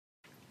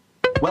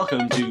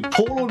Welcome to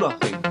Paul or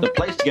Nothing, the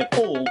place to get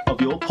all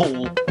of your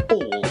Paul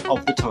all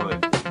of the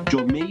time.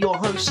 Join me, your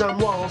host Sam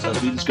Wiles,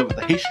 as we discover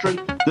the history,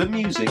 the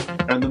music,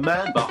 and the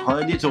man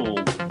behind it all,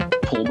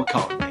 Paul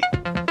McCartney.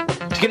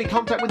 To get in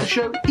contact with the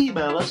show,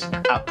 email us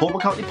at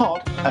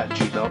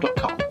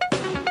paulmccartneypod@gmail.com.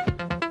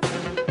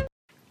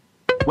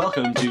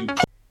 Welcome to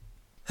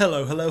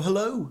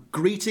Hello.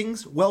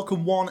 Greetings,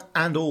 welcome one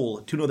and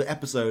all to another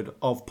episode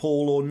of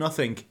Paul or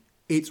Nothing.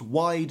 It's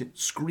wide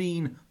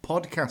screen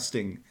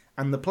podcasting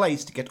and the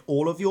place to get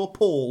all of your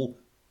Paul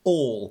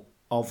all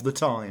of the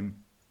time.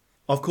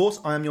 Of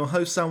course, I am your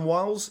host Sam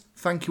Wiles.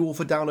 Thank you all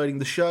for downloading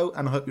the show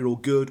and I hope you're all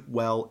good,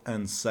 well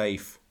and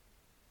safe.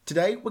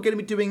 Today we're going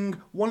to be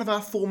doing one of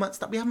our formats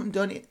that we haven't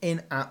done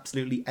in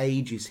absolutely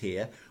ages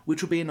here,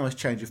 which will be a nice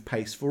change of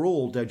pace for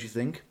all, don't you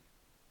think?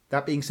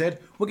 That being said,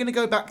 we're going to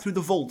go back through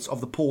the vaults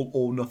of the Paul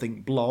or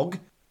Nothing blog,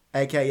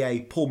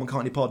 aka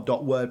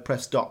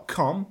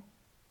paulmccartneypod.wordpress.com,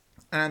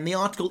 and the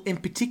article in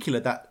particular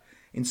that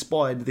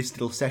inspired this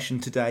little session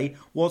today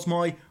was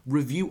my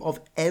review of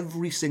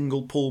every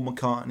single Paul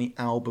McCartney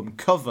album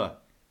cover.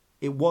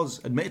 It was,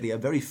 admittedly, a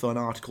very fun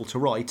article to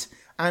write,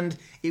 and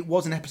it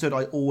was an episode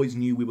I always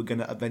knew we were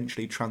going to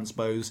eventually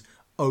transpose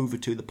over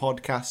to the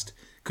podcast,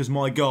 because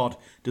my God,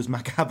 does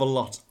Mac have a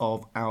lot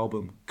of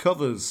album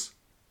covers.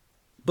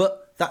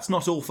 But that's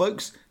not all,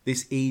 folks.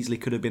 This easily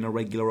could have been a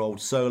regular old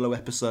solo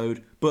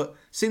episode, but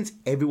since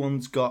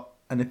everyone's got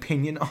an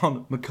opinion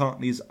on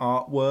McCartney's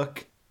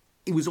artwork,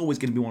 it was always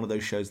going to be one of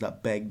those shows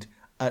that begged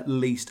at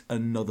least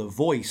another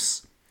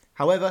voice.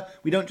 However,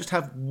 we don't just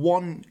have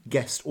one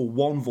guest or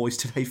one voice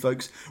today,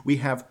 folks. We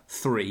have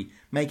three,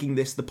 making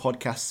this the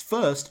podcast's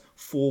first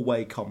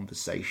four-way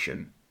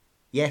conversation.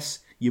 Yes,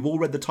 you've all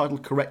read the title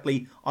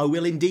correctly. I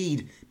will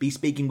indeed be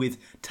speaking with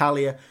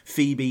Talia,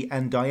 Phoebe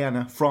and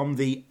Diana from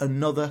the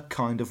Another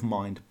Kind of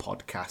Mind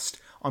podcast.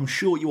 I'm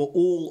sure you are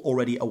all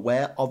already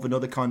aware of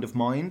Another Kind of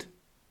Mind,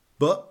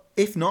 but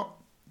if not,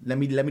 let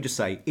me just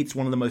say, it's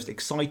one of the most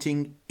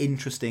exciting,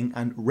 interesting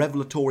and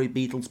revelatory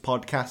Beatles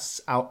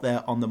podcasts out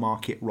there on the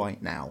market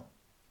right now.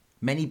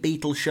 Many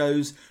Beatles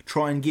shows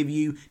try and give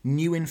you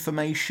new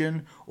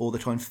information or they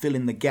try and fill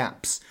in the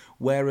gaps,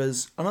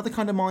 whereas Another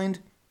Kind of Mind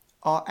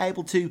are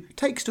able to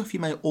take stuff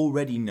you may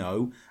already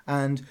know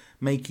and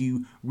make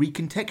you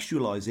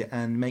recontextualise it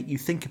and make you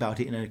think about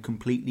it in a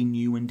completely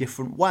new and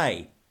different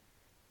way.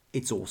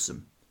 It's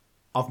awesome.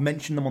 I've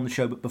mentioned them on the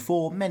show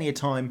before many a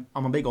time.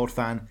 I'm a big old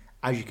fan.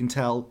 As you can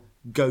tell,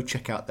 go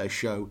check out their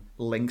show.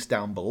 Links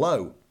down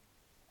below.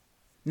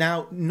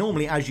 Now,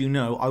 normally, as you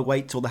know, I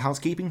wait till the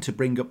housekeeping to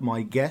bring up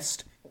my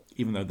guest,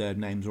 even though their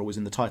names are always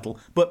in the title,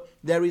 but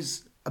there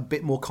is a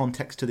bit more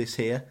context to this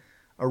here.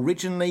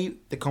 Originally,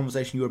 the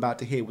conversation you were about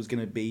to hear was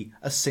going to be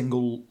a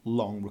single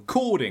long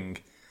recording,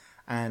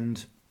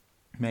 and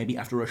maybe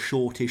after a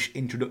shortish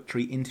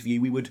introductory interview,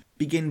 we would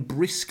begin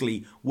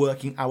briskly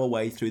working our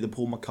way through the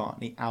Paul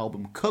McCartney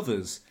album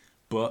covers.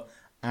 But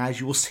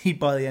as you will see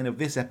by the end of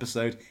this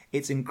episode,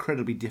 it's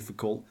incredibly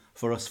difficult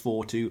for us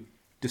four to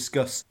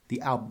discuss the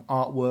album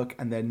artwork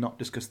and then not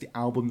discuss the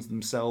albums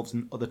themselves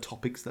and other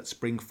topics that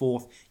spring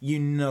forth. You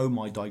know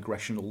my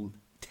digressional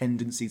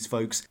tendencies,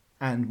 folks,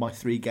 and my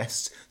three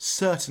guests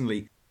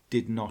certainly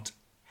did not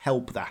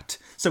help that.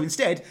 So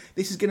instead,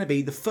 this is going to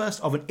be the first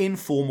of an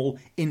informal,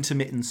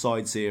 intermittent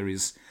side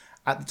series.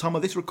 At the time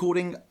of this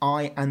recording,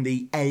 I and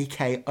the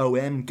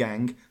AKOM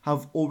gang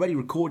have already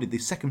recorded the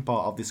second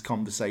part of this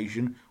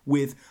conversation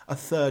with a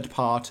third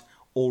part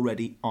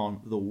already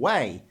on the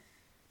way.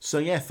 So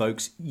yeah,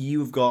 folks,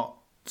 you've got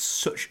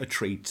such a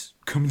treat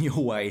coming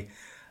your way.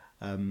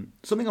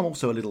 Something I'm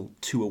also a little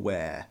too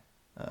aware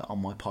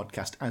on my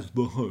podcast as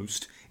the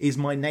host is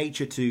my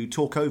nature to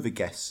talk over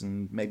guests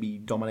and maybe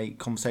dominate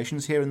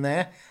conversations here and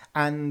there.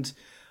 And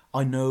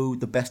I know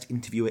the best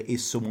interviewer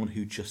is someone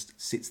who just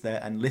sits there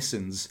and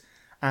listens.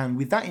 And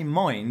with that in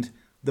mind,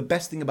 the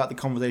best thing about the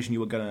conversation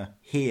you are going to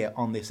hear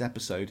on this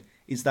episode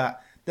is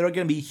that there are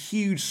going to be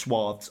huge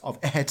swaths of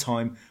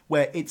airtime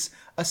where it's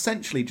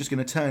essentially just going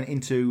to turn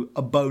into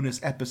a bonus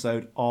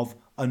episode of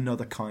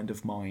Another Kind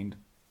of Mind.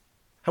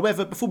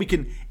 However, before we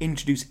can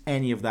introduce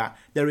any of that,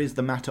 there is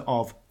the matter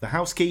of the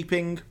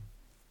housekeeping.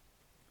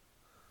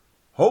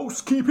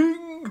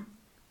 Housekeeping!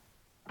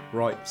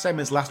 Right, same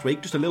as last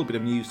week, just a little bit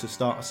of news to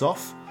start us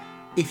off.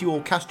 If you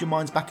all cast your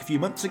minds back a few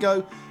months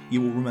ago,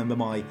 you will remember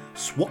my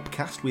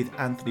Swapcast with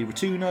Anthony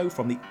Rotuno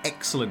from the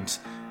excellent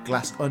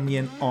Glass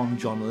Onion on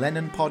John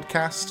Lennon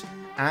podcast,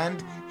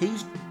 and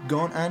he's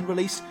gone and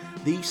released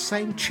the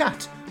same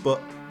chat,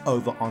 but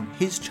over on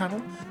his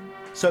channel.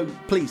 So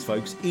please,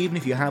 folks, even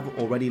if you have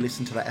already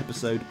listened to that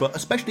episode, but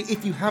especially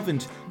if you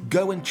haven't,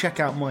 go and check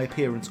out my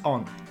appearance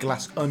on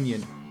Glass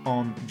Onion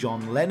on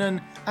John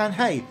Lennon. And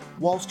hey,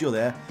 whilst you're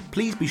there,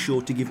 please be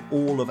sure to give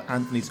all of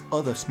Anthony's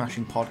other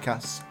smashing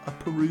podcasts a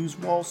peruse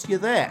whilst you're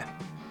there.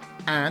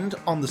 And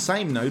on the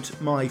same note,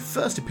 my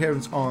first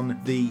appearance on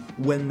the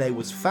When They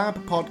Was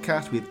Fab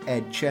podcast with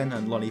Ed Chen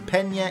and Lonnie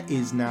Pena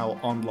is now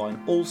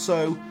online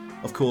also.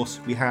 Of course,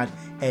 we had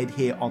Ed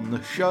here on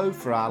the show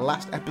for our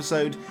last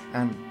episode,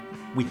 and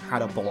we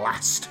had a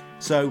blast.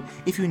 So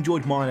if you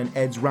enjoyed mine and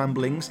Ed's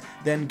ramblings,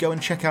 then go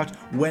and check out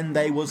When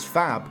They Was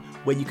Fab,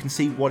 where you can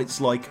see what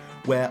it's like,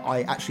 where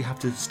I actually have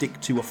to stick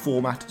to a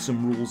format,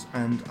 some rules,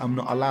 and I'm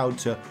not allowed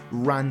to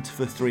rant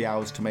for 3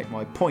 hours to make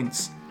my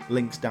points.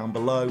 Links down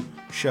below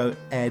show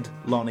Ed,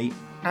 Lonnie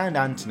and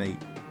Anthony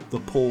the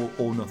Paul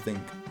or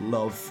Nothing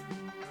love.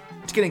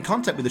 To get in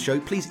contact with the show,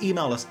 please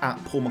email us at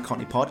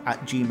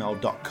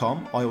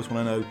paulmccartneypod@gmail.com. I always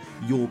want to know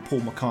your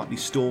Paul McCartney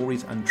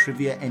stories and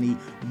trivia, any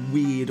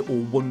weird or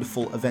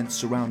wonderful events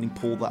surrounding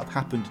Paul that have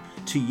happened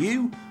to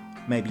you.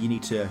 Maybe you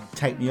need to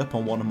take me up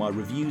on one of my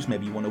reviews.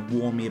 Maybe you want to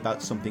warn me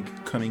about something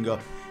coming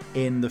up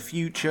in the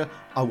future.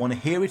 I want to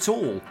hear it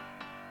all.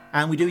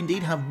 And we do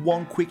indeed have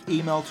one quick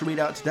email to read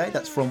out today.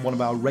 That's from one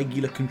of our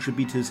regular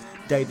contributors,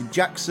 David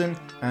Jackson.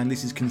 And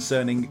this is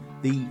concerning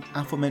the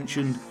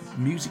aforementioned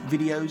music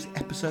videos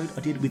episode I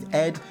did with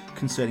Ed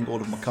concerning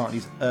all of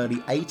McCartney's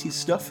early 80s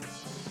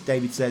stuff.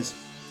 David says,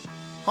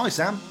 "Hi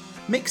Sam,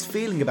 mixed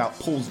feeling about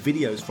Paul's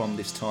videos from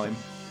this time.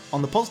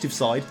 On the positive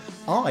side,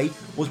 I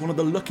was one of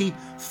the lucky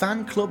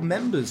fan club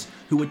members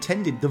who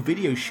attended the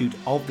video shoot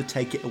of the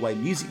Take It Away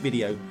music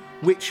video,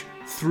 which,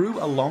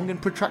 through a long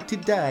and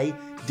protracted day,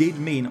 did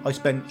mean I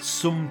spent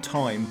some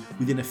time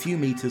within a few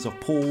metres of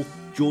Paul,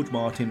 George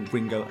Martin,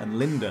 Ringo and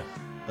Linda,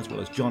 as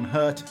well as John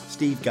Hurt,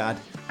 Steve Gadd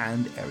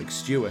and Eric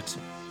Stewart.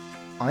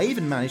 I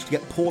even managed to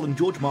get Paul and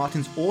George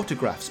Martin's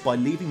autographs by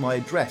leaving my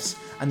address,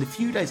 and a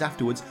few days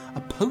afterwards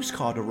a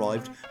postcard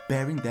arrived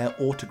bearing their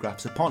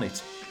autographs upon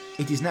it.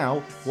 It is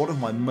now one of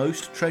my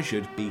most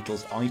treasured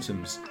Beatles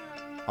items."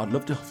 I'd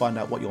love to find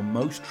out what your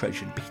most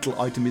treasured Beatle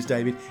item is,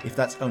 David, if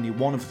that's only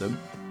one of them.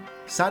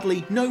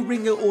 Sadly, no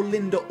Ringo or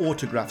Linda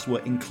autographs were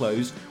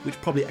enclosed,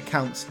 which probably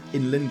accounts,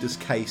 in Linda's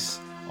case,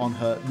 on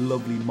her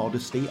lovely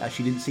modesty, as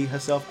she didn't see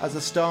herself as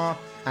a star.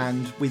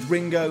 And with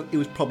Ringo, it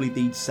was probably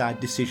the sad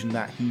decision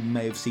that he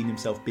may have seen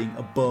himself being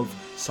above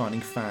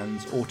signing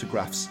fans'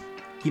 autographs.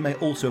 He may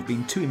also have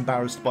been too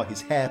embarrassed by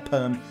his hair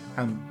perm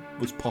and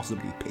was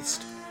possibly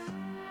pissed.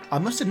 I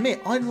must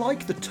admit, I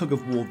like the Tug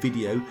of War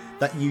video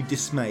that you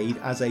dismayed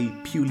as a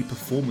purely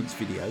performance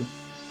video.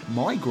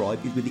 My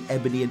gripe is with the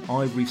Ebony and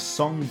Ivory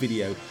song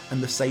video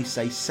and the Say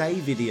Say Say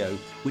video,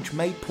 which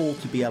made Paul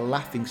to be a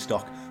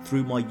laughingstock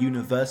through my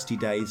university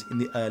days in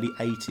the early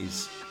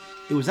 80s.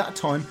 It was at a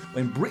time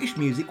when British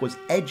music was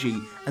edgy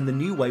and the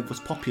new wave was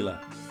popular,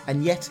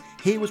 and yet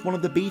here was one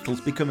of the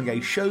Beatles becoming a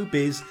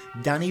showbiz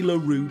Danny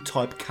LaRue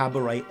type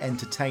cabaret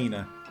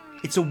entertainer.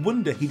 It's a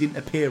wonder he didn't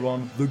appear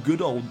on The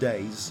Good Old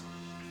Days.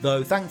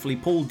 Though thankfully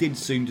Paul did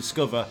soon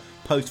discover,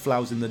 post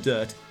Flowers in the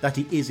Dirt, that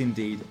he is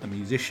indeed a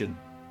musician.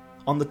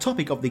 On the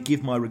topic of the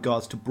Give My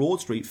Regards to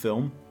Broad Street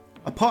film,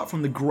 apart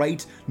from the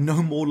great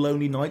No More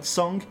Lonely Nights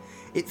song,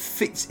 it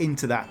fits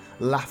into that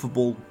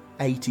laughable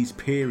 80s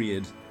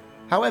period.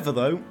 However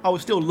though, I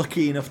was still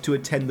lucky enough to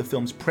attend the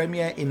film's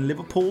premiere in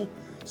Liverpool,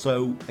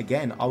 so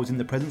again I was in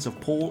the presence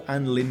of Paul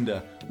and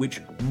Linda,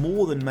 which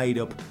more than made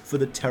up for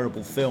the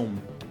terrible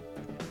film.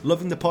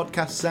 Loving the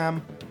podcast,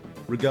 Sam.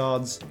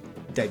 Regards,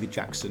 David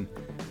Jackson.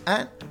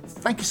 And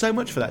thank you so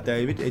much for that,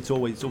 David. It's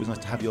always nice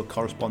to have your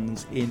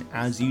correspondence in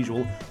as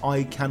usual.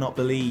 I cannot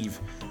believe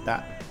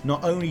that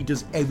not only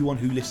does everyone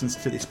who listens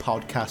to this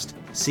podcast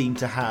seem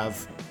to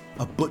have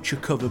a Butcher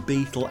cover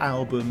Beatle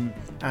album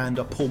and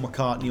a Paul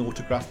McCartney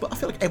autograph, but I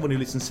feel like everyone who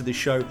listens to this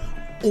show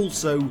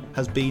also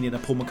has been in a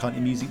Paul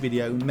McCartney music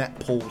video, met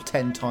Paul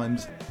 10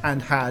 times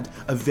and had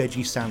a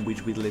veggie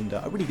sandwich with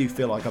Linda. I really do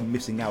feel like I'm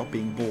missing out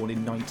being born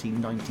in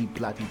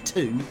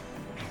 1992.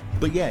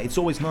 But yeah, it's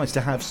always nice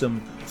to have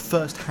some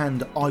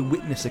first-hand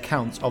eyewitness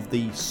accounts of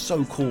the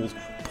so-called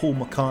Paul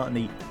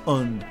McCartney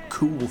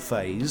uncool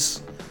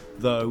phase.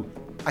 Though,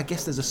 I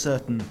guess there's a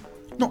certain,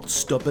 not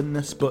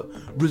stubbornness, but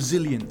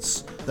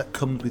resilience that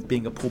comes with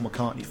being a Paul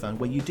McCartney fan,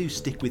 where you do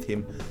stick with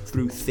him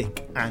through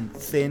thick and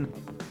thin.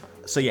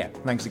 So yeah,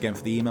 thanks again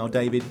for the email,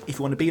 David. If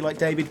you want to be like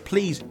David,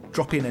 please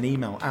drop in an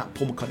email at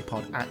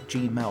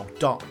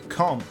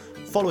paulmccartneypod@gmail.com.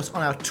 Follow us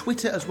on our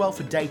Twitter as well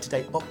for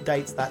day-to-day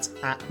updates. That's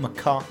at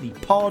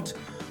McCartneyPod.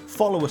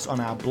 Follow us on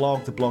our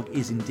blog. The blog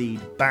is indeed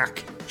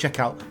back.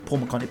 Check out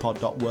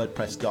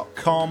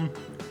paulmccartneypod.wordpress.com.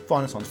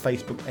 Find us on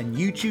Facebook and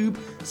YouTube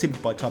simply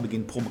by typing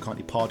in Paul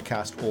McCartney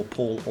Podcast or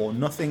Paul or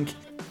Nothing.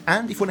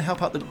 And if you want to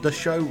help out the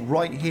show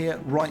right here,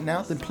 right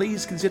now, then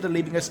please consider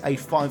leaving us a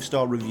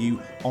 5-star review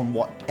on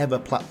whatever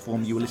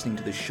platform you are listening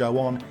to this show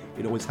on.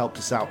 It always helps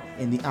us out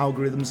in the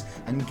algorithms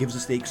and gives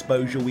us the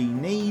exposure we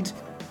need.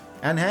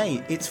 And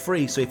hey, it's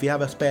free, so if you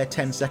have a spare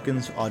 10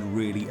 seconds, I'd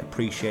really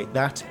appreciate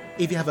that.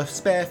 If you have a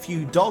spare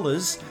few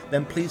dollars,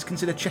 then please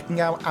consider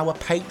checking out our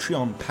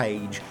Patreon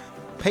page.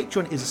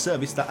 Patreon is a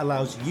service that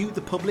allows you,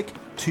 the public,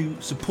 to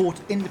support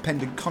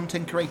independent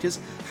content creators,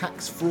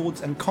 hacks,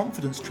 frauds and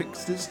confidence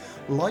tricksters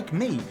like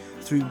me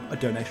through a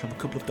donation of a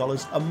couple of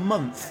dollars a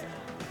month.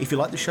 If you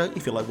like the show,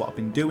 if you like what I've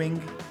been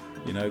doing,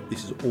 you know,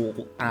 this is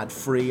all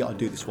ad-free. I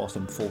do this whilst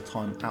I'm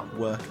full-time at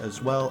work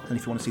as well. And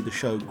if you want to see the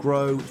show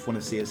grow, if you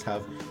want to see us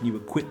have new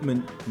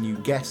equipment, new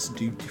guests,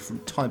 do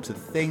different types of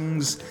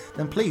things,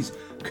 then please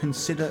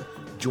consider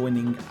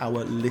joining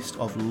our list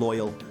of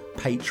loyal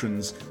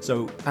patrons.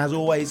 So, as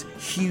always,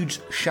 huge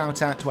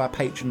shout out to our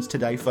patrons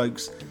today,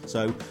 folks.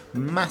 So,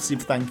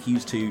 massive thank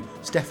yous to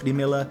Stephanie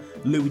Miller,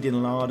 Louis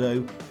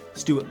Dinalado,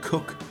 Stuart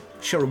Cook,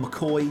 Cheryl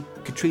McCoy,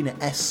 Katrina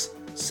S.,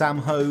 Sam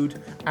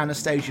Hode,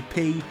 Anastasia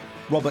P.,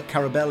 Robert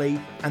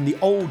Carabelli, and the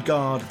old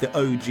guard, the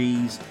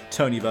OGs,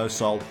 Tony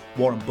Vosol,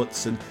 Warren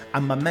Butson,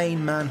 and my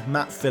main man,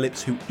 Matt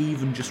Phillips, who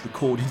even just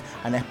recorded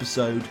an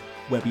episode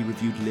where we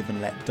reviewed Live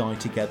and Let Die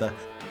together.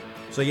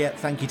 So yeah,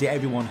 thank you to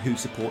everyone who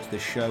supports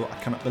this show. I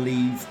cannot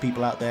believe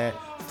people out there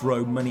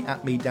throw money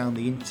at me down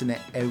the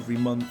internet every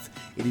month.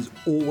 It is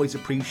always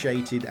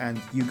appreciated, and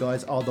you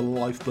guys are the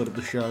lifeblood of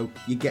the show.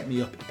 You get me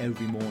up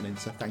every morning,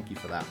 so thank you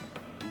for that.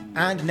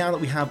 And now that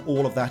we have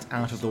all of that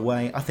out of the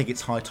way, I think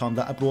it's high time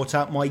that I brought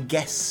out my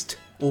guest,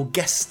 or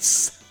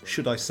guests,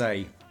 should I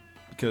say,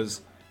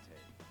 because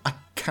I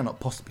cannot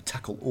possibly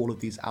tackle all of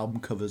these album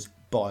covers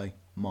by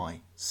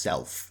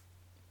myself.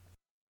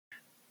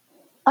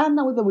 And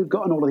now that we've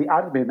gotten all of the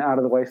admin out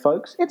of the way,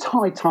 folks, it's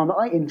high time that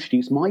I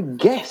introduce my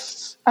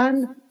guests.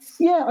 And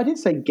yeah, I did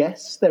say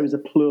guests. There is a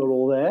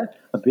plural there,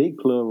 a big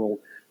plural.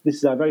 This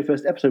is our very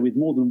first episode with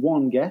more than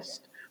one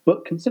guest.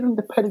 But considering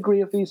the pedigree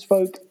of these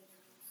folk,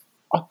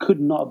 I could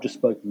not have just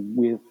spoken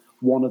with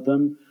one of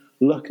them.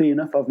 Luckily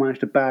enough, I've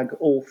managed to bag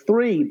all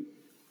three.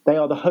 They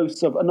are the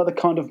hosts of Another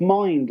Kind of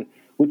Mind,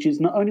 which is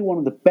not only one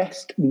of the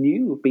best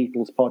new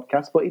Beatles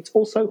podcasts, but it's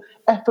also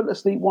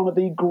effortlessly one of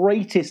the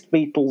greatest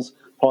Beatles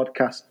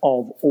podcasts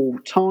of all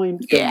time.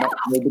 Yeah.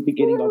 The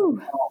beginning of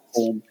the art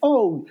form.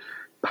 Oh,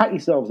 pat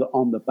yourselves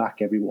on the back,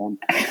 everyone.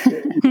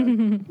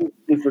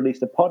 We've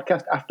released a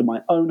podcast after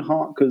my own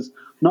heart, because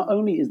not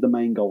only is the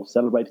main goal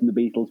celebrating the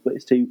Beatles, but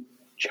it's to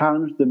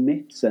challenge the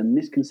myths and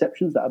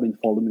misconceptions that have been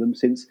following them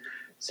since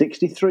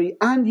 1963.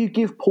 And you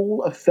give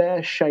Paul a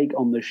fair shake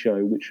on the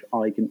show, which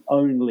I can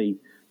only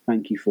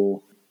thank you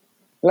for.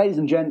 Ladies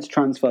and gents,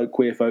 trans folk,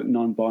 queer folk,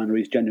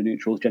 non-binaries, gender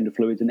neutrals, gender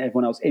fluids, and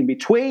everyone else in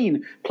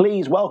between,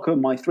 please welcome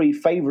my three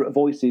favourite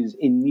voices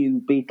in new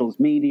Beatles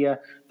media,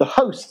 the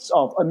hosts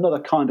of Another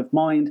Kind of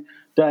Mind,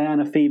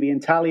 Diana, Phoebe,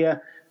 and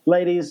Talia.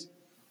 Ladies,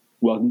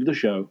 welcome to the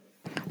show.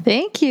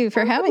 Thank you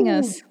for having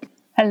us.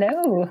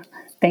 Hello.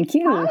 Thank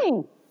you.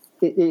 Hi.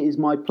 It is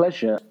my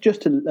pleasure.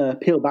 Just to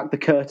peel back the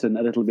curtain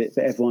a little bit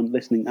for everyone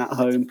listening at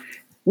home,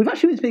 we've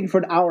actually been speaking for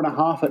an hour and a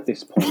half at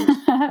this point.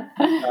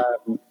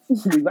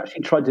 We've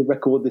actually tried to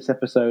record this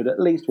episode at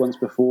least once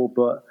before,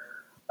 but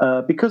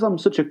because I'm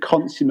such a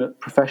consummate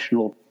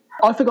professional,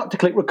 I forgot to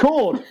click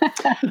record.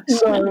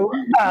 So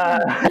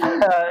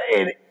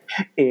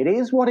it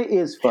is what it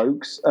is,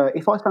 folks.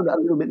 If I sound a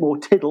little bit more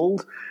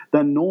tiddled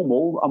than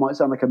normal, I might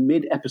sound like a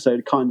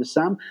mid-episode kind of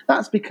Sam.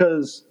 That's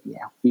because,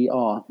 yeah, we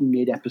are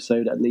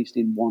mid-episode, at least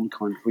in one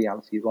kind of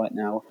reality right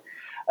now.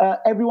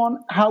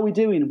 Everyone, how are we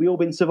doing? Have we all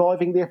been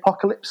surviving the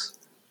apocalypse?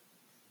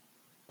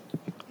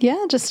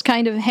 Yeah, just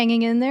kind of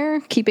hanging in there,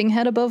 keeping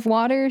head above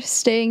water,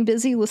 staying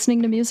busy,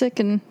 listening to music,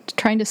 and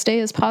trying to stay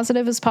as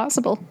positive as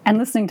possible. And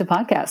listening to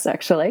podcasts,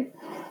 actually.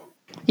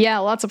 Yeah,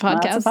 lots of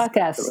podcasts.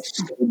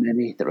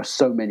 There are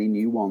so many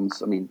new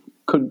ones. I mean,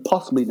 couldn't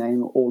possibly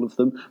name all of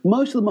them.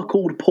 Most of them are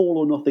called Paul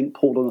or Nothing, and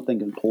Paul or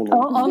Nothing.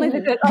 Only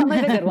the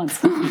good ones.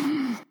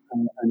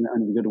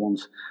 and the good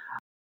ones.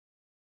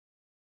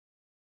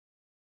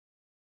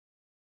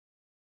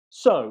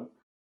 So,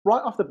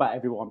 right off the bat,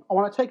 everyone, I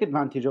want to take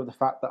advantage of the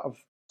fact that I've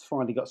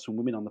finally got some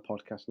women on the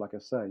podcast. Like I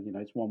say, you know,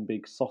 it's one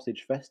big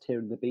sausage fest here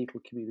in the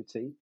Beatle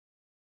community.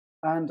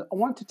 And I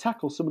want to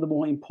tackle some of the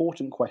more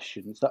important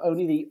questions that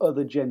only the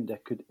other gender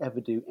could ever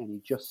do any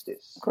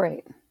justice.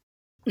 Great.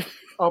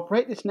 I'll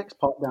break this next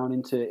part down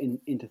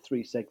into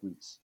three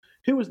segments.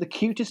 Who was the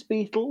cutest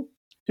Beatle?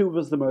 Who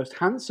was the most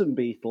handsome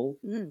Beatle?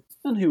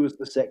 And who was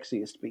the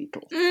sexiest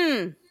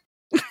Beatle?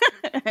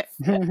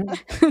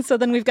 So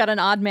then we've got an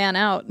odd man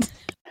out.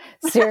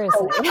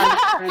 Seriously.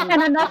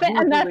 and nothing.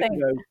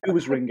 Who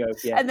was Ringo?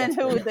 Yeah. And then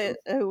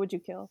who would you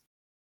kill?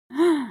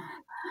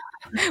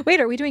 Wait,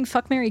 are we doing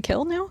Fuck, Marry,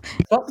 Kill now?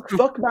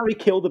 Fuck, marry,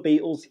 kill the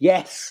Beatles.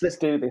 Yes, let's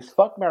do this.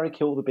 Fuck, marry,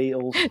 kill the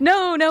Beatles.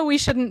 No, we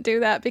shouldn't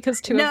do that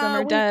because two of them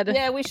are dead.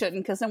 Yeah, we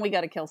shouldn't, because then we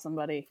got to kill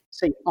somebody.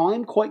 See,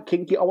 I'm quite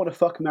kinky. I want to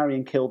fuck, marry,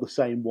 and kill the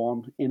same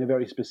one in a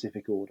very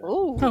specific order.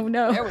 Ooh, oh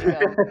no! There we go.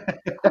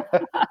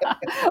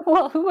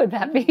 Well, who would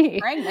that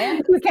be? Right,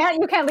 man. You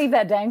can't leave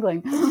that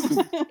dangling.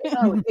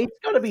 No, it's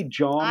got to be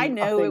John. I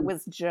know it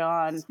was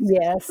John.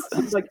 Yes.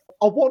 Like,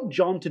 I want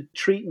John to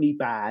treat me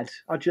bad.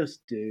 I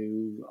just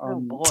do. Oh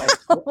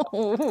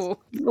boy!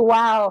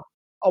 Wow.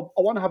 I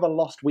want to have a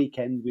lost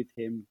weekend with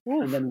him,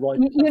 and then write.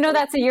 You know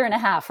that's a year and a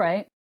half,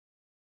 right?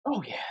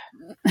 Oh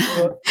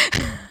yeah.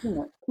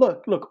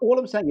 But, look. All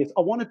I'm saying is,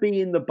 I want to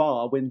be in the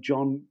bar when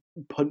John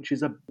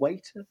punches a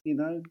waiter. You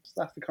know,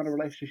 that's the kind of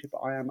relationship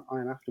I am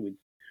after with.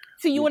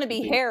 So you want to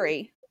be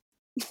Harry?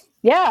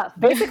 Yeah,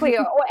 basically,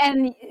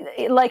 and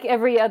like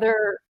every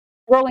other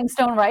Rolling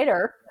Stone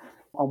writer.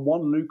 I'm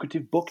one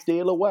lucrative book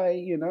deal away,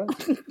 you know.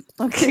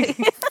 Okay.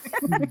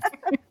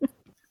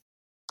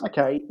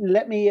 Okay,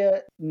 let me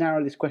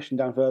narrow this question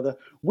down further.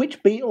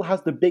 Which Beatle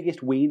has the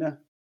biggest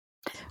wiener?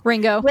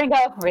 Ringo. Ringo.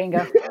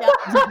 Yeah,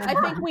 I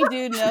think we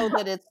do know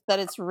that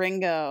it's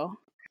Ringo.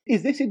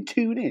 Is this in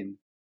Tune In?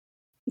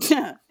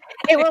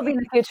 It will be in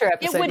the future It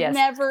episode, would yes.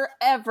 never,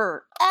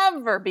 ever,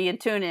 ever be in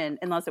Tune In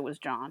unless it was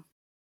John.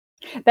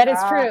 That is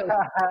true.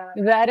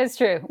 That is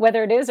true.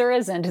 Whether it is or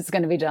isn't, it's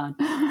going to be John.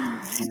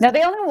 Now,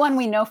 the only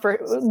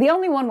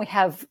one we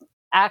have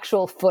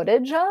actual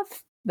footage of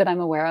that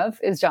I'm aware of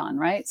is John,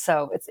 right?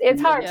 So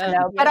it's hard to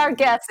know, but our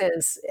guess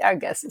is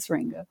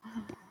Ringo.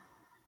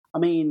 I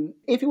mean,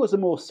 if it was a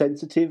more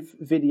sensitive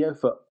video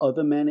for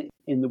other men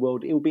in the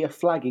world, it would be a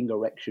flagging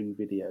erection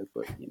video.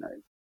 But,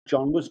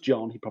 John was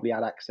John. He probably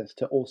had access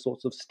to all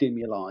sorts of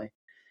stimuli.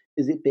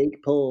 Is it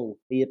big, Paul?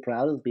 Are you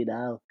proud of me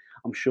now?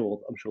 I'm sure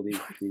these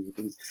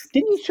things.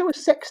 Didn't he show a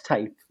sex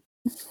tape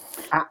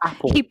at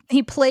Apple?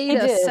 He played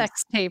a did.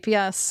 sex tape,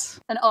 yes.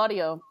 An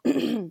audio.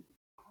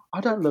 I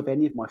don't love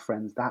any of my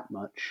friends that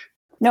much.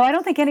 No, I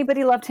don't think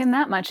anybody loved him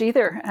that much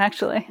either,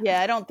 actually.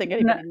 Yeah, I don't think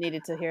anybody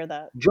needed to hear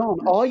that. John,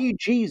 are you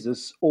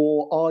Jesus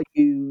or are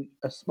you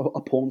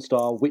a porn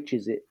star? Which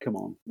is it? Come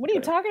on. What are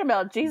you talking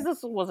about? Jesus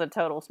was a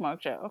total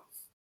smoke show.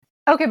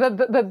 Okay,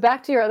 but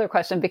back to your other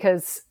question,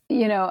 because,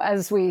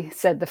 as we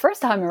said the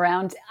first time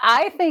around,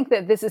 I think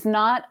that this is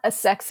not a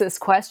sexist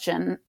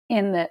question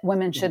in that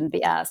women shouldn't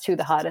be asked who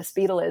the hottest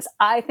Beatle is.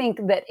 I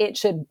think that it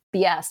should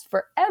be asked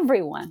for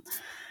everyone,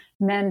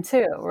 men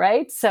too,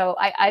 right? So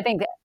I think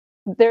that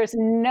there's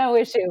no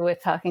issue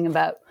with talking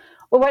about,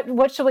 well,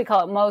 what should we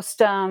call it?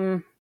 Most,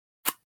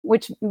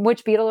 which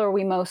Beatle are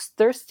we most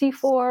thirsty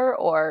for?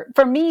 Or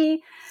for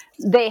me,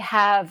 they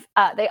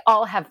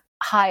all have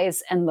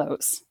highs and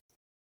lows.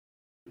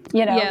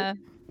 Yeah.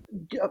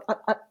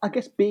 I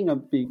guess being a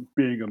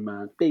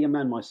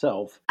man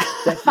myself,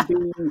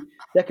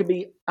 there could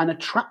be an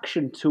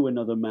attraction to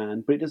another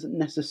man, but it doesn't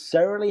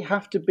necessarily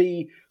have to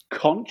be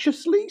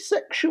consciously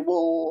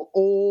sexual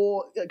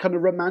or kind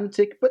of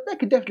romantic. But there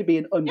could definitely be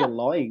an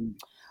underlying.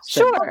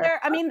 Sure. Well,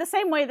 the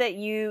same way that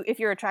if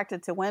you're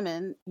attracted to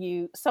women,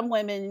 some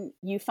women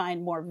you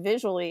find more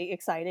visually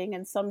exciting,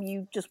 and some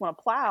you just want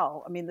to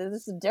plow. I mean,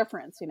 there's a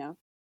difference,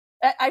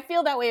 I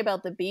feel that way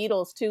about the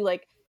Beatles too.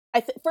 Like,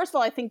 first of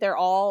all, I think they're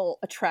all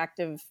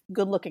attractive,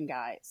 good-looking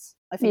guys.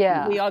 I think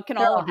we all can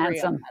all agree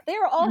handsome. on that.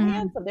 They're all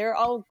handsome. They're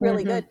all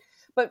really good.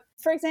 But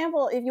for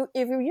example,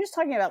 if you're just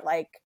talking about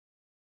like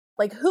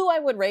who I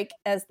would rank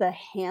as the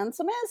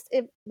handsomest,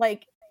 it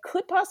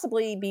could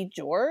possibly be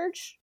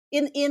George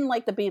in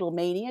like the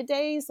Beatlemania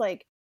days.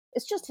 Like,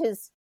 it's just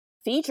his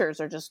features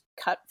are just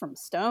cut from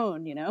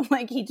stone.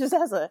 Like, he just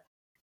has a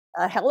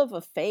hell of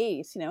a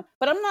face.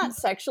 But I'm not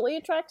sexually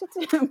attracted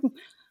to him.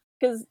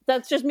 Because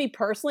that's just me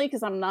personally,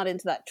 because I'm not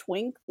into that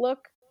twink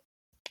look.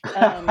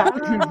 I'm not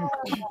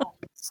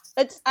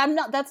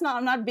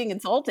being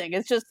insulting.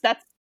 It's just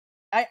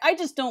I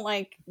just don't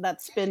like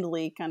that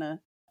spindly kind of.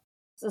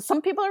 So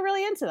some people are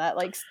really into that,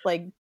 like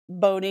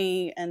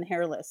bony and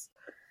hairless.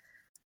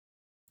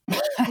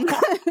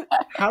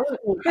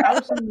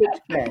 Harrison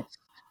looked best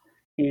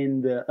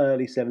in the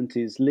early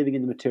 70s, living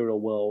in the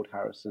material world.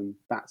 Harrison,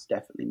 that's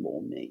definitely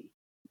more me.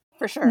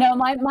 For sure. No,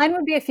 mine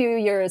would be a few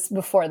years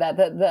before that.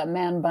 The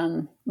man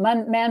bun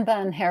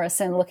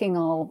Harrison, looking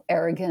all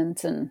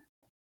arrogant and,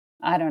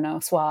 I don't know,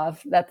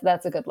 suave.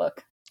 That's a good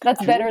look.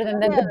 That's better than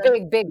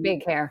the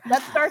big hair.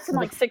 That starts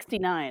in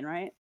 69,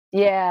 right?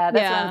 Yeah,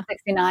 that's around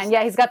 69.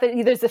 Yeah, he's got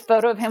there's this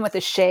photo of him with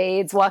the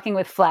shades, walking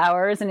with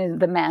flowers, and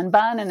the man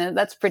bun, and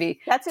that's pretty.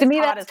 That's to me.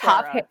 That's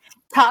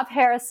top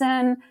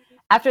Harrison.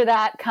 After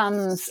that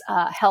comes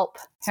Help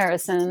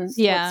Harrison.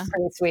 Yeah, looks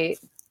pretty sweet.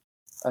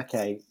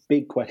 Okay,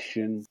 big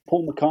question.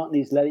 Paul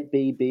McCartney's "Let It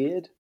Be"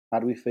 beard. How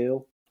do we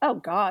feel? Oh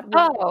God.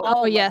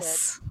 Oh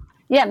yes.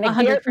 Yeah,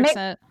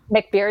 100%.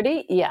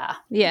 McBeardy. Yeah.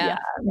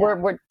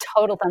 We're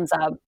total thumbs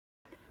up.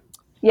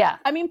 Yeah.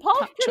 I mean,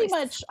 Paul's pretty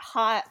much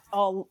hot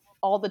all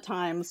the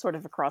time, sort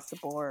of across the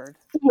board.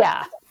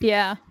 Yeah.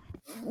 Yeah.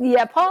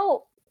 Yeah,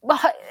 Paul.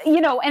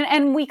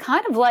 And we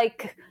kind of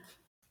like.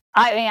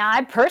 I mean,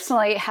 I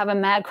personally have a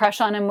mad crush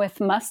on him with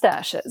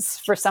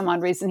mustaches. For some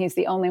odd reason, he's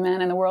the only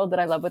man in the world that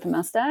I love with a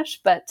mustache.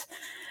 But,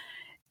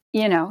 he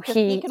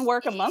can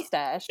work a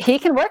mustache. He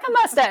can work a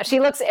mustache.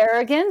 He looks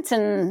arrogant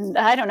and,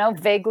 I don't know,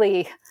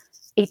 vaguely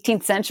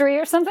 18th century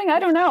or something. I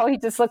don't know. He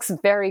just looks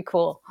very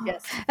cool.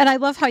 Yes. And I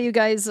love how you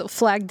guys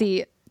flagged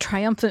the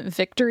triumphant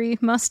victory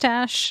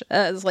mustache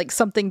as like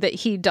something that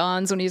he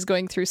dons when he's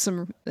going through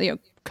some,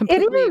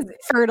 completely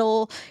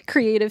fertile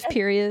creative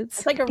periods.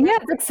 It's like a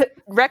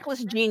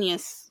reckless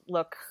genius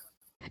look.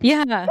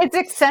 Yeah, it's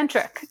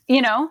eccentric,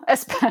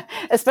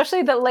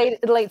 especially the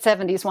late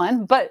 70s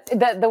one. But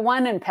the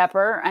one in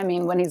Pepper, I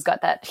mean, when he's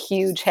got that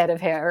huge head of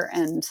hair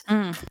and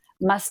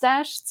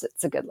mustache,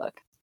 it's a good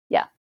look.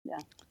 Yeah,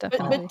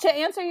 definitely. But to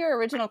answer your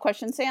original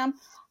question, Sam,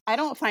 I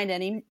don't find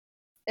any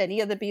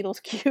of the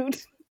Beatles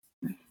cute.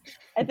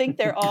 I think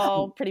they're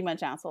all pretty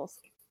much assholes.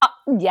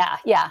 Yeah.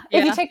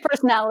 If you take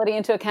personality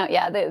into account,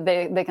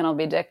 they can all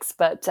be dicks,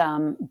 but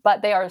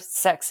they are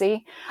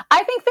sexy.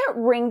 I think that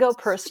Ringo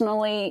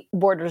personally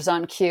borders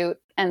on cute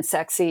and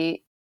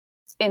sexy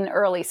in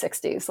early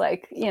 60s.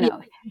 Like, you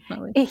know,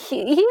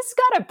 he's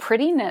got a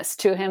prettiness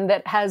to him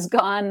that has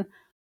gone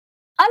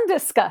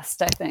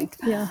undiscussed, I think.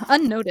 Yeah,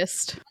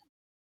 unnoticed.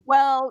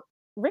 Well,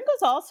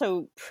 Ringo's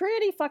also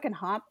pretty fucking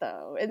hot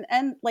though,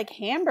 and like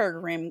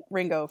Hamburg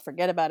Ringo,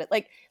 forget about it.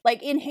 Like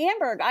in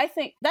Hamburg, I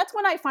think that's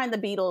when I find the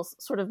Beatles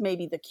sort of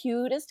maybe the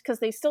cutest because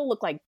they still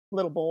look like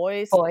little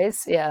boys.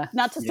 Boys, yeah.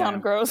 Not to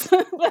sound gross,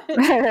 but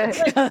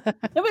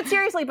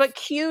seriously, but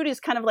cute is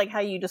kind of like how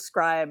you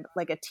describe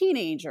like a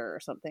teenager or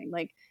something.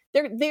 Like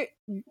they're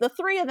the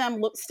three of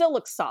them still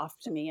look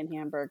soft to me in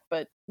Hamburg,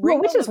 but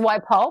which is why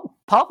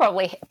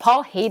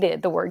Paul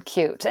hated the word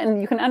cute,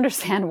 and you can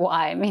understand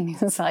why. I mean,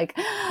 he's like,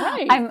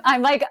 right.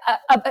 I'm like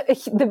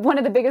one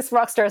of the biggest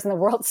rock stars in the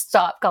world.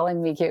 Stop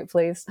calling me cute,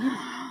 please.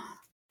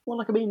 Well,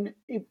 like, I mean,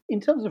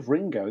 in terms of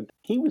Ringo,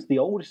 he was the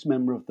oldest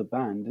member of the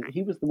band.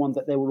 He was the one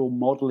that they were all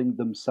modelling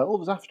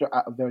themselves after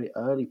at a very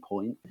early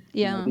point.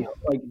 Yeah. You know,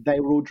 like they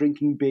were all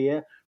drinking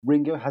beer.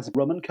 Ringo has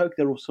rum and coke.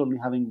 They're all suddenly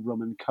having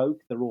rum and coke.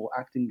 They're all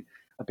acting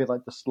a bit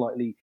like the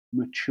slightly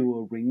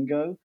mature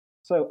Ringo.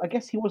 So I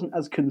guess he wasn't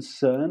as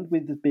concerned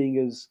with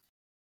being as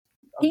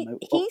he's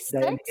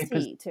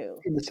sexy too,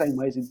 in the same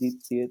ways as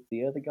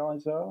the other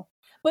guys are.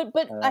 But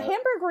a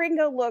Hamburg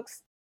Ringo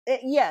looks.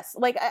 Yes,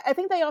 like I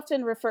think they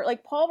often refer,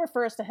 like Paul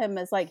refers to him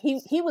as like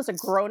he was a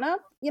grown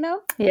up, you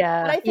know.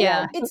 Yeah, but I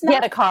think it's not, he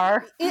had a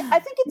car. I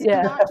think it's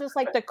not just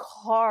like the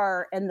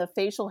car and the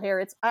facial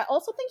hair. I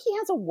also think he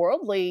has a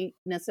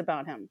worldliness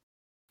about him,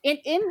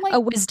 in like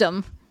a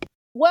wisdom.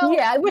 Well,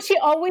 yeah, which he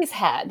always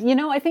had. You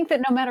know, I think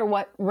that no matter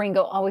what,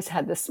 Ringo always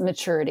had this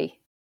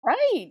maturity.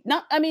 Right.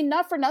 Not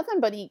for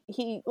nothing, but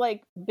he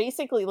like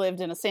basically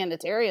lived in a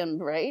sanitarium,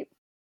 right?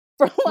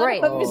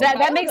 Right.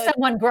 That makes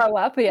someone grow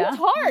up. Yeah. It's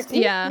hard.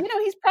 Yeah. You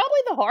know, he's probably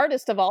the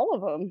hardest of all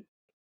of them.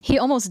 He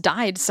almost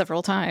died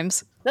several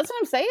times. That's what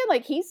I'm saying.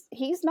 Like he's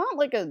not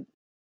like a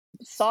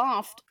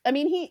soft. I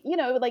mean,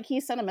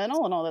 he's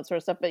sentimental and all that sort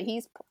of stuff, but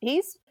he's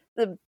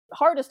the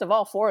hardest of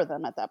all four of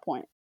them at that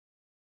point.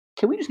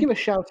 Can we just give a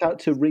shout out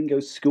to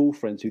Ringo's school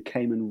friends who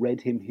came and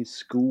read him his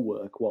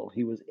schoolwork while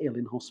he was ill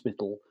in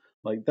hospital?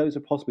 Like, those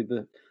are possibly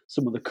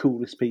some of the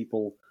coolest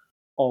people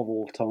of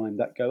all time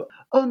that go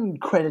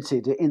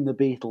uncredited in the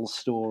Beatles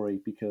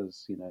story,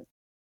 because, you know,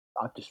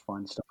 I just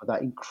find stuff like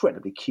that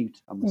incredibly cute.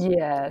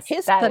 Yes,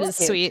 that is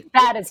sweet.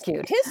 That is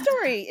cute. His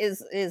story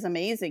is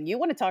amazing. You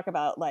want to talk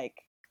about, like,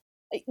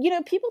 you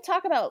know, people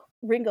talk about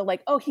Ringo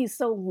like, oh, he's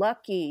so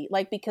lucky,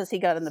 like, because he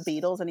got in the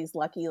Beatles and he's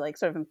lucky, like,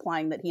 sort of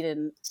implying that he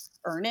didn't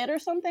earn it or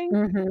something.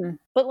 Mm-hmm.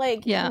 But,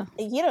 like, yeah,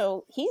 you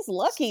know, he's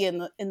lucky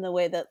in the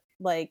way that,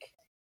 like,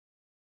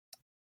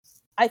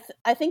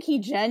 I think he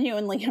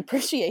genuinely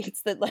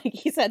appreciates that, like,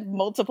 he's had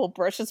multiple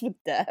brushes with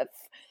death.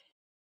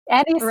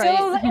 And he's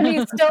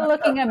still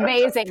looking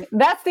amazing.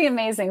 That's the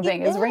amazing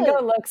thing, is Ringo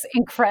looks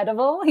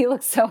incredible. He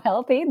looks so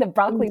healthy. The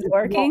broccoli's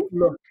working.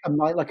 Look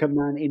like a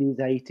man in his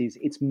 80s.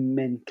 It's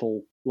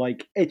mental.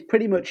 Like, it's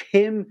pretty much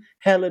him,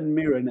 Helen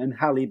Mirren, and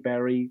Halle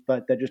Berry,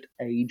 but they're just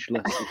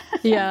ageless.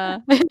 Yeah.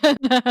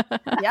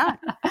 Yeah.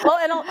 Well,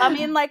 and I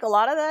mean, like, a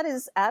lot of that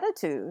is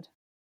attitude.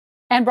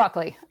 And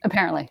broccoli,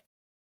 apparently.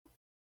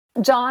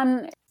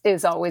 John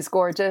is always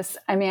gorgeous.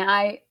 I mean,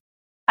 I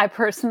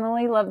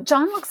personally love,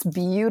 John looks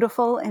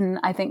beautiful in,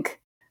 I think,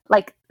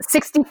 like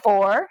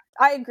 64.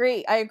 I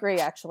agree,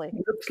 actually.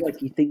 He looks like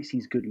he thinks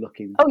he's good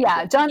looking. Oh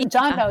yeah, John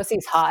knows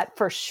he's hot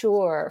for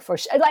sure.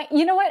 Like,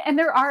 you know what? And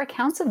there are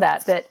accounts of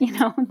that, you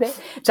know,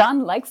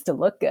 John likes to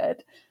look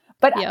good.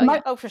 But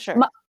for sure.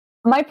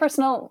 My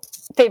personal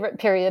favorite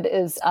period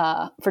is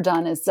for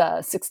John is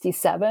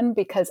 67,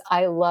 because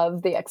I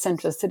love the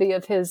eccentricity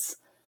of his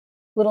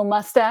little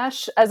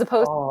mustache as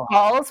opposed to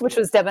Paul's, which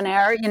was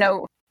debonair. You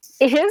know,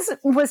 his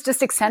was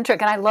just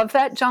eccentric, and I love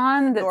that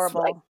John. That's adorable.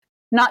 Like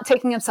not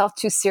taking himself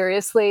too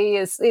seriously,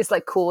 is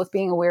like cool with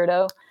being a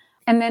weirdo.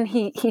 And then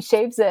he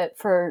shaves it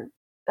for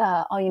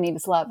All You Need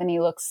Is Love, and he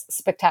looks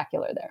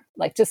spectacular there.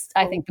 Like, just,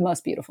 I think, the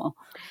most beautiful.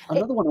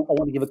 Another one I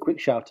want to give a quick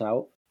shout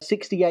out: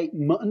 68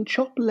 Mutton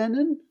Chop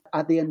Lennon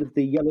at the end of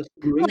the Yellow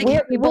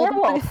Submarine.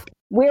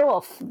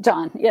 Werewolf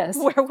John, yes.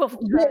 Werewolf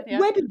John, yeah.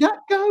 Where did that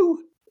go?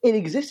 It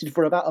existed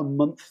for about a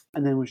month,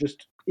 and then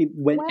it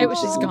went. It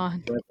was just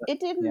gone. It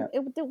didn't. Yeah.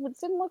 It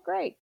didn't look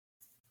great.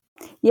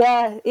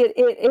 Yeah,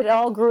 it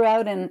all grew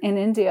out in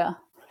India.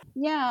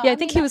 Yeah. Yeah, I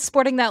think he was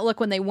sporting that look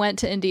when they went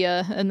to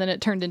India, and then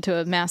it turned into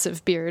a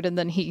massive beard, and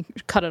then he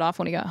cut it off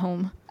when he got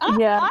home. I'm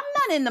not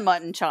into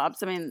mutton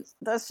chops. I mean,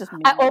 that's just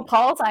me.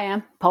 Paul's I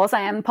am.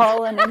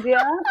 Paul in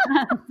India.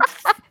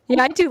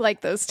 Yeah, I do like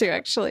those too,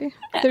 actually.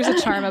 There's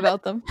a charm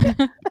about them.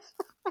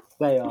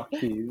 They are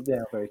cute. They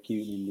are very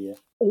cute in India.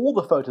 All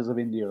the photos of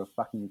India are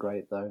fucking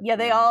great, though. Yeah,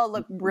 they all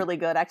look really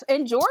good, actually.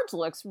 And George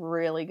looks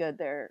really good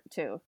there,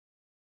 too.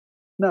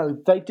 No,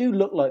 they do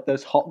look like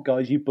those hot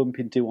guys you bump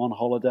into on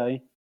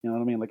holiday. You know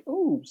what I mean? Like,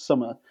 oh,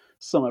 summer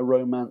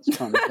romance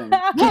kind of thing.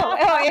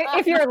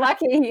 If you're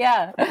lucky,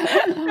 yeah.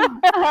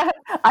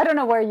 I don't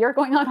know where you're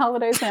going on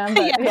holidays, Sam,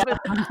 but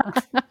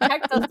but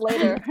text us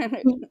later.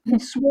 He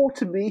swore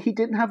to me he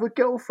didn't have a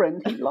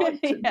girlfriend he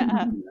liked.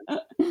 Yeah.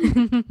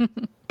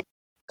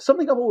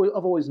 something I've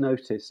always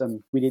noticed,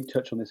 and we did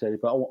touch on this earlier,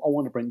 but I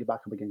want to bring it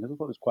back up again because I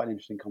thought it was quite an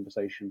interesting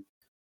conversation.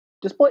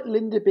 Despite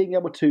Linda being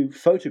able to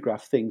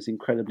photograph things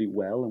incredibly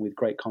well and with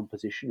great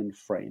composition and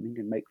framing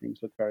and make things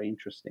look very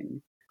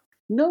interesting,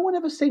 no one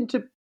ever seemed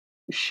to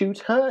shoot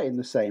her in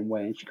the same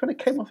way. And she kind of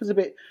came off as a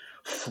bit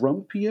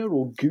frumpier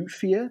or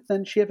goofier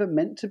than she ever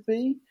meant to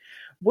be.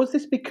 Was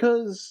this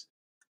because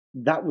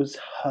that was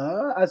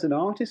her as an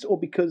artist, or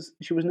because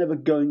she was never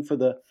going for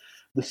the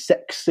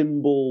sex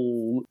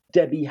symbol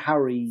Debbie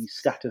Harry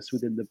status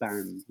within the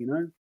band, you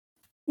know?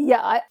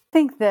 Yeah, I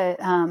think that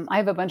I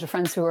have a bunch of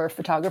friends who are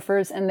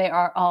photographers, and they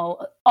are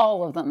all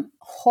of them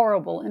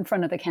horrible in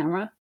front of the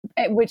camera,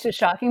 which is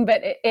shocking.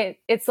 But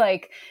it's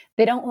like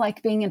they don't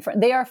like being in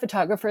front. They are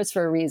photographers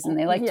for a reason.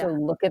 They like to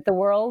look at the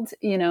world,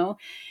 you know.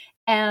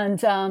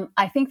 And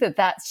I think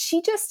that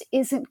she just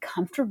isn't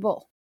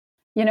comfortable.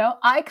 You know,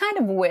 I kind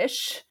of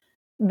wish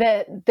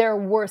that there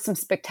were some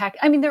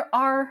spectacular. I mean, there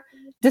are.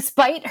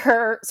 Despite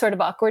her sort of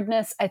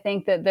awkwardness, I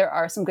think that there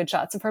are some good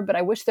shots of her, but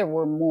I wish there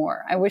were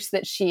more. I wish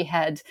that she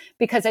had,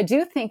 because I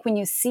do think when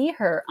you see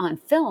her on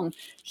film,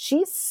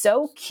 she's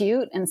so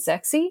cute and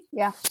sexy.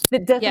 Yeah.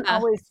 That doesn't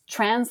always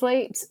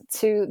translate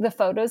to the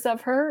photos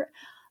of her.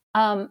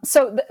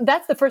 So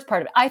that's the first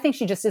part of it. I think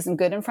she just isn't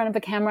good in front of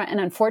a camera. And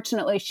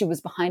unfortunately, she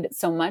was behind it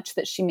so much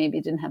that she maybe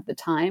didn't have the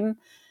time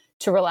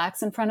to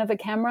relax in front of a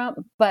camera.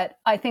 But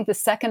I think the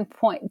second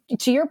point,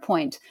 to your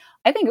point,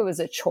 I think it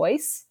was a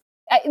choice.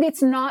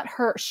 It's not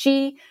her.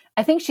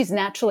 I think she's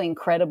naturally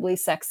incredibly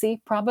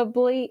sexy,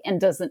 probably, and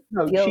doesn't.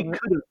 No, she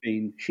could have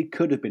been. She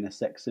could have been a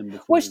sex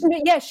symbol. Well,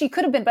 she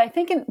could have been. But I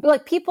think,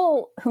 like,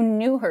 people who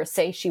knew her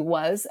say she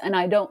was, and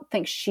I don't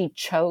think she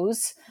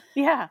chose.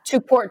 To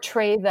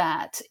portray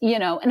that, you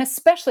know, and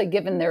especially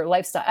given their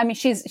lifestyle. I mean,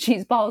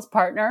 she's Paul's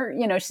partner.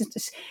 You know,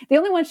 she's the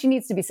only one she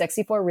needs to be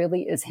sexy for.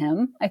 Really, is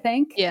him. I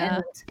think. Yeah.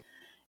 And,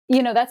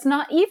 you know, that's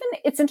not even.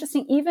 It's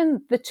interesting.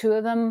 Even the two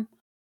of them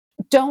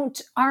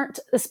aren't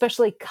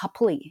especially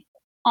coupley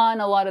on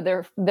a lot of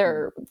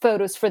their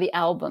photos for the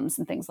albums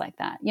and things like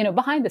that. You know,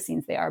 behind the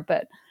scenes they are,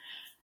 but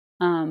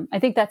I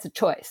think that's a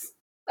choice.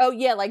 Oh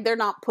yeah, like they're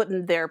not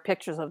putting their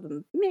pictures of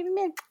them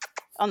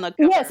on the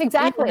cover. Yes,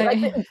 exactly.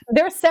 Like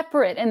they're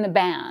separate in the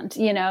band,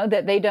 you know,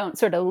 that they don't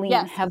sort of lean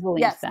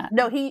heavily into that.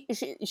 No,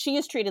 she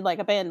is treated like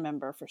a band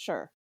member for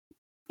sure.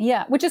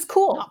 Yeah, which is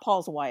cool. Not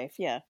Paul's wife,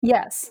 yeah.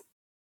 Yes.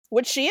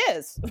 Which she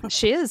is.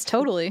 She is,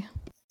 totally.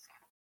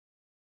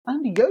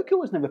 And Yoko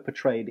was never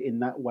portrayed in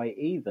that way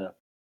either,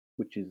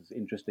 which is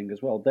interesting as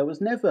well. There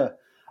was never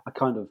a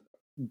kind of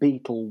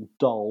Beatle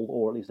doll,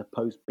 or at least a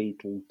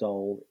post-Beatle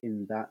doll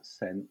in that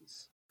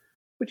sense,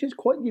 which is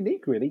quite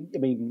unique, really. I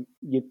mean,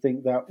 you'd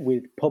think that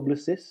with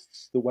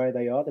publicists, the way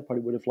they are, they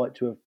probably would have liked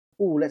to have,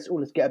 let's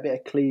get a bit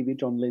of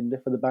cleavage on Linda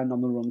for the Band on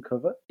the Run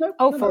cover.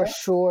 For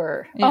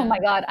sure. Yeah. Oh my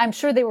God, I'm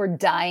sure they were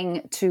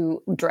dying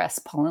to dress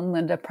Paul and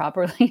Linda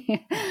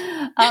properly.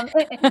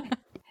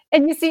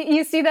 And you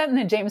see that in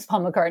the James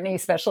Paul McCartney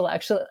special,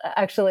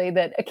 actually,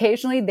 that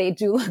occasionally they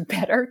do look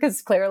better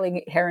because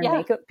clearly hair and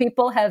makeup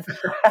people have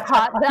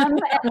caught them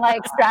and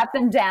like strapped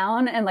them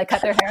down and like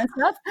cut their hair and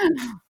stuff.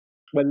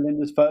 When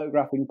Linda's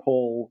photographing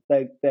Paul,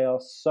 they are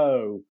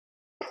so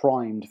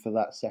primed for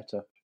that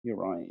setup. You're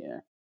right, yeah.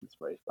 It's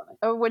very funny.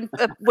 Oh,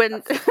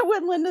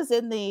 when Linda's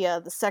in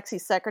the sexy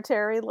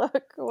secretary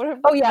look or whatever.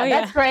 Oh yeah,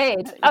 that's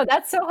great. Oh,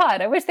 that's so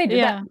hot. I wish they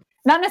did that.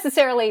 Not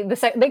necessarily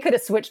they could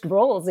have switched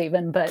roles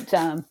even, but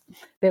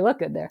they look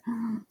good there.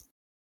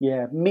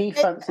 Yeah, me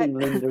fancying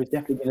Linda is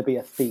definitely going to be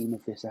a theme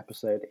of this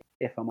episode.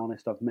 If I'm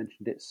honest, I've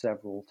mentioned it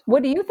several times.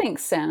 What do you think,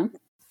 Sam?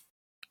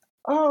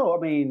 Oh,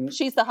 I mean,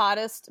 she's the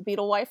hottest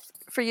Beatle wife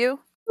for you.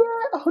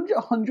 Yeah,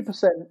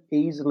 100%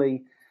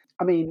 easily.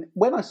 I mean,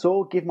 when I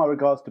saw Give My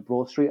Regards to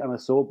Broad Street and I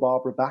saw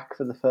Barbara back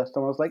for the first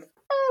time, I was like,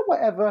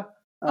 whatever.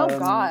 Oh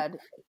God,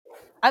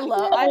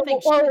 I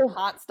think she's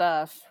hot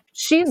stuff.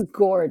 She's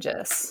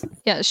gorgeous.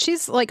 Yeah,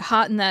 she's like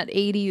hot in that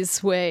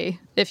 80s way,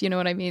 if you know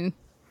what I mean.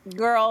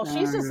 Girl,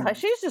 she's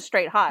just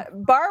straight hot.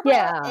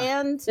 Barbara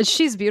and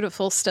she's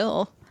beautiful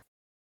still.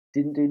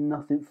 Didn't do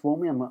nothing for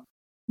me. I'm like,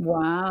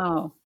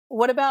 wow.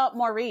 What about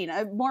Maureen?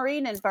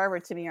 Maureen and Barbara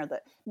to me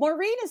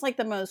Maureen is like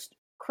the most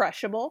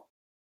crushable.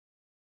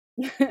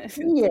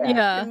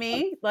 To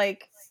me,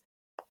 like.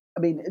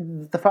 I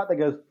mean, the fact that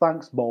goes,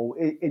 thanks, Mole,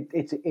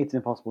 it's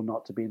impossible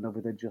not to be in love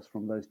with her just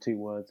from those two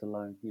words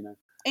alone, you know.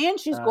 And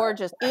she's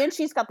gorgeous, and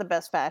she's got the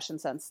best fashion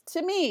sense.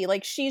 To me,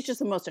 like, she's just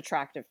the most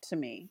attractive to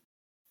me.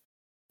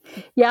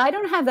 Yeah, I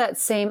don't have that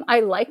same,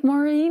 I like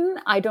Maureen.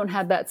 I don't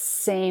have that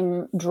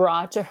same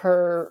draw to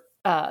her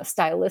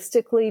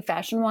stylistically,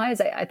 fashion-wise.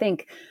 I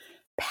think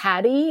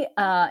Patty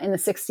in the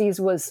 60s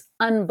was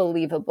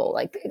unbelievable.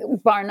 Like,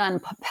 bar none,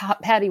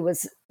 Patty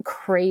was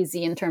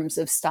crazy in terms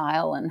of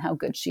style and how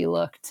good she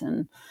looked.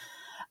 And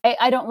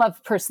I don't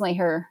love personally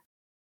her,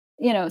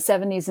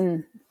 70s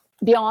and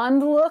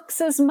beyond looks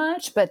as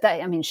much, but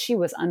she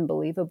was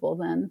unbelievable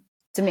then.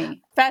 to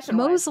me. Fashion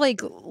Mo's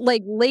like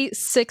late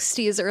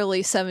 60s,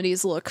 early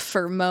 70s look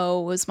for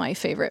Mo was my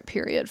favorite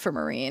period for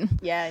Marine.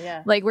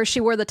 Yeah. Like where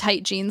she wore the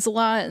tight jeans a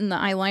lot and the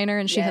eyeliner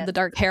and she had the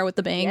dark hair with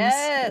the bangs.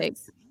 Yes. Like,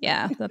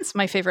 yeah, that's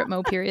my favorite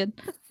Mo period.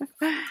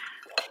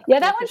 Yeah,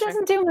 that one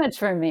doesn't do much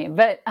for me,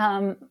 but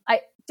I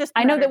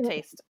know that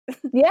taste.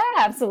 Yeah,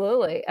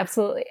 absolutely.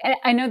 And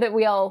I know that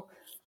we all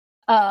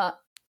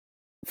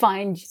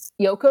find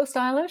Yoko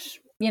stylish.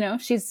 You know,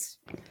 she's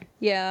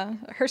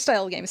her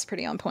style game is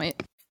pretty on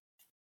point.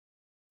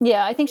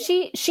 Yeah, I think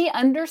she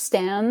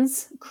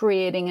understands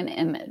creating an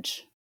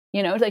image.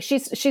 You know, like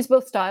she's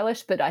both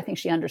stylish, but I think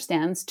she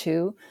understands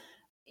too,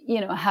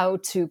 you know, how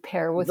to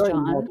pair with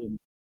John. Modern.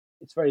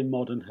 It's very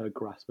modern, her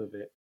grasp of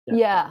it.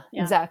 Yeah,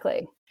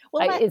 exactly.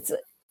 Well,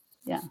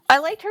 I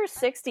liked her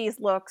 60s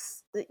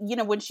looks, you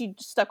know, when she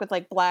stuck with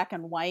like black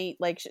and white.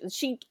 Like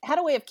she had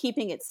a way of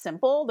keeping it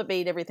simple that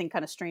made everything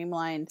kind of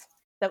streamlined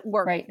that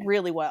worked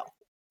really well.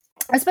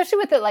 Especially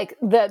with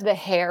the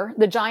hair,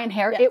 the giant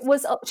hair. Yes. It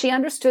was, she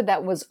understood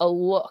that was a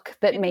look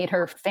that made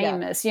her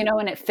famous, you know,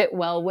 and it fit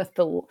well with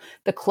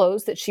the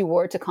clothes that she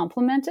wore to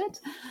complement it.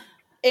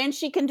 And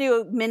she can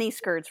do mini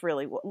skirts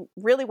really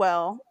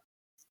well.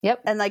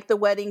 Yep. And like the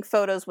wedding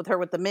photos with her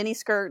with the mini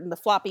skirt and the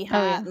floppy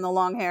hat and the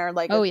long hair,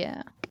 like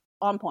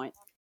on point.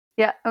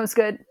 Yeah, that was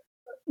good.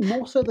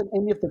 More so than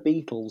any of the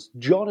Beatles,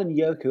 John and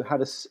Yoko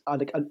had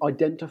an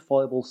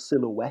identifiable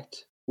silhouette,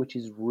 which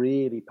is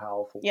really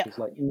powerful. Yeah. It's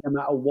like no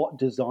matter what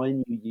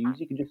design you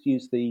use, you can just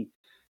use the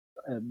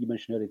you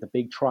mentioned earlier, the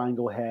big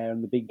triangle hair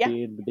and the big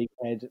beard and the big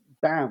head.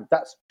 Bam,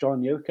 that's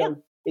John and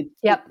Yoko.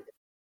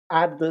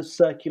 Add the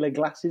circular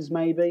glasses,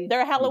 maybe.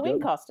 They're a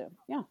Halloween costume.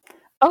 Yeah.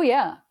 Oh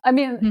yeah. I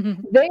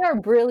mean, they are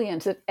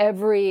brilliant at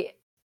every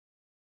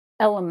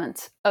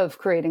element of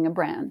creating a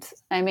brand.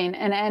 I mean,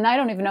 and I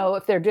don't even know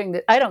if they're doing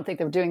that. I don't think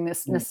they're doing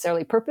this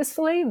necessarily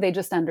purposefully. They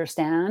just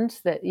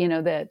understand that, you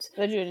know, that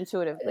they do it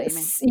intuitively.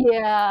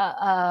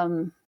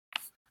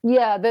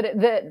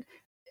 That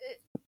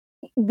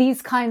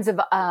these kinds of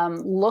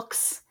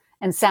looks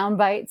and sound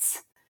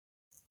bites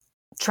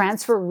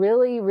transfer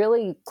really,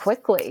 really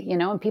quickly, you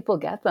know, and people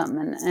get them.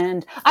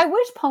 And I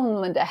wish Paul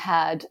and Linda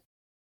had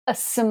a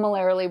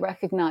similarly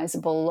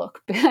recognizable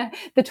look,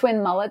 the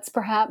twin mullets,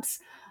 perhaps.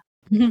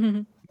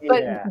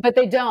 But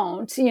they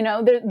don't, you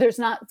know, there's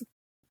not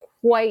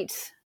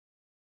quite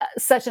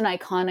such an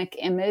iconic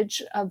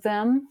image of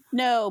them.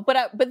 No,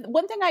 but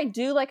one thing I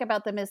do like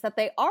about them is that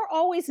they are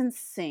always in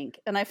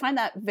sync, and I find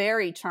that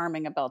very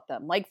charming about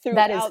them. Like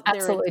throughout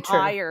their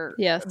entire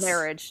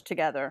marriage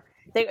together,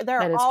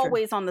 they're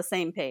always on the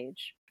same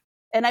page,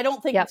 and I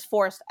don't think it's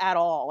forced at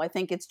all. I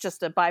think it's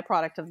just a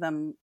byproduct of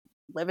them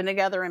living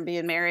together and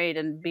being married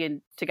and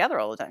being together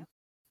all the time.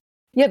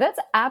 Yeah, that's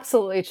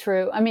absolutely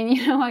true. I mean,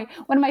 you know,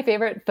 one of my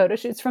favorite photo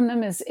shoots from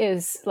them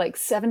is like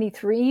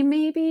 73,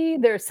 maybe.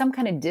 There's some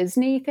kind of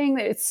Disney thing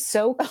that it's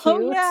so cute.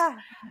 Oh, yeah.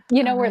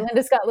 You know, where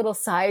Linda's got little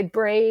side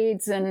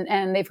braids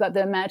and they've got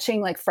the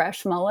matching like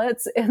fresh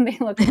mullets and they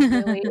look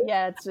really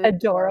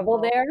adorable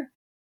there.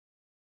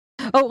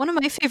 Oh, one of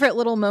my favorite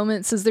little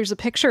moments is there's a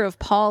picture of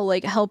Paul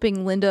like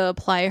helping Linda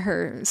apply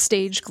her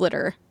stage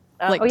glitter.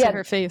 To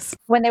her face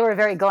when they were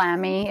very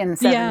glammy in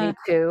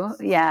 72.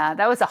 Yeah,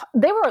 that was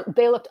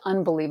they looked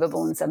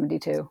unbelievable in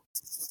 72.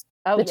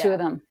 The two of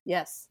them.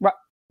 Yes.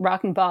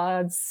 Rocking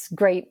bods,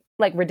 great,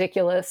 like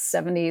ridiculous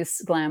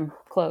 70s glam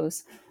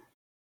clothes.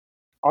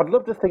 I'd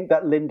love to think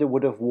that Linda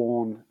would have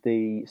worn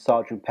the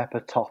Sgt. Pepper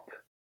top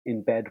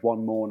in bed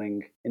one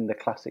morning in the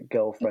classic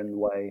girlfriend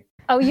way.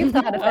 Oh, you've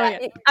thought of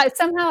that. I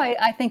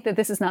think that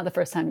this is not the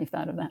first time you've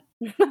thought of that.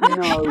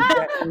 No,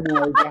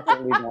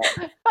 definitely not.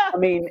 I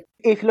mean,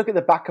 if you look at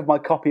the back of my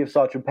copy of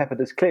Sgt. Pepper,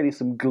 there's clearly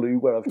some glue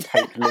where I've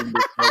taped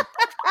Linda's head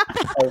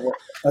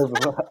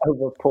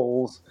over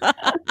Paul's.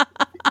 That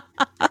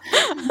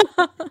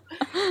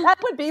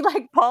would be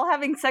like Paul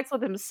having sex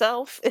with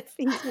himself if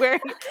he's wearing...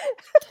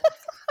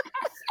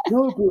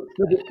 No, but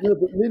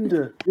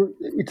Linda,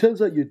 it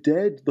turns out you're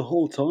dead the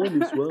whole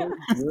time as well.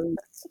 Yeah.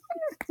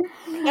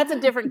 That's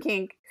a different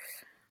kink.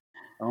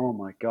 Oh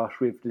my gosh,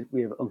 we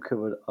have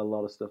uncovered a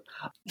lot of stuff.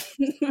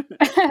 Wait.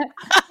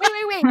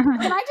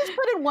 Can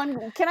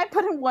I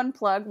put in one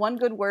plug, one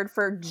good word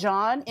for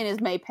John in his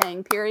May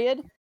Pang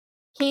period?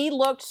 He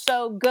looked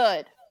so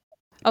good.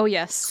 Oh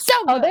yes.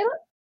 So good.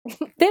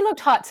 They looked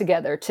hot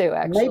together too,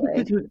 actually. Maybe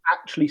because he was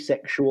actually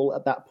sexual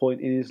at that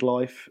point in his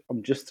life.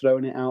 I'm just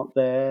throwing it out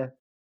there.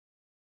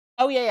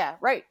 Oh yeah,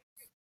 right.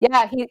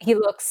 Yeah, he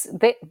looks.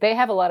 They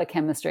have a lot of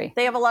chemistry.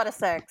 They have a lot of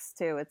sex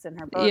too. It's in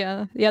her book.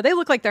 Yeah. They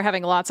look like they're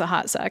having lots of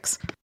hot sex.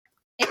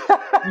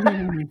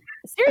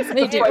 Seriously,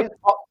 they do.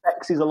 Hot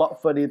sex is a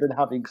lot funnier than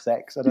having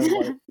sex. I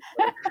don't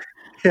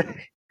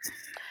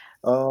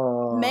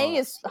know. May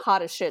is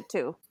hot as shit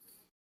too.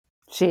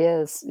 She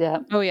is. Yeah.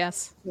 Oh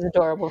yes. She's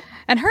adorable,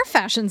 and her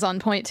fashion's on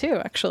point too,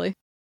 actually.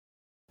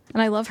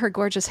 And I love her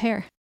gorgeous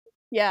hair.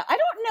 Yeah, I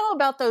don't know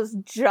about those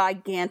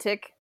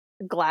gigantic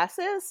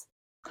glasses.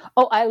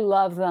 Oh, I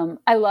love them.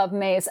 I love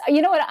May's.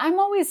 You know what? I'm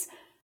always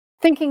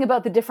thinking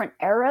about the different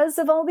eras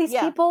of all these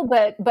people,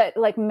 but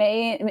like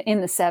Mae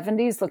in the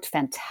 70s looked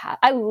fantastic.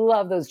 I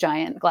love those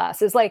giant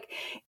glasses. Like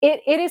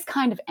it is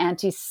kind of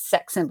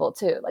anti-sex symbol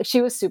too. Like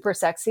she was super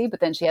sexy,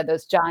 but then she had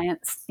those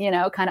giants, you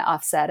know, kind of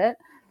offset it.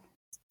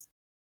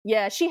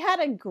 Yeah, she had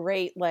a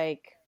great,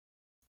 like,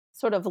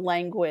 sort of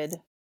languid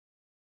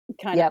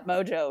kind of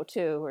mojo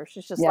too, where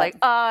she's just like,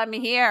 I'm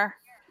here.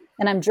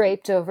 And I'm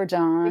draped over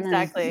John.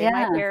 Exactly. And,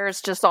 my hair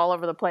is just all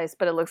over the place,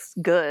 but it looks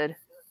good.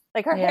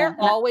 Like her hair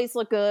always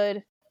looked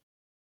good.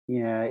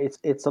 Yeah,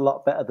 it's a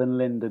lot better than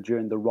Linda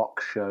during the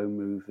Rock Show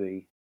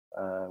movie,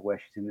 where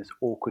she's in this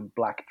awkward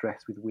black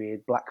dress with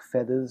weird black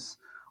feathers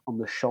on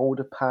the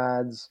shoulder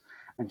pads,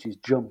 and she's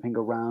jumping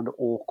around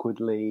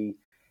awkwardly.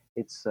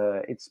 It's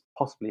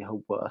possibly her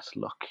worst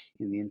look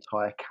in the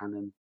entire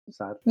canon,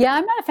 sadly. Yeah,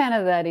 I'm not a fan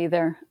of that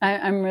either.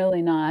 I'm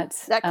really not.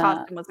 That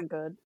costume wasn't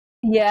good.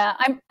 Yeah,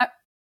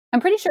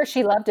 I'm pretty sure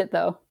she loved it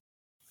though.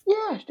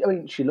 Yeah, I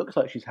mean, she looks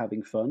like she's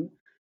having fun.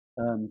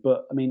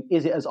 But, I mean,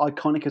 is it as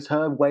iconic as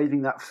her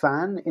waving that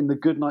fan in the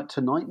Goodnight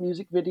Tonight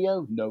music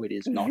video? No, it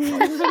is not.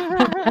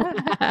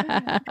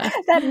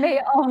 That may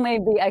only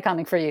be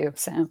iconic for you,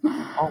 Sam.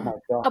 Oh, my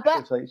gosh.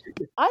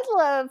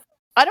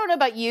 I don't know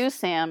about you,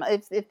 Sam,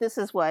 if this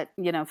is what,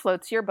 you know,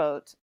 floats your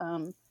boat.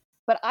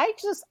 But I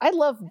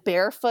love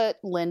barefoot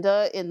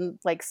Linda in,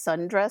 like,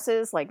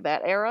 sundresses, like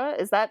that era.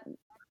 Is that...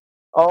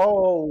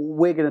 Oh,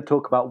 we're going to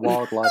talk about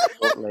wildlife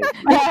shortly.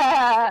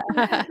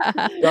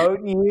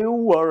 Don't you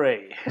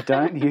worry.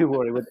 Don't you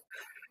worry.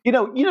 You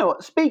know.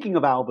 Speaking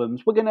of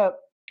albums, we're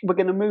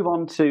gonna move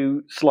on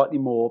to slightly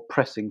more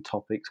pressing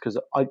topics because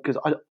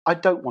I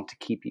don't want to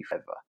keep you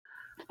forever.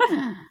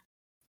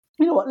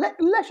 You know what?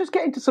 Let's just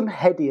get into some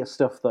headier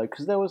stuff though,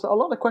 because there was a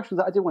lot of questions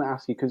that I did want to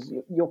ask you because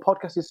your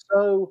podcast is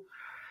so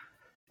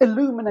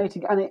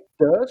illuminating and it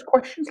does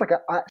questions like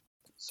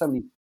so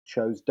many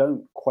shows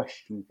don't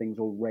question things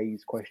or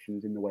raise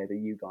questions in the way that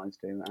you guys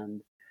do, and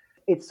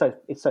it's so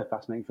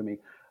fascinating for me.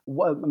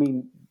 I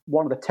mean,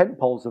 one of the tent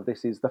poles of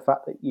this is the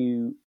fact that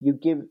you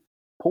give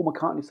Paul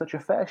McCartney such a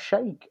fair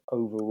shake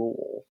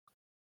overall.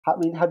 I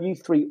mean, have you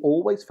three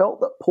always felt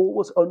that Paul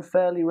was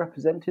unfairly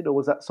represented, or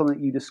was that something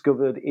you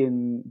discovered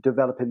in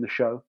developing the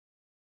show?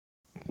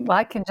 Well,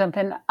 I can jump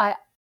in.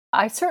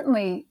 I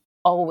certainly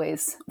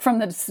always, from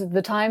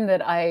the time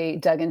that I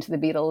dug into the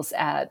Beatles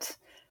at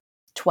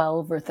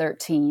 12 or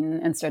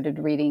 13 and started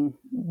reading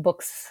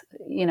books,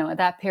 you know, at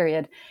that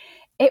period,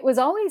 it was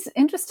always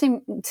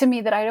interesting to me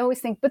that I'd always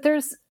think, but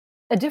there's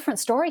a different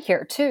story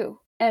here too.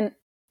 And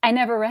I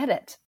never read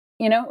it.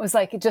 You know, it was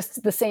like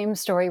just the same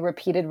story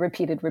repeated.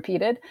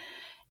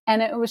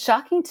 And it was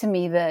shocking to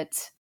me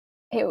that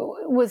it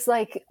was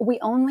like we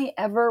only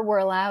ever were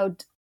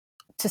allowed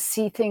to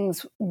see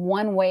things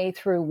one way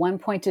through one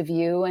point of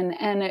view.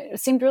 And it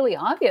seemed really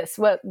obvious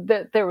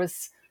that there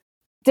was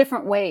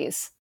different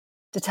ways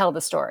to tell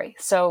the story.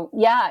 So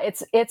yeah,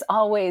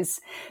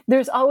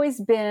 there's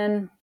always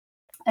been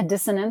a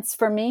dissonance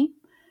for me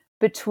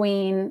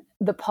between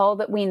the Paul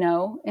that we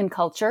know in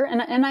culture.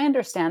 And I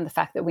understand the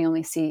fact that we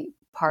only see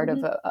part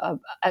of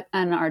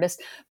an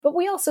artist, but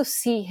we also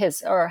see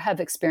his or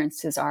have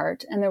experienced his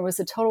art. And there was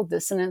a total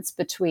dissonance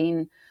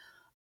between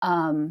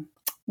how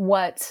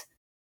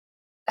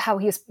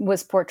he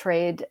was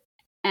portrayed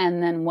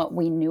and then what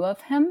we knew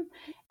of him.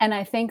 And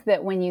I think that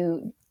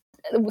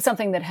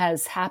something that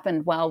has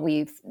happened while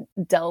we've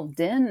delved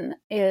in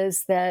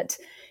is that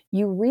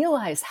you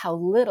realize how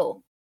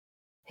little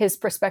his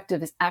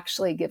perspective is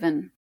actually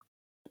given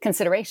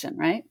consideration,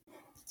 right?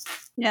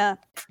 Yeah.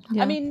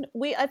 I mean,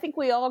 I think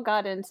we all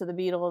got into the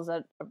Beatles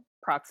at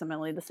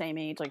approximately the same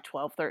age, like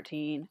 12,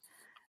 13.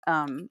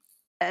 And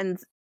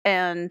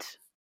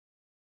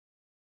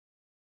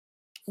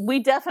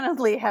we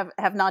definitely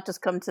have not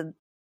just come to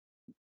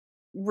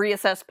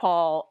reassess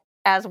Paul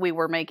as we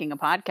were making a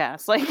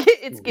podcast. Like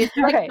it's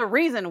like the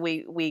reason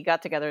we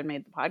got together and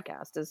made the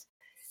podcast is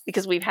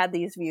because we've had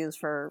these views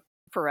for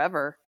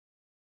forever.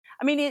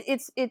 I mean,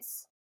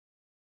 it's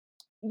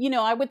you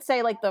know, I would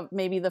say like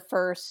maybe the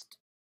first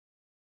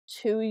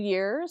 2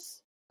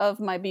 years of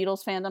my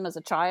Beatles fandom as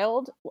a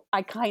child,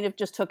 I kind of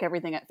just took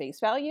everything at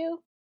face value.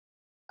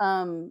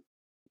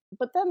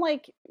 But then,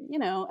 like, you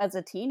know, as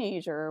a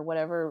teenager or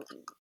whatever,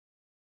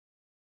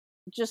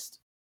 just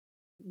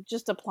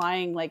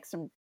applying like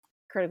some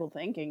critical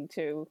thinking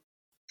to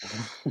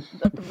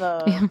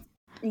the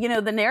you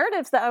know, the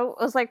narratives that I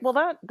was like, well,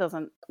 that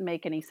doesn't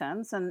make any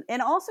sense. And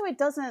also it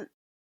doesn't,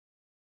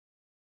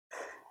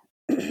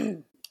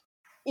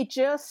 it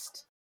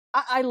just,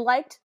 I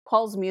liked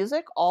Paul's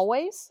music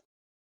always.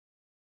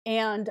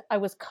 And I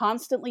was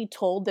constantly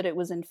told that it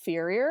was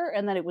inferior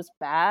and that it was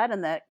bad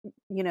and that,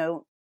 you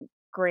know,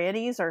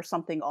 grannies are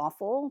something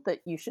awful that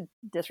you should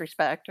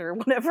disrespect or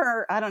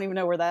whatever. I don't even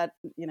know where that,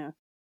 you know,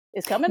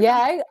 is coming from.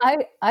 Yeah,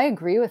 I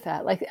agree with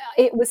that. Like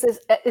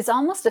it's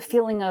almost a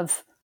feeling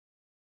of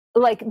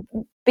like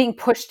being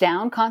pushed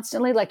down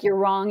constantly, like you're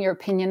wrong, your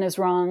opinion is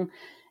wrong.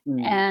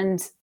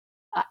 And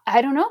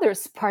I don't know.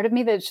 There's part of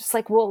me that's just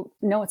like, well,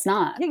 no, it's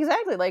not.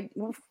 Exactly. Like,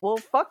 well,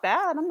 fuck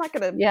that. I'm not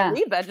going to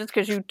believe that just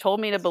because you told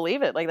me to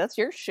believe it. Like, that's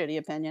your shitty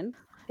opinion.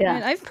 Yeah.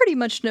 And I've pretty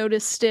much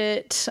noticed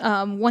it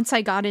once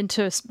I got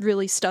into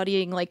really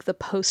studying like the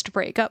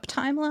post-breakup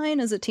timeline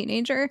as a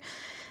teenager,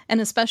 and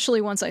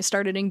especially once I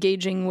started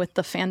engaging with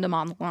the fandom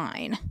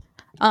online.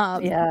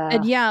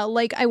 And yeah,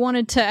 like I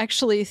wanted to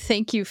actually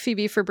thank you,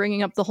 Phoebe, for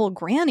bringing up the whole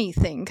granny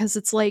thing, because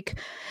it's like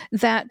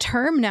that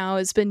term now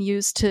has been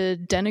used to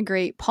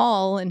denigrate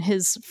Paul and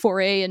his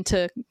foray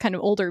into kind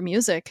of older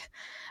music,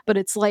 but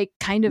it's like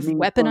kind of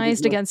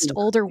weaponized against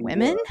older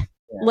women.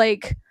 Yeah.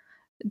 Like,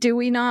 do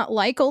we not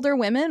like older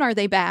women? Are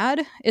they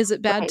bad? Is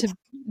it bad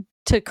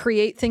to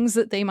create things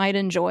that they might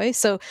enjoy?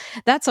 So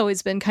that's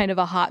always been kind of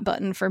a hot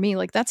button for me.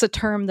 Like, that's a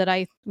term that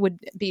I would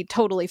be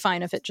totally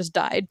fine if it just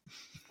died.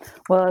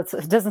 Well,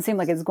 it doesn't seem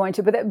like it's going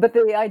to, but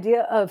the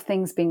idea of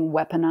things being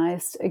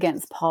weaponized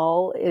against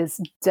Paul is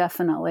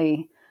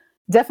definitely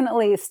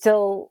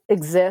still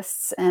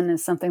exists, and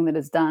is something that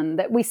is done,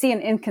 that we see an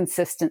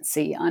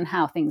inconsistency on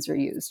how things are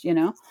used, you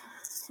know?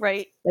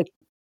 Right.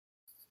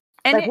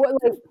 I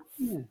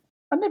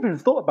never even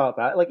thought about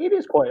that. Like, it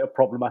is quite a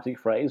problematic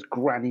phrase,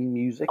 granny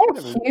music. Oh,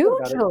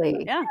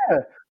 hugely. Yeah.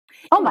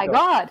 Oh my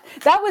God.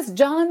 That was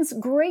John's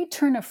great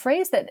turn of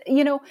phrase that,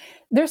 you know,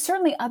 there's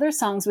certainly other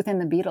songs within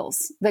the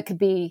Beatles that could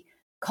be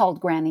called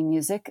granny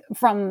music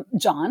from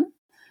John,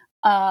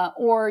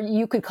 or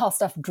you could call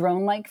stuff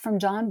drone-like from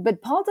John,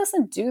 but Paul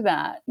doesn't do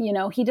that. You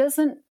know, he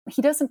doesn't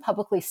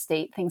publicly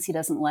state things he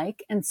doesn't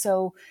like. And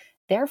so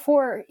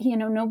therefore, you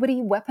know,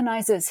 nobody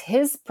weaponizes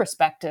his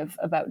perspective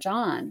about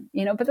John,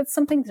 you know, but that's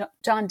something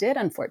John did,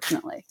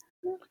 unfortunately.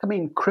 I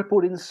mean,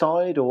 Crippled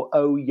Inside or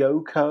Oh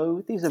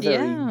Yoko, these are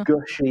very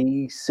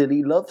gushy,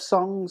 silly love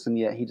songs, and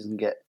yet he doesn't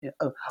get.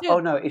 Oh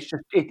no, it's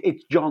just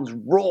it's John's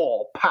raw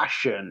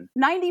passion.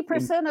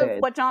 90% of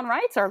what John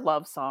writes are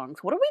love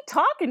songs. What are we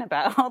talking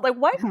about? Like,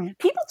 what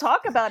people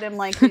talk about him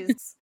like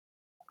he's,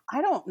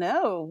 I don't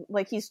know,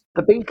 like he's.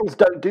 The Beatles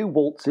don't do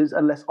waltzes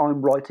unless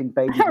I'm writing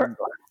Baby in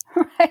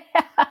Black.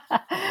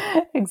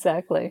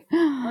 Exactly.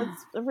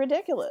 It's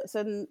ridiculous,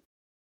 and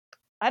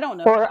I don't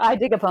know. Or I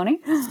Dig a Pony.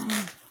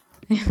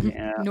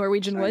 Yeah.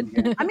 Norwegian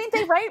Wood. I mean,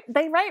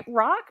 they write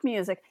rock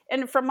music,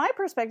 and from my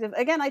perspective,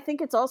 again, I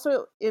think it's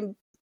also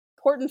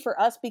important for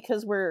us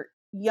because we're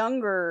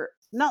younger.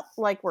 Not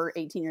like we're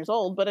 18 years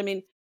old, but I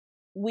mean,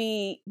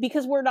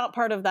 because we're not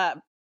part of that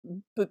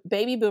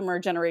baby boomer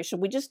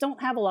generation. We just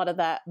don't have a lot of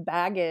that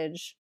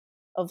baggage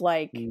of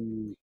like,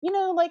 you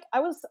know, like I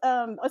was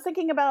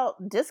thinking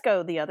about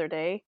disco the other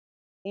day,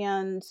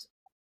 and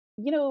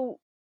you know,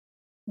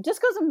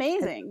 disco's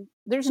amazing.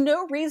 There's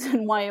no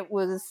reason why it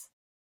was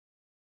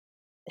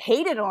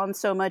hated on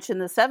so much in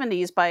the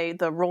 70s by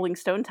the Rolling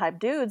Stone type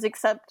dudes,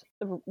 except,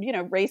 you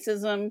know,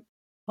 racism,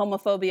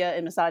 homophobia,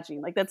 and misogyny.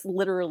 Like, that's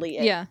literally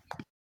it. Yeah.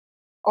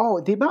 Oh,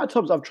 the amount of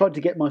times I've tried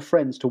to get my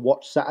friends to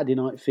watch Saturday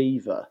Night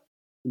Fever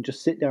and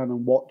just sit down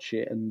and watch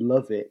it and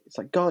love it. It's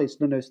like, guys,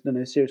 no,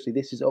 seriously,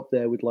 this is up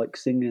there with like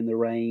Singing in the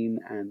Rain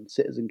and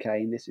Citizen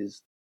Kane. This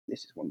is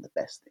one of the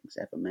best things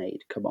ever made.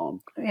 Come on.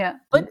 Yeah.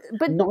 But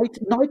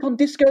Night on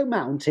Disco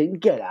Mountain,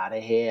 get out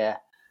of here.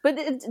 But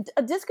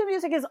disco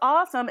music is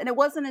awesome, and it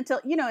wasn't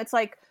until, you know, it's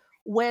like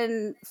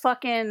when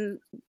fucking,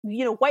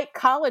 you know, white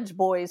college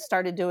boys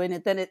started doing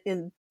it, then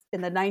in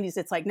the 90s,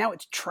 it's like, now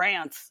it's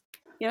trance.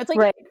 You know, it's like,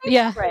 right.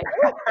 Yeah. Right.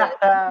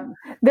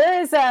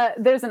 There's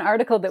an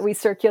article that we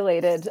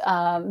circulated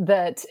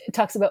that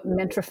talks about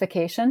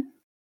mentrification,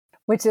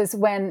 which is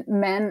when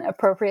men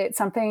appropriate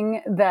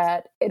something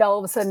that it all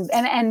of a sudden,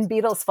 and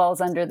Beatles falls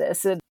under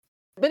this.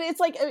 But it's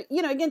like,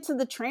 you know, again, to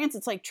the trance,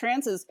 it's like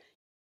trance is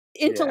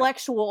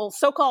intellectual,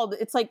 so-called,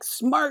 it's like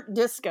smart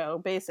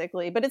disco,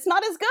 basically, but it's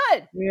not as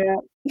good. Yeah.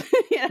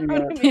 You know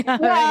what I mean?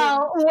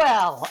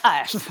 Well,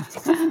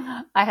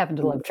 I happen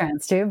to love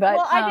trance too, but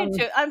I do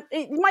too.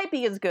 It might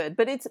be as good,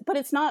 but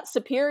it's not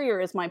superior.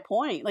 Is my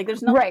point? Like,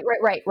 there's no right.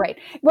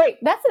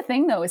 That's the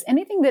thing, though, is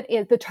anything that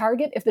is the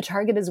target. If the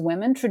target is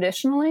women,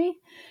 traditionally,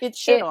 it's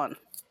shit on.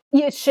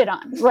 Yeah, it's shit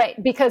on, right?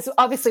 Because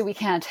obviously we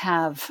can't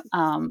have,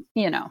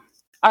 you know,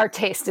 our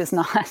taste is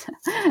not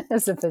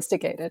as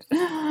sophisticated.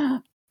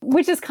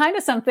 Which is kind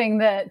of something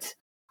that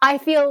I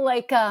feel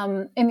like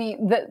in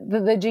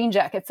the jean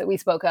jackets that we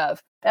spoke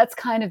of, that's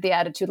kind of the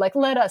attitude, like,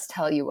 let us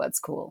tell you what's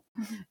cool,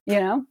 you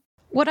know?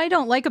 What I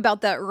don't like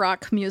about that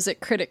rock music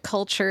critic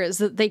culture is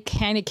that they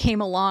kind of came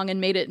along and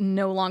made it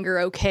no longer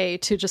okay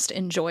to just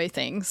enjoy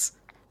things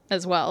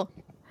as well.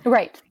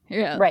 Right.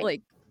 Yeah. Right.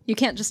 Like, you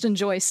can't just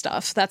enjoy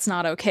stuff. That's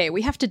not okay.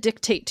 We have to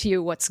dictate to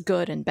you what's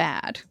good and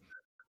bad.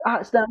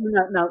 Now,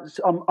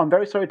 I'm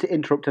very sorry to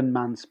interrupt and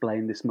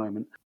mansplain this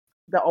moment.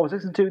 I was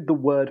listening to the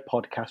Word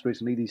podcast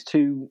recently, these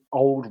two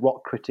old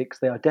rock critics.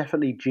 They are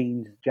definitely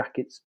jeans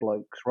jackets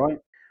blokes, right?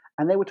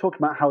 And they were talking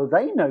about how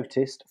they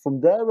noticed from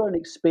their own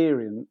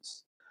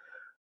experience,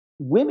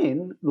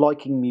 women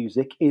liking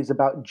music is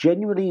about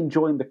genuinely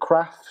enjoying the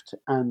craft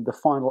and the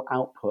final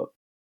output.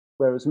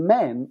 Whereas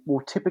men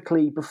will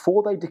typically,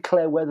 before they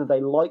declare whether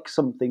they like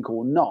something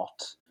or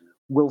not,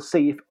 will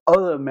see if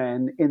other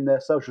men in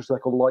their social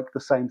circle like the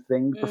same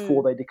thing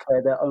before they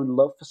declare their own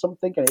love for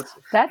something. And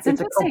That's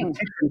it's a interesting.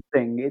 competition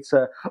thing. It's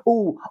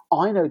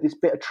I know this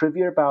bit of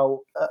trivia about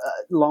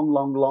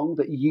long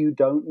that you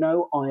don't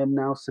know. I am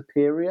now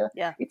superior.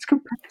 Yeah. It's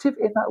competitive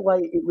in that way.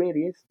 It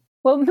really is.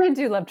 Well, men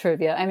do love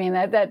trivia. I mean,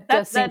 that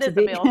does seem that to is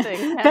be the male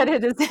thing. Yeah. that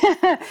it is.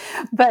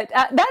 But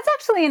that's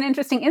actually an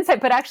interesting insight.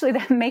 But actually,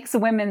 that makes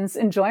women's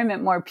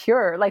enjoyment more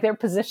pure. Like they're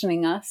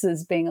positioning us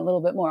as being a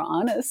little bit more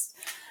honest.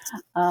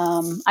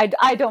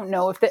 I don't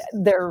know if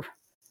they're,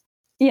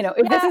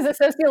 if this is a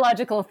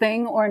sociological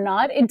thing or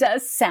not. It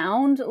does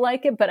sound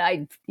like it, but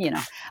I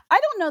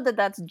don't know that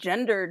that's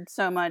gendered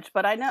so much.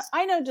 But I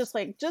know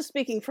just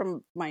speaking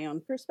from my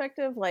own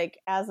perspective, like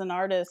as an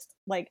artist,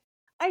 like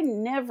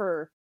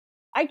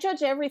I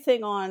judge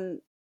everything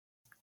on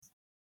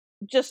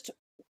just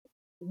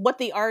what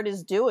the art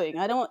is doing.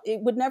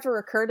 It would never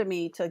occur to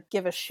me to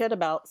give a shit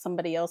about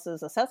somebody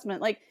else's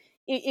assessment. Like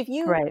if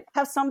you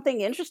have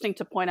something interesting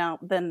to point out,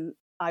 then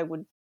I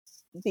would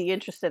be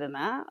interested in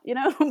that,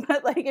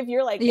 but like, if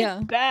you're like,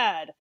 it's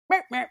bad,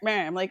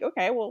 I'm like,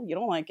 okay, well, you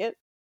don't like it.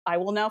 I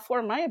will now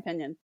form my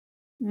opinion.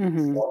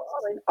 Mm-hmm. Well,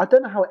 I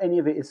don't know how any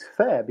of it is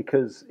fair,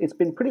 because it's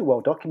been pretty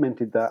well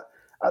documented that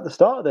at the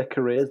start of their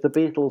careers, the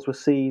Beatles were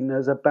seen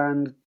as a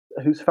band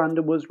whose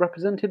fandom was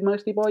represented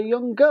mostly by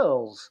young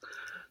girls.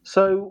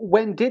 So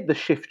when did the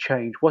shift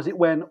change? Was it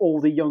when all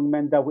the young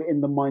men that were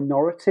in the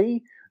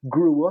minority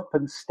grew up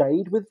and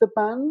stayed with the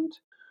band?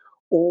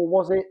 Or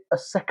was it a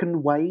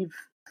second wave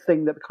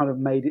thing that kind of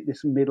made it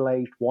this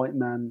middle-aged white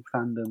man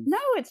fandom? No,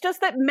 it's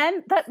just that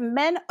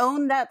men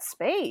own that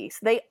space.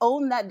 They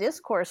own that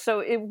discourse.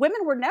 So women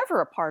were never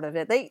a part of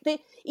it. They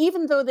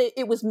even though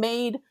it was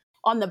made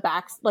on the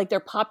backs, like their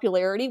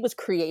popularity was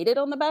created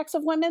on the backs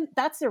of women,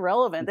 that's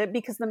irrelevant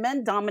because the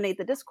men dominate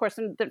the discourse,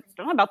 and they're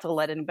not about to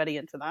let anybody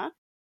into that.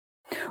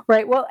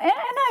 Right. Well, and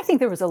I think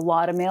there was a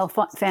lot of male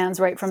fans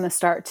right from the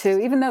start too,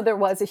 even though there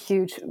was a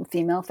huge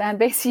female fan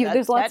base.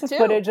 There's lots of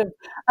footage of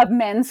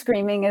men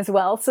screaming as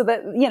well. So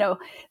that,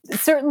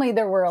 certainly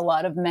there were a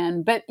lot of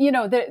men, but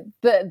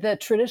the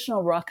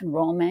traditional rock and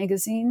roll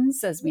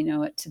magazines as we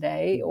know it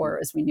today, or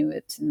as we knew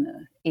it in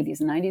the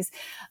 80s and 90s,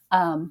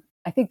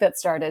 I think that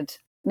started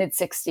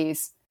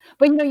mid-60s.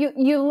 But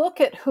you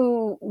look at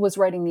who was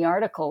writing the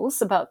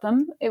articles about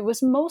them. It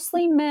was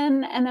mostly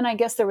men, and then I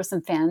guess there were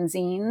some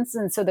fanzines,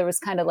 and so there was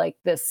kind of like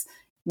this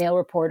male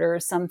reporter,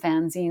 some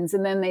fanzines,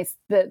 and then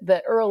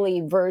the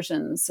early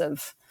versions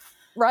of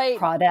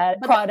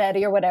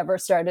Crawdaddy or whatever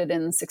started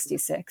in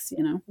 '66.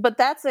 But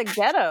that's a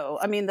ghetto.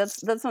 I mean,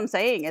 that's what I'm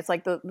saying. It's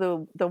like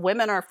the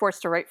women are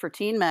forced to write for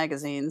teen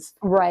magazines,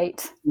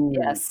 right?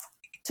 Yes,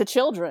 to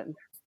children.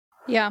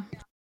 Yeah,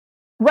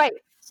 right.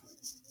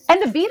 And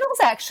the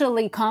Beatles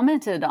actually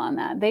commented on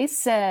that. They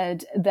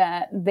said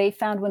that they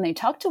found when they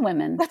talked to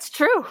women. That's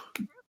true.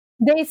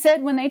 They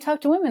said when they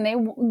talked to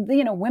women,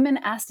 women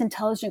asked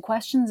intelligent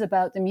questions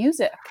about the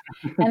music.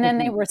 And then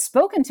they were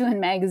spoken to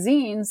in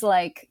magazines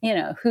like,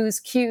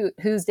 who's cute,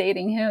 who's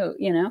dating who,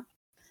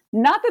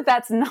 Not that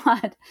that's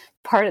not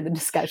part of the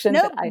discussion.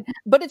 No,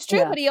 but it's true.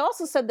 Yeah. But he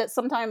also said that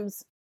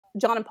sometimes,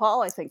 John and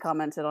Paul, I think,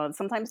 commented on it,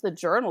 sometimes the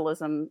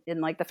journalism in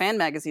like the fan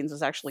magazines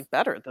is actually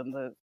better than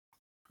the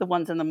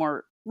ones in the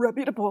more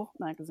reputable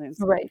magazines.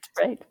 Right.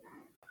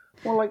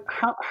 Well, like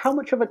how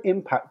much of an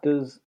impact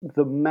does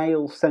the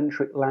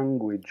male-centric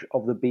language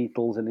of the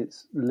Beatles and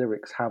its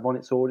lyrics have on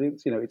its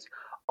audience? It's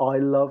I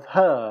love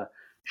her,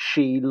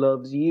 she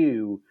loves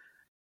you.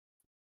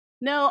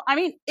 No, I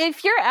mean,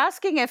 if you're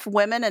asking if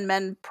women and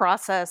men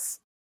process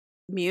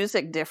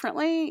music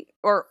differently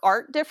or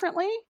art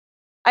differently,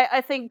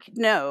 I think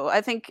no. I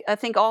think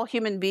all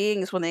human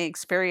beings, when they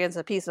experience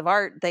a piece of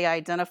art, they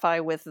identify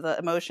with the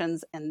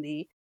emotions and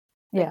the.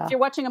 Yeah. If you're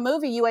watching a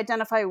movie, you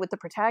identify with the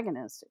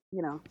protagonist.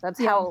 That's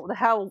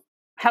how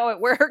it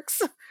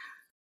works.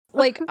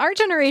 Like our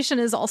generation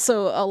is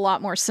also a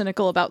lot more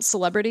cynical about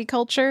celebrity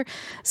culture.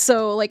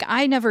 So like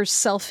I never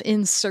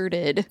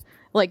self-inserted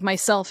like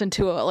myself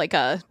into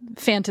a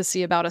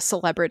fantasy about a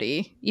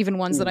celebrity, even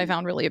ones that I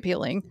found really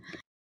appealing.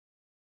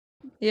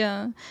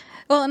 Yeah.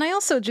 Well, and I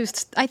also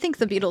I think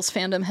the Beatles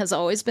fandom has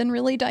always been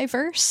really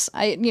diverse.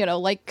 I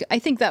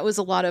think that was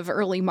a lot of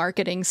early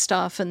marketing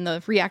stuff and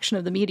the reaction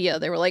of the media.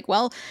 They were like,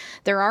 well,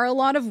 there are a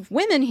lot of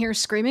women here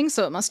screaming,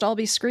 so it must all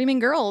be screaming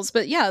girls.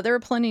 But yeah,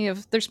 there's plenty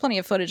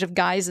of footage of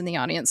guys in the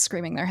audience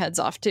screaming their heads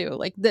off too.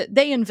 Like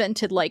they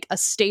invented like a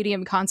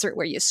stadium concert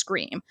where you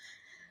scream.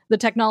 The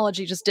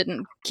technology just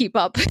didn't keep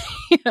up,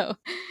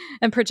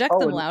 and project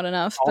them loud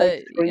enough.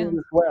 But screamed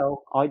as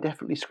well. I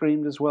definitely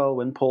screamed as well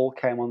when Paul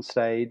came on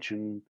stage,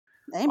 and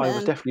Amen. I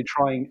was definitely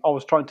trying. I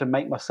was trying to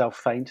make myself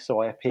faint, so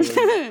I appeared.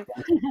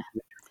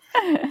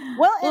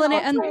 Where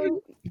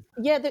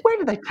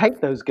do they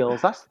take those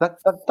girls? That's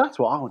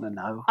what I want to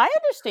know. I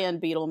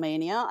understand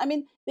Beatlemania. I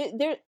mean,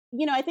 there.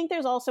 I think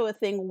there's also a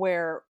thing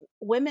where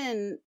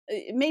women,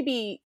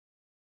 maybe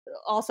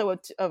also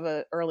of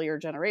an earlier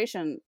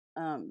generation.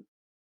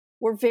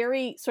 were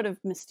very sort of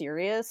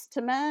mysterious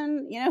to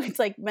men. You know, it's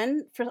like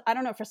men, I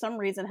don't know, for some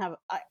reason have.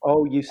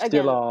 You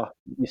still are.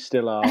 You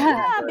still are.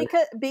 Yeah,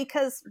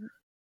 because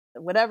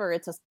whatever,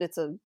 it's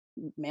a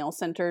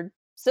male-centered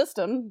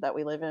system that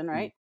we live in,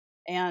 right?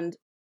 And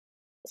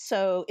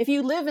so if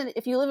you live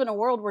in a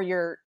world where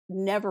you're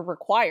never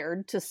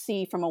required to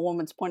see from a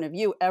woman's point of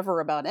view ever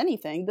about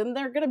anything, then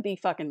they're going to be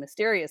fucking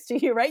mysterious to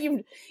you, right?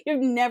 You've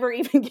never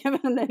even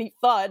given them any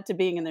thought to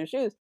being in their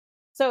shoes.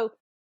 So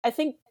I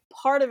think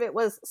part of it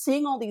was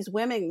seeing all these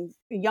women,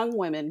 young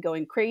women,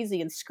 going crazy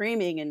and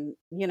screaming and,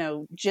 you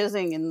know,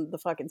 jizzing in the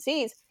fucking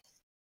seas.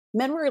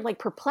 Men were like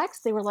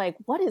perplexed. They were like,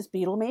 what is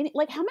Beatlemania?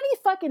 Like, how many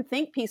fucking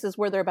think pieces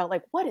were there about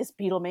like, what is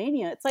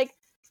Beatlemania? It's like,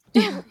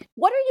 dude,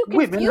 what are you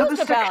confused women of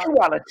about?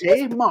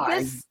 Sexuality.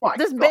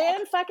 This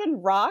band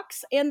fucking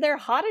rocks, and they're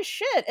hot as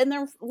shit, and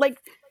they're like,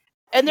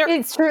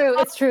 It's true.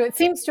 It's true. It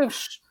seems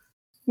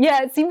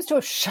to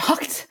have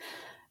shocked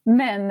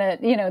men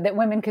that, you know, that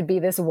women could be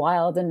this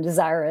wild and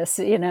desirous,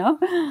 you know.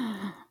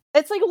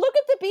 It's like, look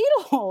at the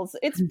Beatles.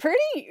 It's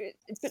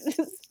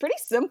pretty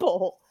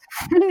simple.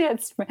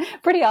 It's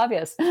pretty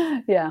obvious.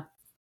 Yeah.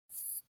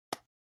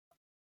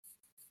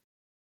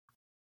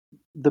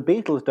 The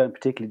Beatles don't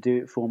particularly do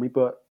it for me,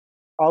 but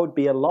I would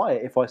be a liar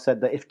if I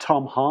said that if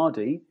Tom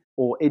Hardy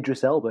or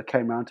Idris Elba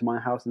came round to my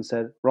house and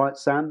said, right,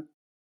 Sam,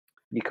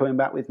 you're coming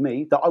back with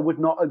me, that I would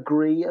not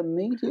agree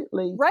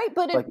immediately. Right,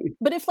 but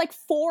if like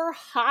 4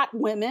 hot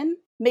women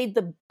made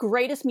the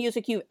greatest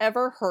music you've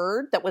ever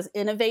heard that was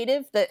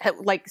innovative, that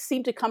like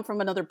seemed to come from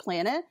another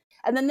planet,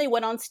 and then they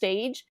went on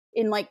stage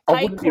in like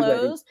tight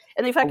clothes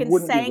and they fucking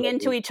sang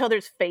into each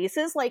other's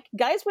faces, like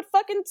guys would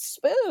fucking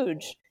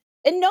spooge.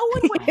 And no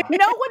one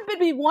would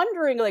be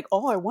wondering like,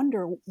 oh, I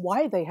wonder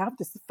why they have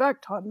this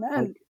effect on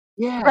men.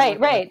 Yeah.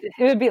 Right.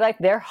 It would be like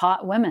they're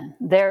hot women.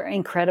 They're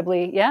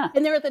incredibly,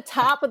 and they're at the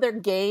top of their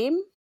game,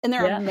 and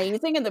they're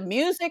amazing, and the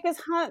music is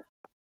hot.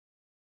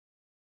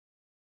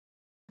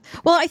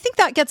 Well, I think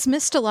that gets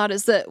missed a lot,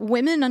 is that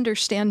women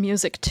understand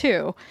music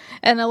too.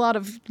 And a lot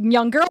of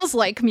young girls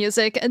like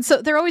music. And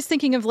so they're always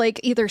thinking of like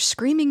either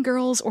screaming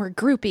girls or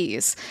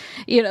groupies,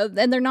 you know,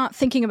 and they're not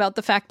thinking about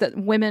the fact that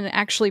women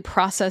actually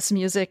process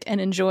music and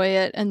enjoy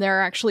it. And there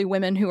are actually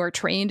women who are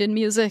trained in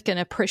music and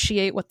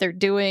appreciate what they're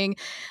doing.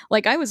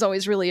 Like, I was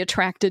always really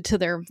attracted to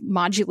their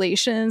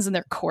modulations and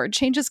their chord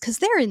changes because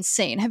they're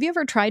insane. Have you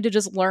ever tried to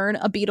just learn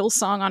a Beatles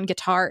song on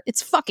guitar?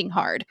 It's fucking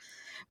hard.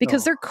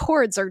 Because their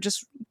chords are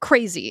just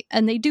crazy,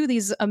 and they do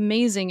these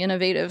amazing,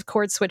 innovative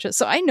chord switches.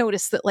 So I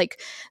noticed that like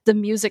the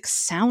music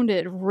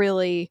sounded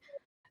really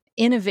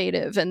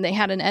innovative, and they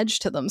had an edge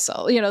to them.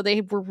 So, you know,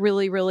 they were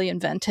really, really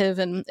inventive,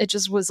 and it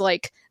just was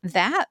like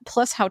that,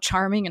 plus how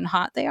charming and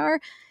hot they are,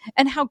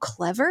 and how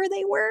clever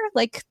they were.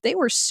 Like, they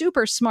were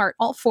super smart,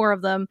 all 4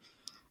 of them.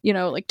 You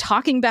know, like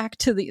talking back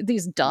to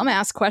these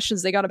dumbass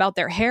questions they got about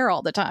their hair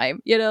all the time.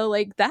 You know,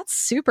 like that's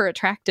super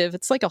attractive.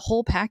 It's like a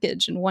whole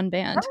package in one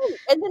band. Right.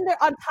 And then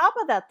they're on top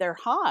of that, they're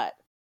hot.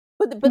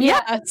 But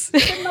yes.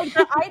 Like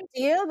the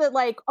idea that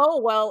like, oh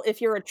well,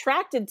 if you're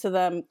attracted to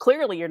them,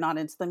 clearly you're not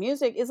into the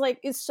music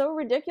is so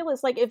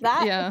ridiculous. Like if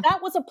that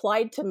was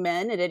applied to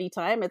men at any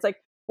time, it's like,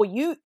 well,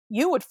 you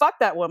would fuck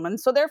that woman,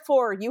 so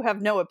therefore you have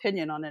no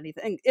opinion on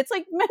anything. It's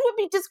like men would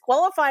be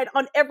disqualified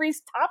on every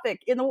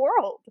topic in the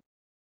world.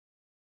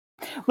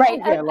 Right.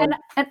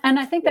 And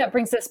I think that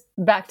brings us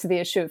back to the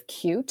issue of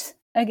cute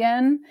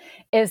again,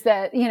 is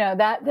that, you know,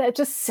 that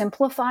just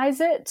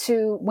simplifies it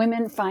to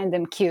women find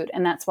them cute,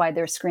 and that's why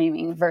they're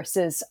screaming,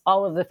 versus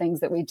all of the things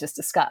that we just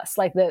discussed.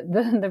 Like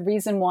the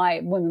reason why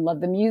women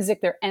love the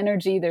music, their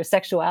energy, their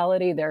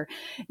sexuality, their,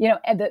 you know,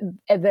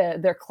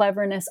 their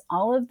cleverness,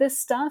 all of this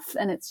stuff.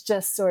 And it's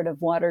just sort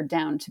of watered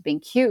down to being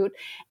cute.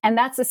 And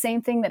that's the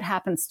same thing that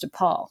happens to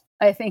Paul.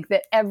 I think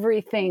that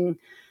everything,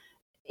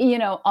 you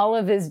know, all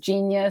of his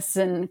genius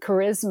and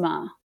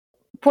charisma,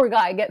 poor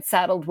guy gets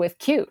saddled with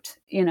cute,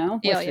 you know?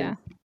 Yeah.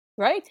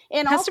 Right?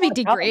 And it has to be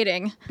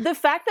degrading. The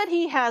fact that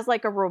he has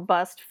like a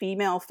robust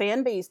female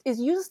fan base is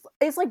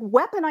like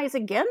weaponized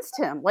against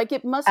him. Like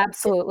it must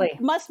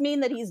mean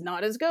that he's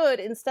not as good,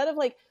 instead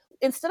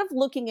of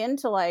looking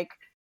into like,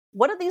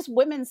 what do these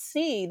women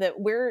see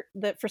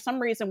that for some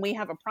reason we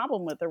have a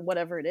problem with, or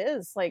whatever it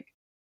is. Like,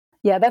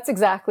 yeah, that's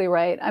exactly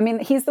right. I mean,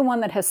 he's the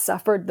one that has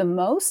suffered the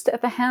most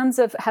at the hands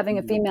of having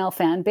a female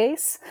fan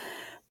base,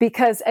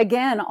 because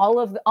again, all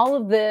of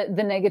the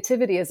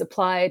negativity is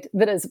applied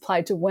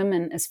to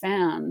women as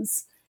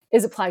fans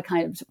is applied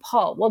kind of to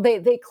Paul. Well,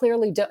 they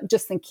clearly don't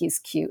just think he's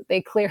cute.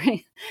 They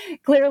clearly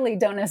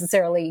don't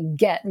necessarily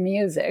get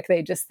music.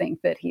 They just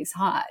think that he's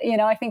hot. You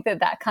know, I think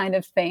that kind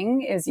of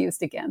thing is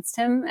used against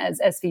him.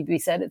 As Phoebe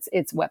said,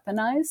 it's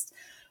weaponized,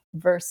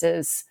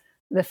 versus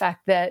the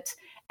fact that.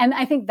 And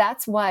I think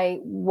that's why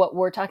what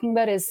we're talking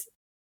about is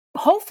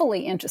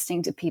hopefully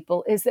interesting to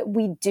people, is that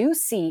we do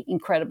see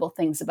incredible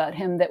things about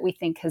him that we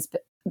think has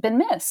been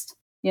missed,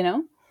 you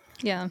know?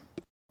 Yeah.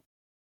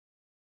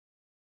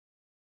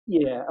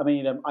 Yeah, I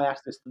mean, I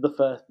asked this the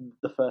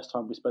first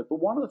time we spoke,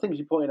 but one of the things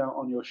you pointed out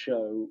on your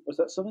show was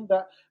that something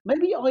that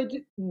maybe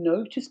I'd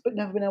noticed but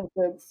never been able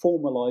to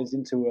formalize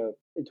into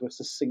a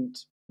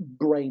succinct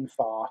brain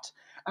fart,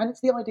 and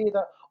it's the idea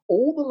that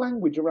all the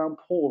language around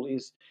Paul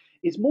is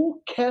more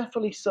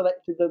carefully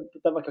selected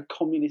than like a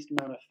communist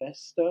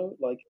manifesto.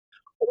 Like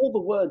all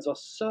the words are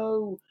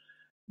so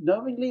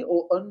knowingly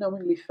or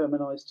unknowingly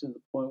feminized to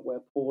the point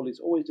where Paul is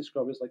always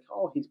described as like,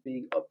 oh, he's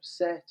being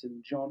upset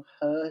and John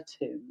hurt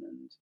him,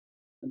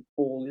 and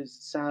Paul is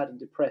sad and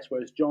depressed,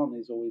 whereas John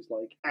is always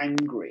like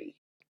angry.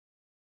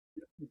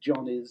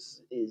 John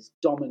is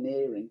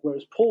domineering,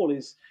 whereas Paul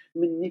is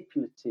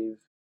manipulative.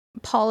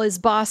 Paul is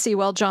bossy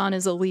while John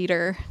is a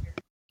leader.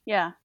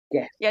 Yeah.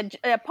 Yes.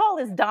 Yeah, Paul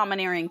is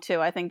domineering too.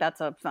 I think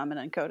that's a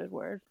feminine coded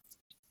word.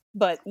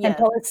 But yeah. And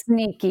Paul is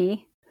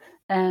sneaky.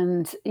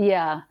 And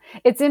yeah,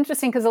 it's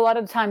interesting because a lot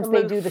of times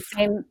they do the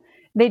same.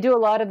 They do a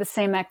lot of the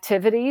same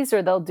activities,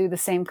 or they'll do the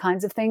same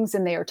kinds of things,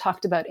 and they are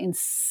talked about in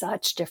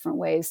such different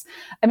ways.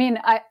 I mean,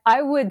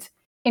 I would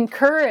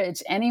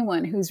encourage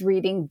anyone who's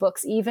reading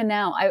books, even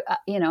now.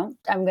 I'm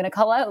going to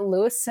call out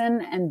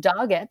Lewison and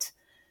Doggett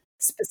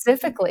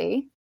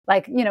specifically.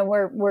 Like,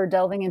 we're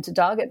delving into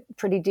Doggett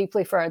pretty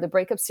deeply for the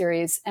Breakup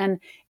series,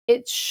 and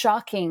it's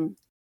shocking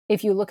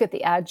if you look at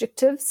the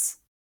adjectives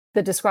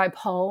that describe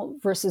Paul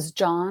versus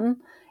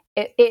John.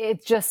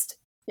 It just.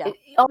 Yeah.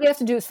 All you have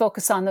to do is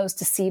focus on those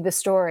to see the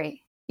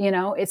story.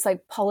 It's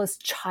like Paul is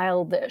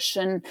childish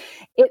and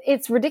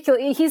it's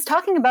ridiculous. He's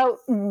talking about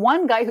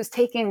one guy who's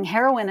taking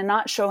heroin and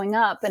not showing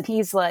up, and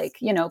he's like,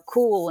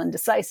 cool and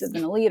decisive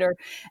and a leader.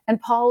 And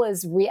Paul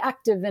is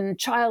reactive and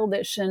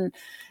childish and,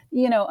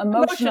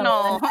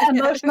 emotional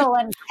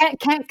and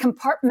can't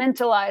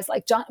compartmentalize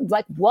like John.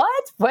 Like,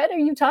 what are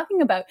you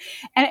talking about?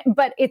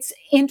 But it's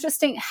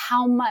interesting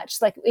how much,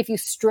 like, if you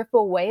strip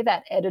away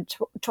that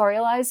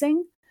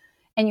editorializing,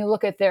 and you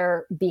look at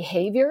their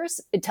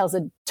behaviors, it tells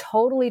a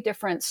totally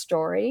different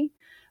story,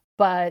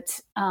 but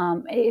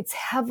it's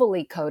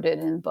heavily coded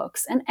in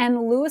books. And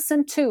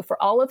Lewison, too,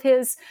 for all of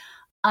his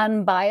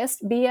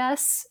unbiased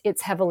BS,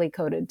 it's heavily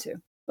coded,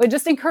 too. We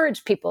just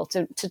encourage people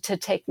to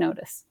take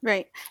notice.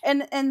 Right.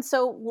 And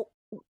so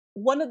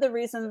one of the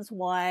reasons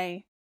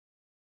why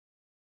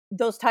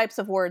those types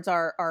of words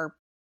are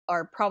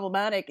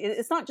problematic,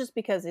 it's not just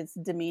because it's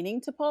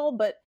demeaning to Paul,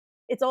 but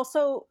it's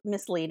also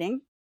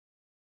misleading.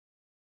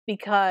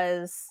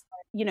 Because,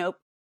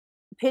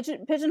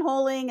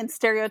 pigeonholing and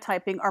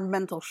stereotyping are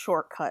mental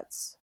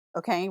shortcuts.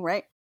 Okay,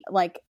 right?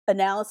 Like,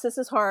 analysis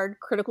is hard,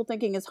 critical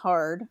thinking is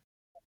hard.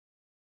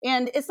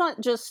 And it's not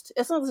just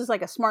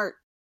like a smart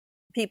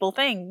people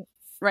thing,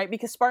 right?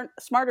 Because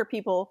smarter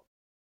people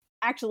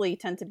actually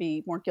tend to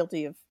be more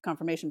guilty of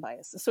confirmation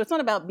bias. So it's not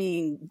about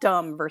being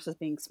dumb versus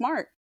being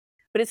smart,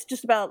 but it's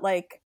just about,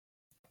 like,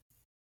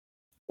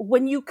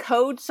 when you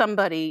code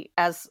somebody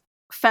as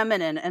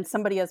feminine and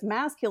somebody as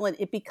masculine,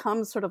 it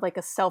becomes sort of like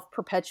a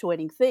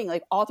self-perpetuating thing.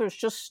 Like, authors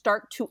just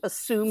start to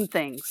assume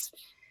things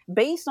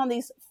based on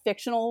these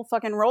fictional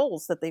fucking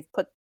roles that they've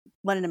put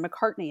Lennon and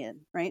McCartney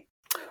in, right?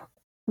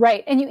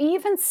 Right. And you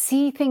even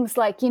see things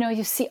like,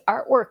 you see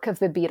artwork of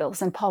the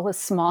Beatles and Paul is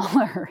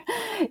smaller,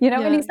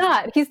 and he's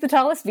not. He's the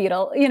tallest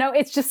Beatle.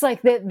 It's just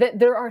like that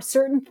there are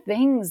certain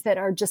things that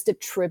are just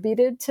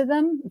attributed to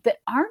them that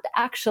aren't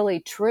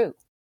actually true.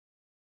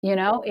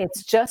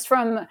 It's just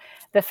from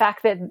the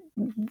fact that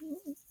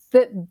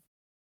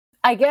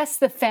I guess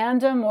the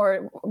fandom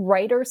or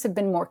writers have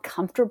been more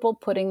comfortable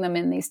putting them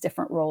in these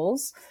different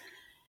roles.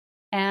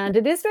 And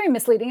it is very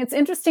misleading. It's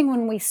interesting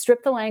when we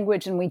strip the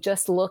language and we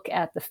just look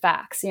at the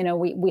facts.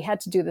 We had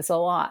to do this a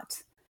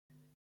lot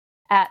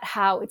at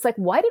how it's like,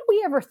 why did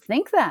we ever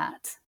think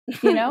that?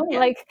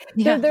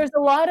 There's a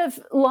lot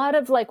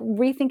of like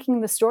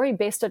rethinking the story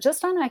based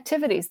on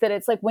activities that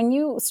it's like when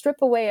you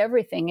strip away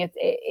everything,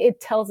 it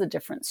tells a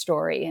different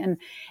story. And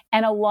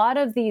a lot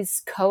of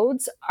these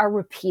codes are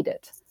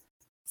repeated.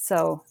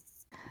 So.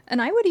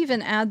 And I would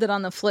even add that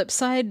on the flip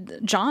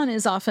side, John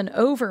is often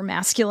over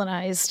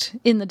masculinized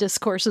in the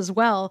discourse as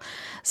well.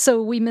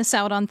 So we miss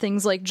out on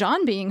things like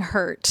John being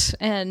hurt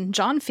and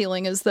John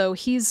feeling as though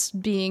he's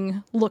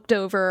being looked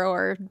over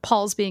or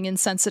Paul's being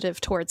insensitive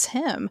towards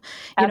him.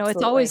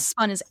 It's always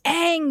spun as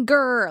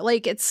anger.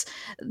 Like, it's,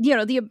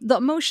 the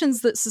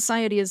emotions that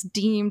society has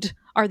deemed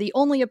are the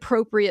only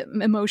appropriate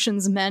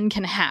emotions men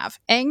can have.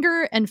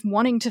 Anger and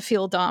wanting to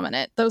feel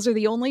dominant. Those are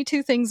the only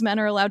two things men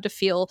are allowed to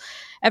feel.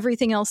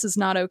 Everything else is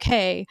not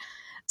okay.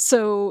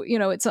 So,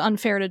 it's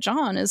unfair to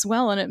John as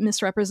well, and it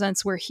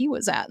misrepresents where he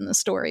was at in the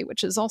story,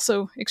 which is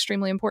also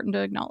extremely important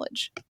to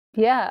acknowledge.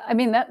 Yeah, I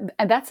mean,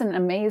 that's an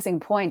amazing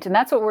point. And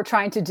that's what we're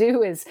trying to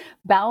do is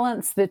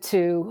balance the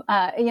two,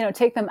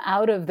 take them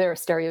out of their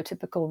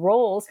stereotypical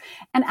roles.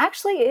 And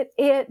actually,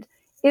 it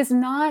is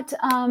not...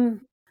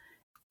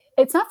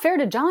 it's not fair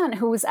to John,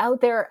 who was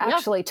out there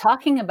actually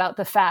talking about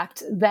the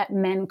fact that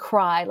men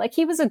cry. Like,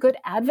 he was a good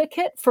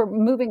advocate for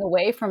moving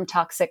away from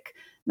toxic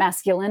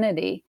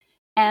masculinity.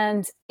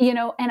 And,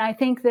 and I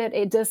think that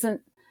it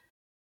doesn't,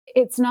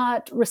 it's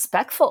not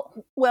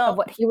respectful of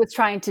what he was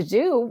trying to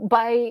do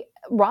by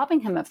robbing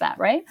him of that,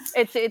 right?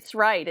 It's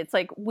right. It's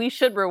like we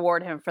should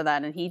reward him for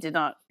that, and he did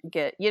not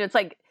get. It's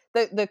like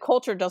the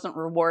culture doesn't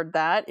reward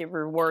that; it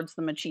rewards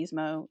the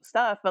machismo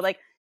stuff. But like,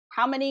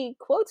 how many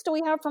quotes do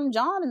we have from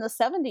John in the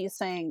 70s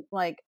saying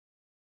like,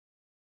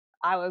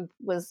 "I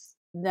was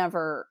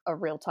never a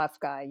real tough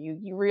guy."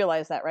 You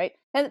realize that, right?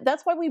 And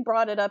that's why we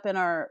brought it up in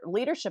our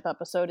leadership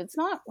episode.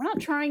 We're not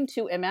trying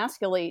to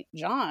emasculate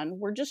John.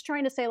 We're just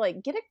trying to say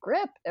like, get a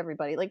grip,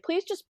 everybody. Like,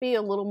 please just be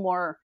a little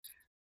more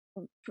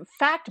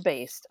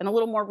fact-based and a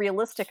little more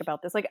realistic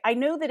about this. Like, I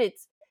know that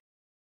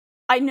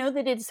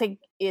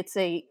it's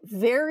a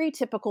very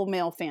typical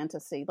male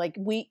fantasy. Like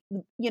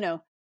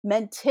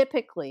men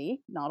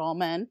typically, not all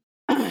men,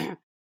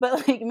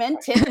 but like men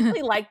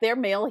typically like their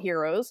male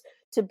heroes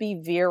to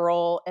be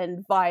virile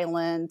and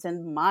violent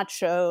and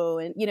macho.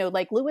 And,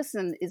 like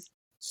Lewisohn is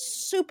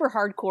super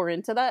hardcore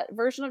into that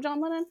version of John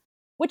Lennon,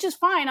 which is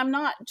fine. I'm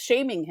not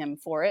shaming him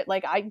for it.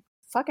 Like, I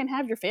fucking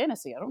have your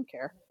fantasy. I don't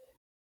care.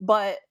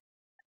 But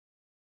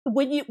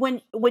when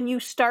you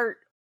start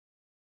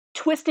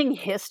twisting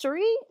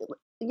history,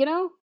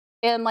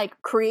 and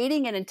like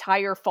creating an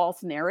entire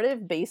false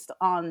narrative based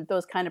on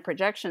those kind of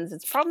projections,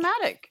 it's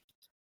problematic.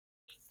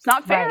 It's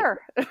not fair.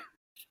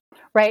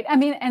 Right. I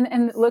mean,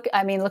 and look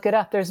it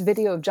up. There's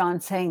video of John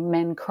saying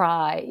men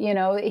cry,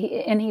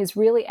 and he's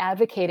really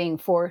advocating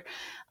for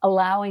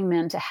allowing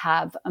men to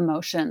have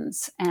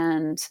emotions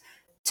and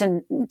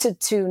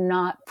to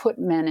not put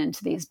men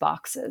into these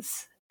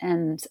boxes.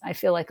 And I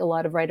feel like a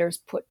lot of writers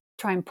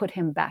try and put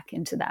him back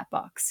into that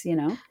box,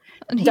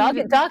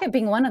 Doggett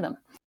being one of them.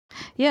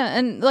 Yeah,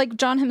 and like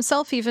John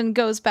himself even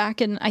goes back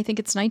in, I think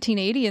it's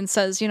 1980, and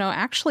says,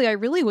 actually, I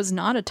really was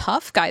not a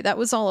tough guy. That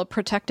was all a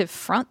protective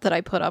front that I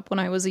put up when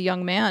I was a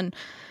young man,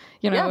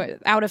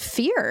 out of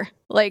fear,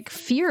 like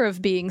fear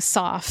of being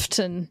soft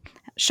and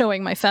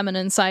showing my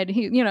feminine side.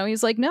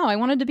 He's like, no, I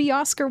wanted to be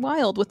Oscar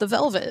Wilde with the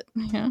Velvet.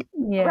 Yeah.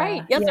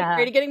 Right. Yes, I'm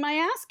afraid of getting my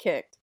ass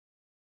kicked.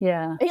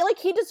 Yeah.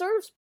 He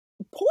deserves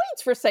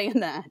points for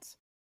saying that.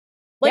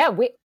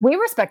 We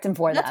respect him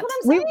for that. That's what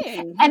I'm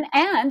saying.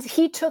 And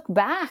he took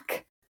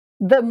back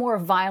the more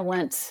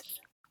violent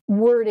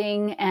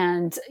wording,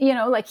 and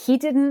he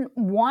didn't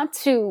want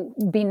to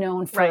be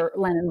known for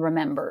Lennon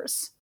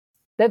Remembers.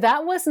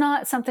 That was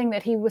not something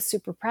that he was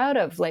super proud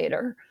of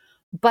later,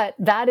 but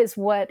that is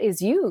what is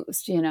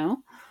used,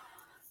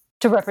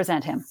 to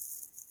represent him.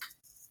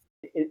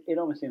 It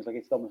almost seems like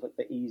it's almost like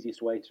the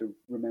easiest way to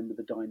remember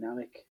the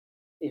dynamic.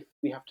 If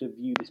we have to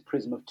view this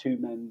prism of two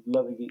men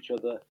loving each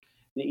other,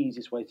 the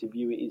easiest way to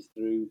view it is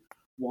through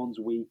one's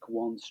weak,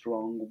 one's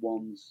strong,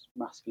 one's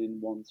masculine,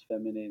 one's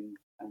feminine,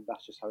 and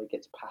that's just how it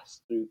gets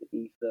passed through the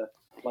ether.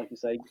 Like you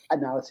say,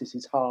 analysis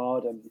is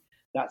hard, and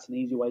that's an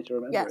easy way to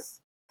remember it.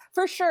 Yes,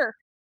 for sure.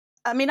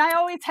 I mean, I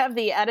always have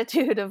the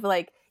attitude of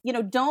like,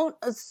 don't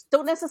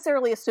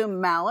necessarily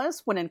assume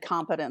malice when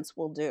incompetence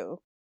will do.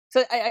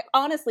 So I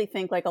honestly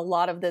think like a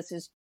lot of this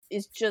is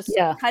just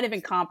kind of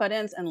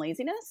incompetence and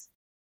laziness,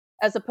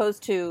 as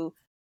opposed to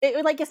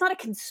it's not a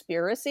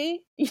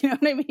conspiracy. You know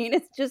what I mean?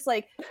 It's just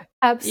like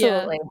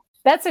absolutely. Yeah.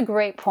 That's a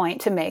great point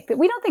to make. That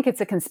we don't think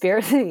it's a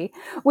conspiracy.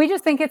 We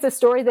just think it's a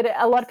story that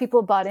a lot of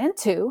people bought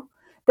into,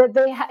 that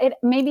it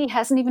maybe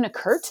hasn't even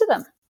occurred to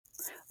them.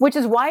 Which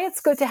is why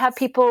it's good to have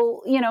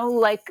people,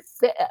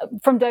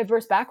 from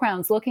diverse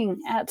backgrounds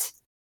looking at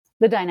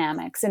the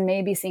dynamics and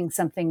maybe seeing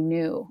something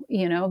new,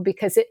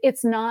 because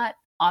it's not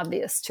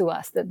obvious to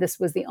us that this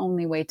was the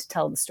only way to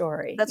tell the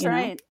story. That's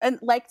right. And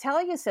like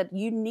Talia said,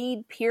 you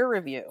need peer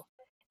review.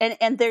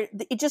 And there,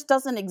 it just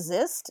doesn't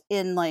exist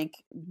in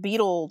like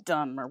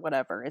Beatledom or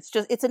whatever.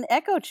 It's an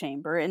echo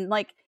chamber, and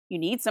like you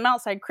need some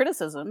outside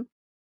criticism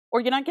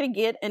or you're not going to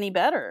get any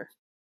better.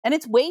 And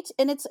it's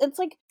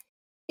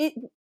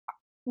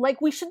like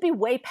we should be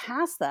way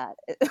past that.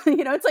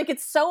 It's like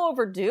it's so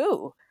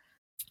overdue.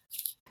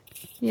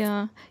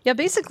 Yeah.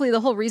 Basically,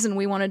 the whole reason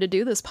we wanted to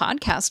do this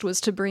podcast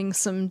was to bring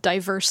some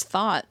diverse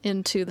thought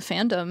into the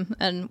fandom,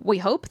 and we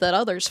hope that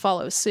others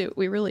follow suit.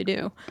 We really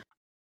do.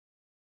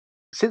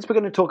 Since we're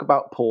going to talk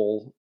about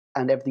Paul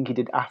and everything he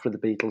did after the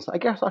Beatles, I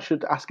guess I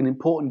should ask an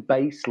important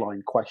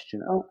baseline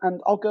question,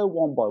 and I'll go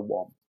one by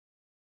one.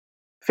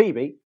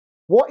 Phoebe,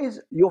 what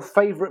is your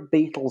favourite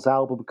Beatles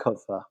album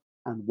cover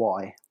and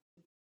why?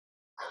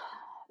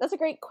 That's a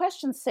great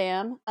question,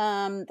 Sam, that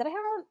I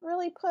haven't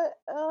really put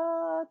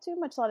too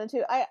much thought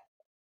into.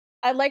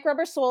 I like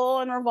Rubber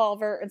Soul and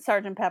Revolver and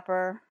Sgt.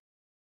 Pepper.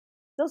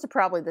 Those are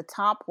probably the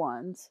top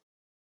ones.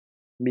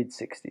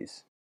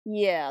 Mid-60s.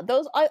 Yeah,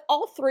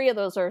 all three of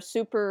those are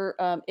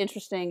super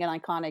interesting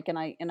and iconic, and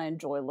I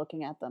enjoy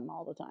looking at them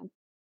all the time.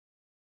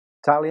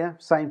 Talia,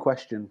 same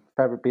question.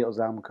 Favorite Beatles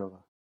album cover?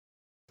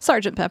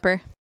 Sgt.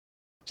 Pepper.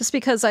 Just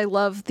because I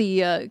love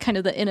the kind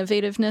of the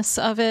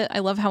innovativeness of it. I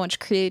love how much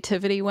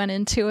creativity went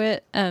into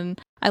it, and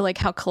I like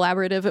how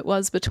collaborative it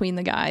was between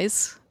the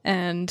guys.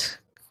 And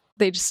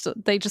they just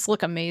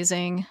look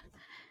amazing,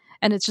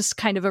 and it's just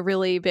kind of a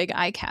really big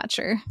eye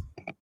catcher.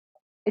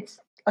 It's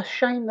a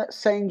shame that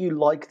saying you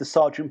like the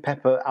Sgt.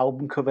 Pepper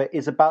album cover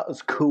is about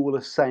as cool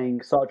as saying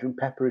Sgt.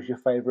 Pepper is your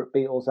favourite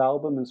Beatles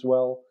album as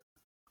well.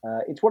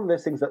 It's one of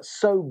those things that's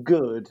so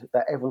good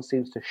that everyone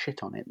seems to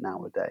shit on it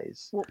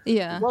nowadays.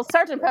 Yeah. Well,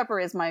 Sgt. Pepper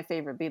is my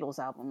favorite Beatles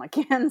album. I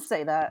can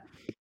say that.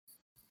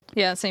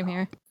 Yeah, same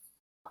here.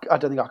 I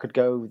don't think I could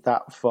go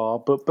that far,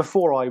 but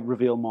before I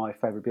reveal my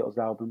favourite Beatles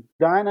album,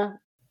 Diana,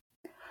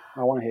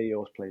 I want to hear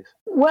yours, please.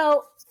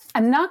 Well,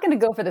 I'm not going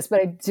to go for this,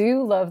 but I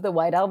do love the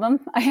White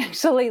Album. I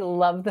actually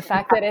love the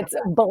fact that it's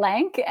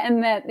blank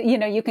and that,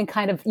 you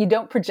can you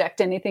don't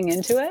project anything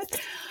into it.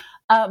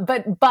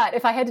 But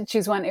if I had to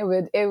choose one, it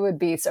would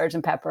be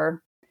Sgt.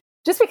 Pepper,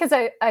 just because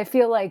I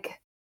feel like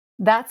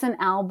that's an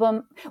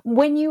album.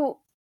 When you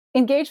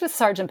engage with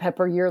Sgt.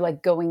 Pepper, you're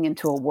like going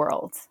into a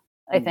world,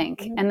 I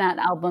think. And that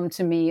album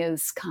to me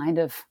is kind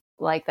of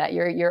like that.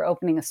 You're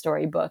opening a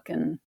storybook,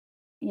 and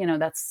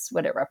that's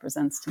what it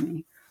represents to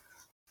me.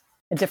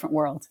 A different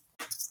world.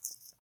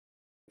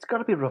 It's got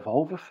to be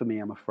Revolver for me,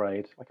 I'm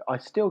afraid. Like, I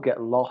still get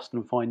lost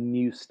and find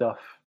new stuff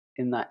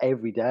in that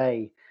every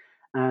day.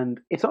 And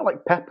it's not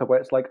like Pepper, where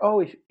it's like,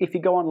 oh, if you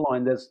go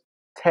online, there's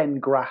 10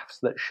 graphs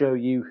that show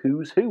you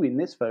who's who in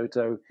this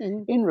photo.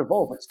 In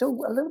Revolver, it's still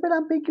a little bit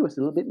ambiguous,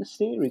 a little bit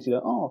mysterious.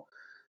 Oh,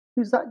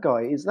 who's that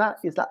guy? Is that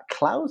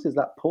Klaus? Is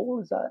that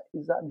Paul? Is that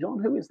John?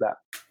 Who is that?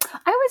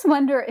 I always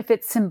wonder if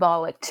it's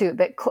symbolic too,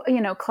 that,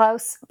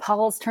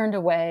 Paul's turned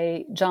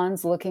away,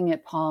 John's looking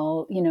at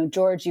Paul,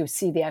 George, you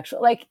see the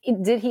actual,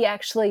 did he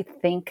actually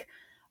think,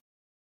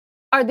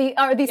 are these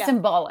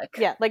symbolic?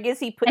 Yeah. Like, is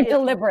he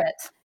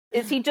deliberate?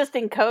 Is he just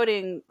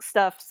encoding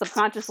stuff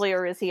subconsciously,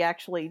 or is he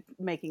actually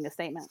making a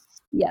statement?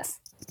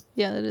 Yes.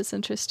 Yeah, that is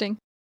interesting.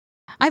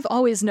 I've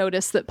always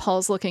noticed that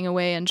Paul's looking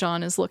away and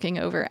John is looking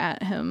over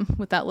at him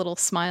with that little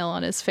smile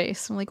on his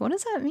face. I'm like, what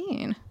does that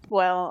mean?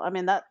 Well, I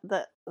mean,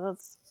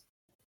 that's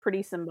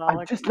pretty symbolic.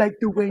 I just like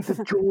the way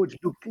that George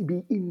looked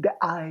me in the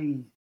eye.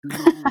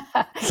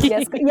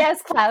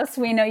 Yes, Klaus,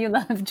 we know you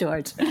love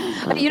George.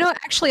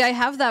 Actually, I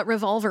have that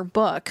Revolver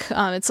book.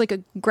 It's like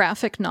a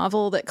graphic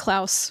novel that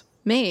Klaus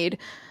made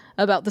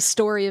about the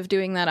story of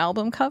doing that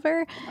album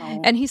cover.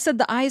 And he said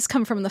the eyes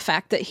come from the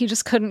fact that he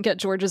just couldn't get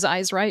George's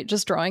eyes right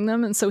just drawing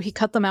them, and so he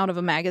cut them out of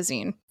a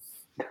magazine.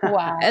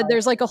 Wow. And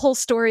there's like a whole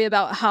story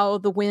about how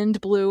the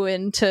wind blew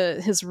into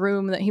his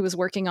room that he was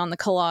working on the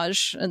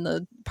collage and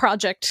the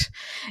project,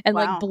 and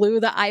like blew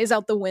the eyes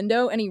out the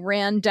window, and he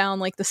ran down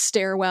like the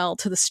stairwell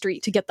to the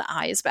street to get the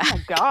eyes back.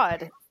 Oh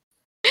God.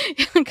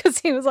 Because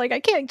he was like, I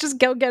can't just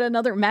go get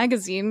another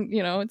magazine,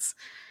 it's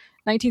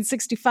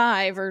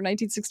 1965 or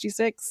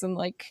 1966, and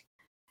like,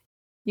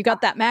 you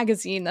got that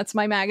magazine, that's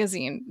my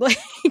magazine. Like,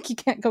 you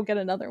can't go get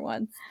another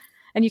one,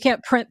 and you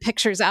can't print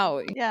pictures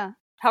out. Yeah,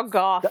 how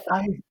goth. The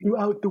eyes blew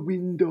out the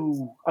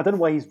window. I don't know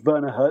why he's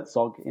Werner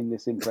Herzog in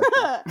this impression.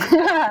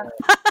 I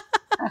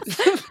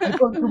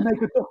want to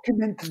make a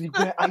documentary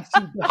where I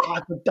see the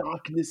heart of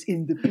darkness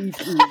in the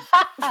Beatles.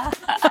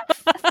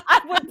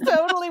 I would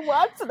totally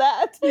watch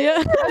that.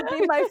 Yeah. That would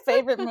be my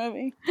favorite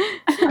movie.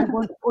 I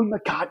want Paul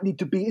McCartney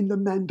to be in The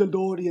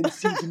Mandalorian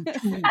season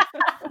 2.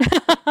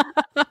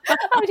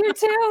 I do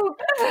too.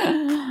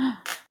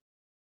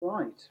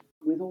 Right.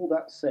 With all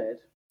that said,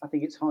 I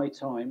think it's high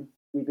time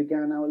we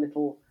began our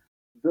little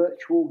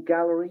virtual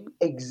gallery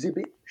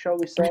exhibit, shall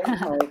we say,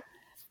 of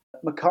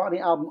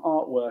McCartney album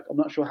artwork. I'm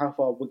not sure how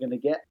far we're going to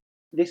get.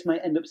 This may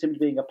end up simply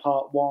being a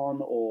part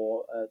one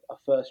or a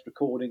first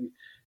recording.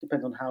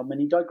 Depends on how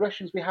many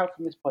digressions we have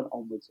from this point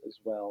onwards as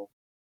well.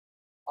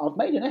 I've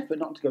made an effort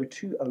not to go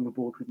too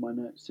overboard with my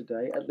notes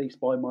today, at least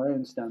by my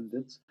own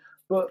standards.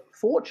 But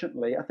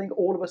fortunately, I think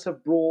all of us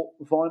have brought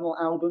vinyl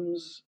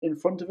albums in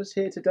front of us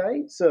here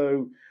today.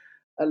 So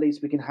at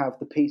least we can have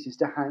the pieces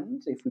to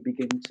hand if we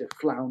begin to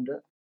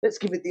flounder. Let's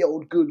give it the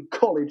old good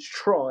college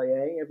try,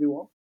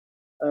 everyone?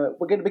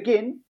 We're going to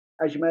begin,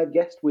 as you may have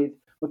guessed, with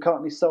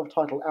McCartney's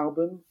self-titled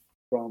album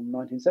from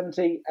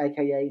 1970,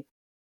 aka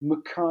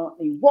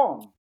McCartney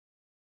 1.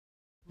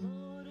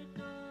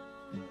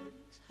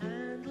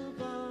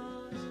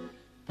 Handlebars,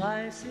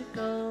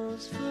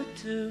 bicycles for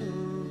two,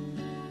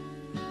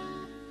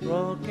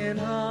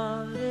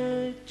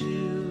 broken-hearted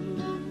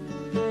Jubilee,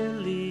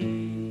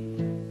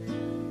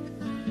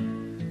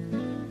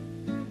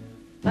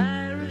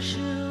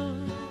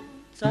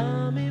 parachutes,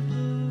 army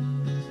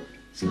blues,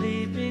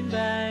 sleeping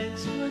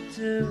bags for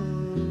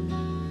two,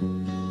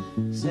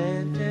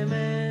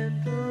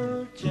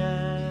 sentimental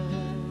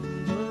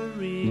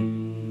jamboree.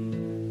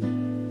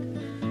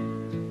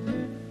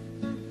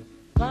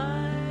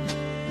 Bye,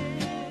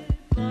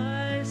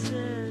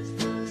 says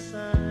the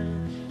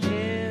sign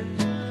in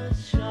the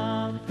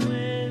shop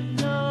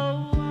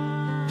window.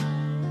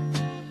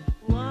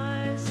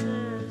 Why,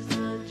 says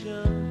the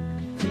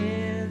joke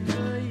in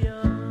the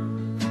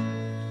yard.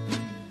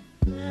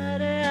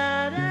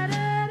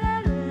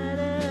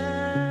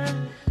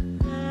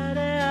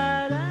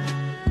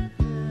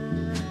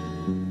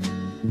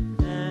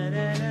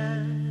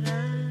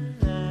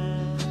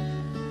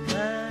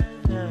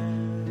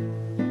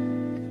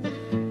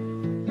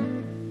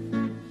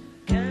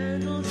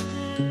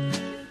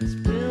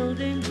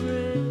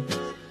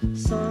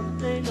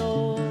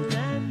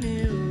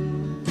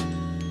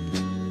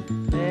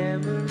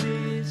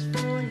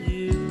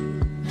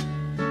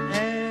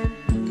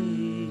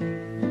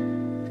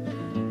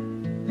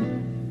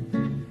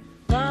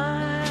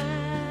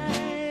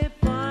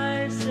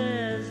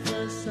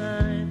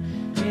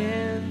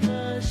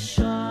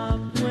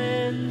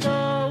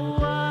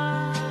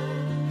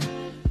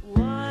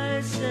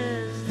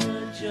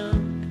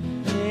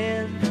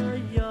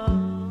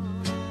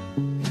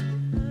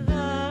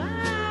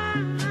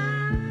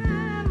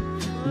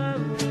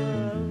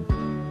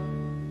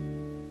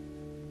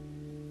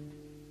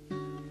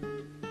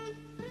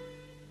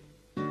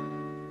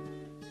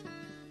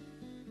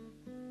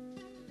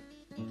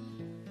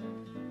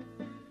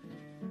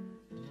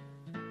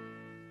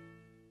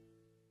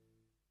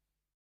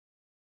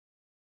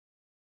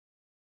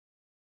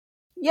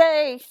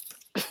 Yay!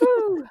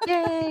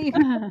 Yay!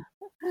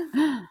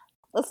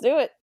 Let's do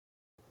it.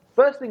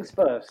 First things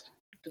first,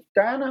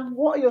 Diana,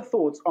 what are your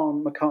thoughts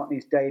on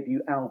McCartney's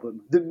debut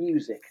album, the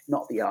music,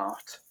 not the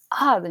art?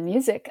 The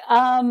music.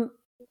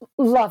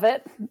 Love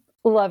it.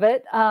 Love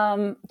it.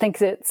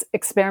 Think it's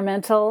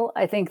experimental.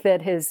 I think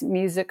that his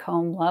music,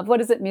 home love, what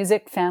is it?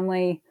 Music,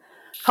 family,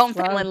 Home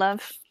family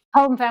love.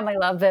 home family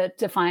love that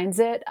defines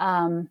it,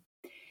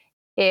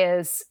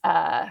 is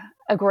a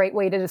great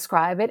way to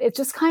describe it. It's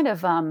just kind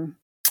of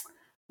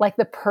like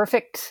the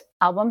perfect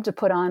album to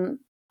put on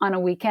a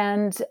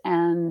weekend.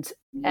 And,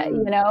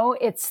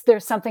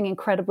 there's something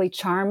incredibly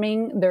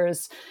charming.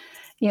 There's,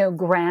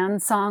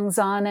 grand songs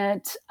on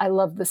it. I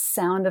love the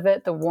sound of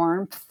it, the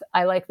warmth.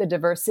 I like the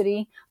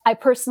diversity. I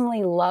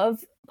personally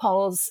love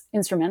Paul's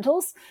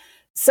instrumentals.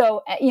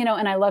 So,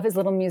 and I love his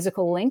little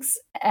musical links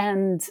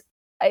and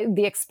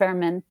the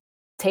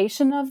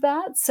experimentation of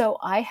that. So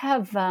I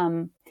have,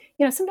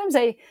 sometimes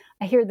I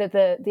hear that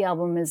the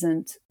album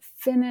isn't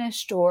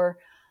finished, or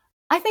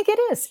I think it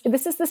is.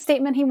 This is the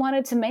statement he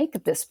wanted to make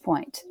at this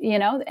point.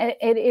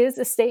 It is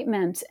a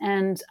statement,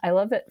 and I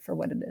love it for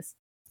what it is.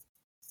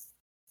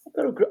 I've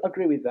got to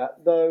agree with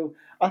that, though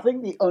I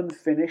think the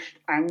unfinished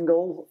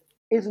angle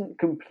isn't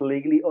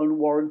completely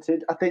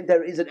unwarranted. I think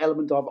there is an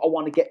element of, I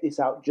want to get this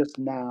out just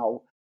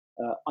now.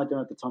 I don't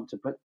have the time to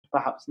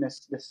perhaps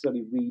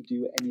necessarily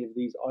redo any of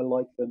these. I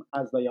like them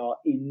as they are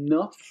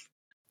enough.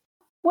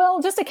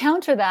 Well, just to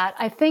counter that,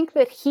 I think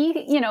that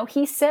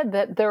he said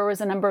that there was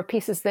a number of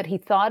pieces that he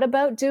thought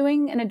about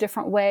doing in a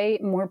different way,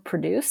 more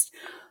produced.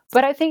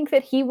 But I think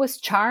that he was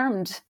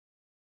charmed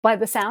by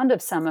the sound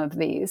of some of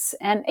these.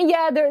 And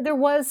yeah, there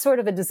was sort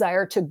of a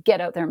desire to get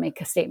out there and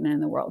make a statement in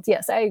the world.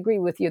 Yes, I agree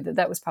with you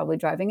that was probably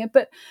driving it.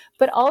 But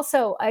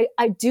also,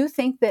 I do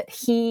think that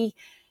he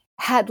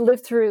had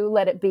lived through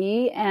Let It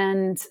Be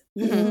and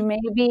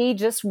maybe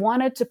just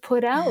wanted to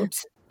put out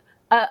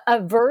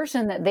a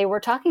version that they were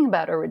talking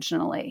about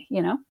originally,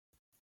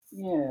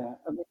 Yeah,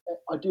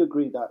 I do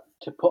agree that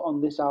to put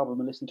on this album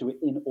and listen to it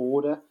in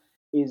order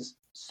is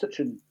such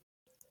an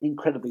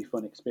incredibly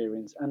fun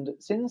experience. And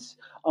since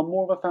I'm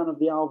more of a fan of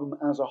the album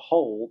as a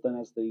whole than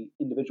as the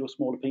individual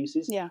smaller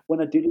pieces,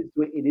 when I do listen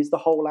to it, it is the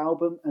whole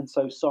album. And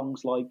so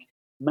songs like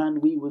Man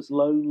We Was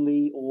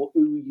Lonely or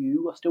Ooh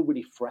You are still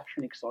really fresh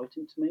and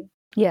exciting to me.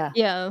 Yeah.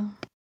 Yeah.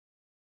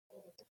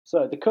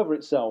 So the cover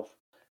itself,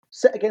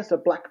 set against a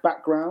black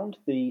background,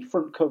 the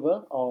front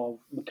cover of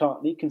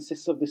McCartney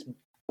consists of this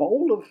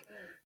bowl of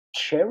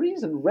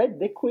cherries and red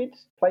liquid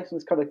placed on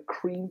this kind of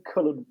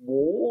cream-coloured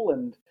wall,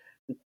 and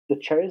the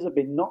cherries have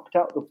been knocked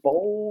out the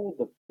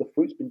bowl, the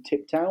fruit's been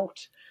tipped out.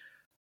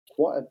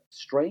 Quite a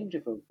strange,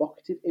 if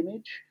evocative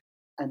image.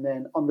 And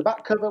then on the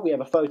back cover, we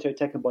have a photo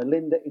taken by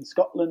Linda in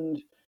Scotland,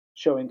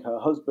 showing her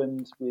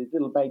husband with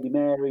little baby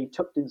Mary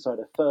tucked inside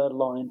a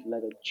fur-lined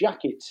leather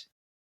jacket.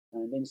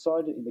 And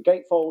inside it, in the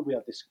gatefold, we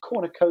have this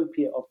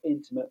cornucopia of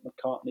intimate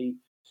McCartney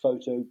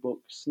photo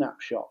book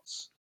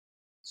snapshots.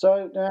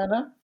 So,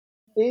 Diana,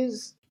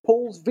 is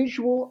Paul's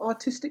visual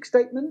artistic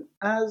statement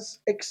as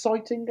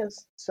exciting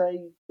as,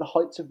 say, The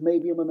Heights of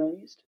Maybe I'm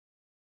Amazed?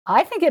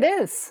 I think it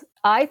is.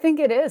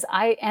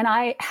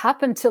 I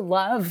happen to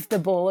love the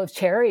bowl of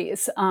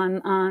cherries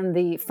on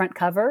the front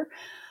cover.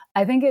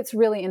 I think it's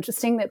really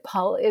interesting that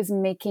Paul is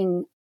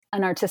making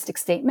an artistic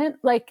statement.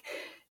 Like,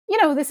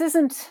 this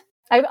isn't...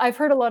 I've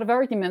heard a lot of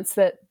arguments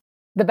that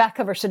the back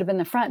cover should have been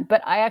the front,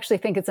 but I actually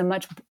think it's a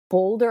much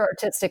bolder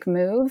artistic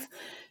move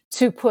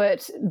to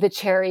put the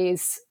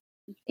cherries,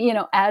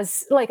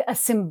 as like a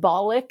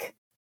symbolic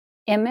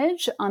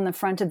image on the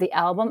front of the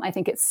album. I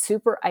think it's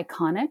super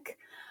iconic.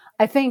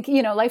 I think,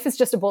 Life is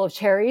Just a Bowl of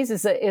Cherries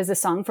is a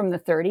song from the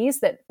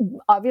 1930s that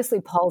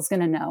obviously Paul's going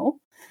to know,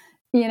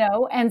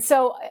 and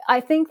so I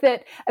think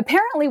that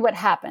apparently what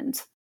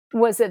happened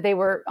was that they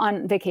were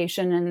on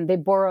vacation and they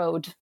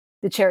borrowed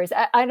the cherries.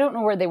 I don't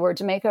know where they were,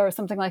 Jamaica or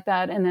something like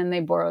that. And then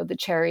they borrowed the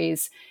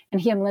cherries, and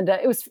he and Linda,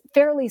 it was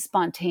fairly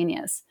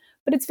spontaneous,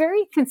 but it's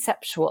very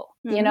conceptual,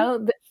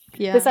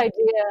 this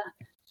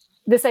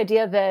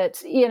idea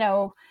that,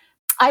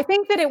 I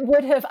think that it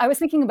would have, I was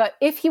thinking about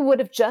if he would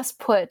have just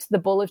put the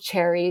bowl of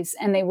cherries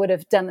and they would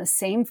have done the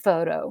same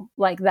photo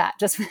like that,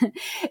 just,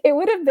 it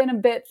would have been a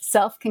bit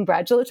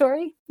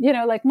self-congratulatory,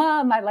 like,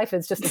 Mom, my life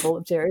is just a bowl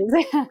of cherries.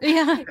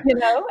 Yeah.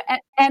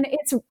 And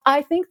it's,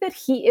 I think that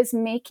he is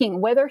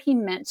making, whether he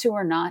meant to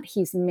or not,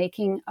 he's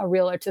making a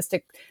real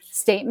artistic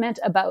statement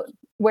about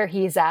where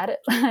he's at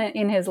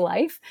in his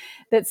life,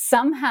 that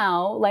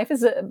somehow life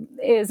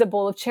is a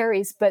bowl of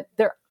cherries, but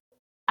they're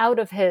out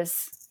of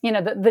his,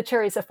 the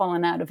cherries have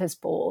fallen out of his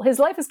bowl. His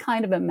life is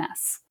kind of a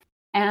mess.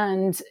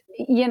 And,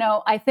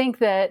 I think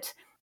that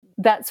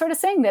sort of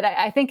saying that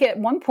I think at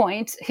one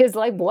point his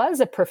life was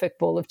a perfect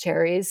bowl of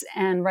cherries,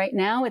 and right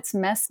now it's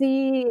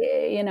messy,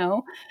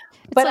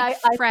 But like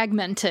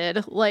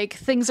fragmented, like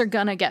things are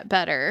gonna get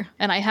better,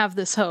 and I have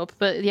this hope.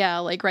 But yeah,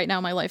 like right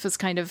now my life is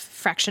kind of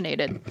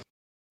fractionated.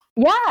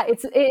 Yeah,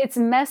 it's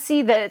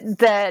messy that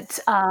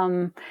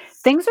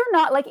things are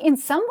not, like, in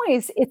some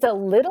ways it's a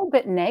little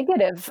bit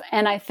negative,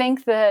 and I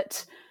think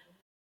that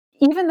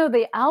even though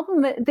the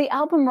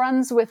album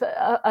runs with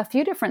a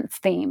few different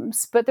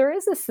themes, but there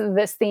is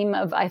this theme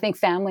of, I think,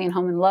 family and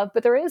home and love,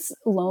 but there is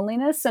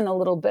loneliness and a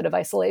little bit of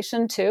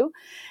isolation too.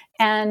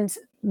 And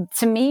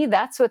to me,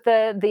 that's what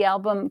the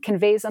album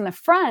conveys on the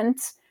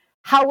front.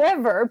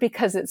 However,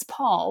 because it's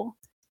Paul,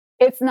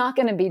 it's not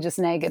going to be just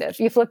negative.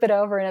 You flip it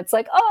over and it's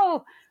like,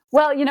 oh,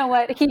 well, you know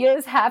what? He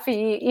is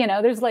happy. You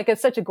know, there's like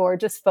such a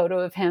gorgeous photo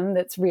of him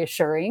that's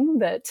reassuring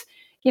that,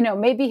 you know,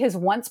 maybe his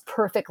once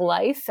perfect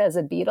life as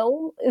a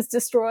Beatle is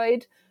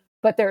destroyed,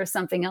 but there is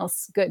something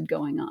else good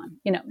going on.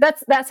 You know,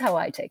 that's how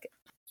I take it.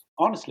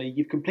 Honestly,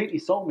 you've completely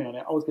sold me on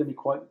it. I was going to be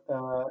quite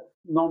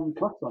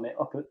nonplussed on it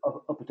up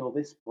until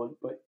this point,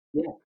 but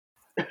yeah,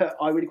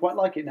 I really quite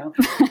like it now.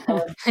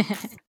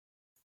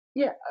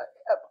 Yeah,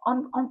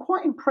 I'm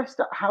quite impressed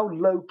at how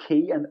low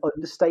key and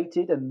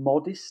understated and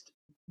modest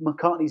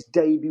McCartney's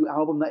debut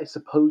album, that is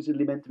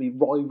supposedly meant to be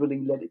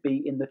rivaling Let It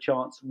Be in the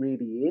charts,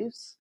 really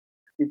is.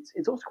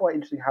 It's also quite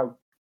interesting how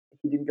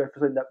he didn't go for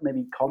something that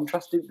maybe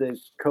contrasted the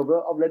cover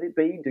of Let It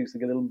Be, do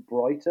something a little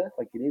brighter.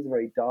 Like, it is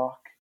very dark,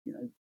 you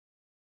know.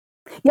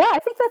 Yeah, I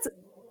think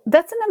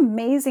that's an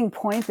amazing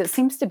point that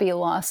seems to be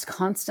lost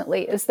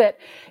constantly, is that,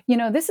 you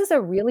know, this is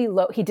a really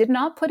low, he did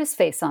not put his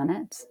face on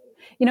it.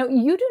 You know,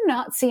 you do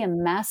not see a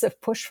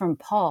massive push from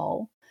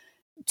Paul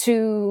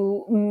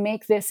to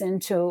make this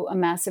into a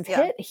massive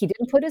hit. He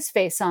didn't put his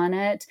face on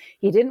it.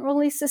 He didn't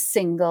release a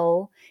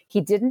single.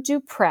 He didn't do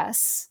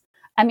press.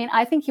 I mean,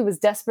 I think he was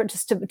desperate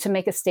just to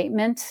make a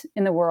statement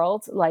in the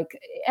world, like,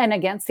 and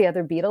against the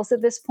other Beatles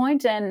at this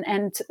point,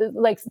 and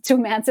like to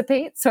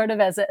emancipate sort of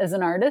as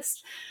an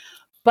artist.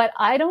 But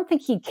I don't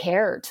think he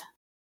cared.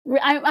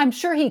 I'm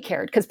sure he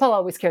cared, because Paul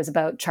always cares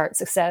about chart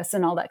success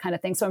and all that kind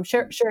of thing. So I'm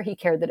sure he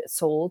cared that it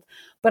sold,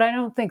 but I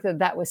don't think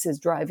that was his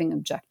driving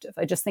objective.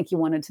 I just think he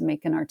wanted to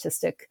make an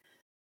artistic,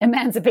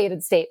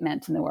 emancipated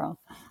statement in the world.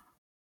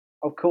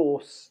 Of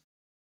course,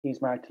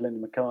 he's married to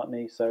Linda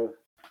McCartney, so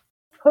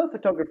her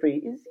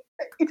photography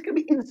it's going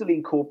to be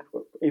instantly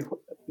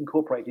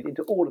incorporated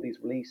into all of these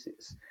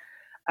releases.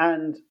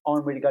 And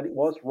I'm really glad it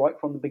was right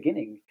from the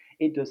beginning.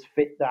 It does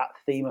fit that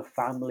theme of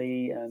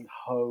family and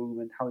home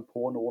and how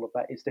important all of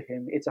that is to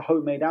him. It's a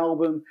homemade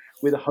album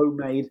with a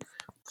homemade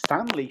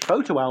family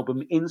photo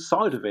album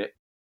inside of it.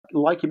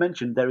 Like you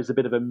mentioned, there is a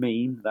bit of a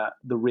meme that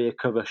the rear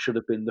cover should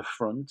have been the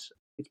front.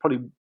 It's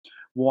probably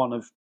one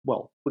of,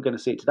 well, we're going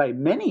to see it today,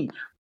 many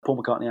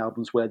Paul McCartney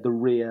albums where the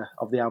rear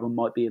of the album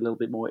might be a little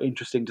bit more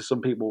interesting to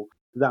some people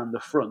than the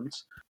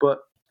front. But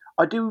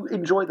I do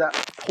enjoy that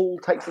Paul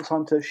takes the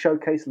time to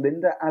showcase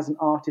Linda as an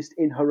artist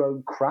in her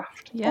own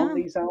craft on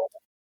these albums.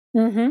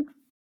 Mm-hmm.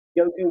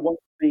 Yoko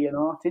wants to be an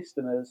artist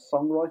and a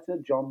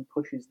songwriter. John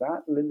pushes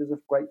that. Linda's a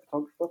great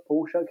photographer.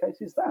 Paul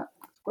showcases that.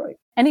 It's great.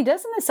 And he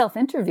does in the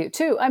self-interview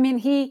too. I mean,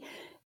 he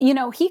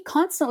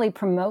constantly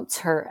promotes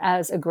her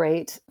as a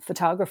great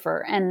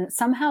photographer, and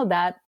somehow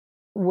that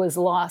was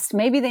lost.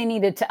 Maybe they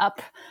needed to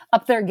up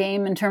their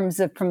game in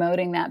terms of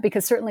promoting that,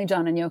 because certainly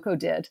John and Yoko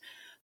did.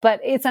 But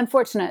it's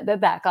unfortunate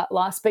that got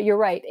lost. But you're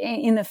right.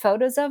 In the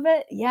photos of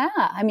it, yeah.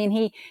 I mean,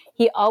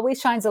 he always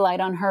shines a light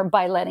on her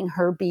by letting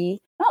her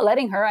be, not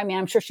letting her, I mean,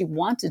 I'm sure she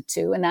wanted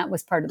to, and that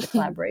was part of the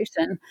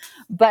collaboration,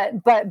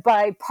 but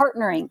by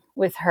partnering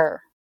with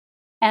her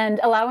and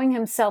allowing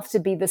himself to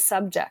be the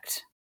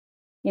subject,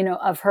 you know,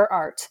 of her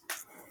art.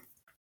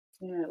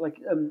 Yeah, like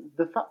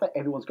the fact that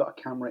everyone's got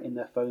a camera in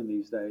their phone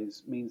these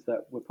days means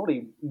that we're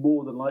probably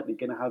more than likely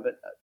going to have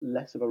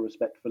less of a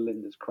respect for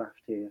Linda's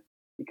craft here,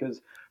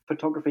 because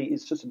photography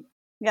is just an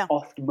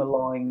oft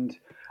maligned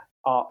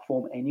art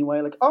form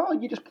anyway. Like, oh,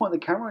 you just point the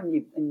camera and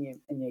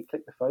you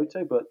click the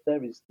photo, but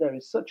there is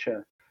such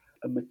a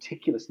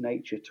meticulous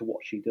nature to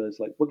what she does.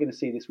 Like, we're going to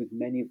see this with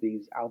many of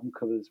these album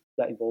covers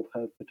that involve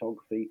her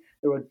photography.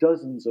 There are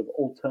dozens of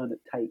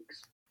alternate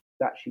takes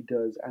that she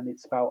does, and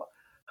it's about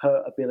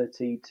her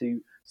ability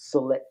to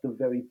select the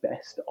very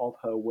best of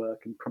her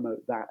work and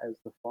promote that as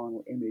the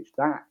final image.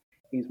 That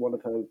is one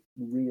of her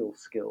real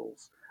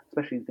skills,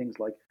 especially in things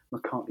like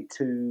McCartney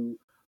 2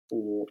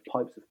 or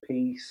Pipes of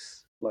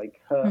Peace.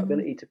 Like, her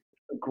ability to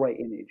put a great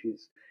image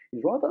is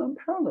rather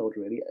unparalleled,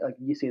 really. Like,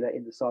 you see that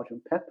in the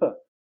Sgt. Pepper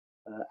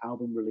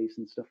album release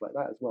and stuff like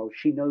that as well.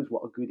 She knows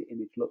what a good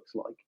image looks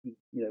like. You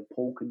know,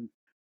 Paul can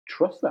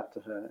trust that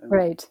to her. And,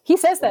 right. He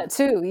says that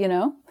too, you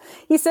know.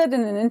 He said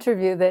in an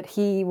interview that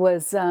he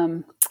was,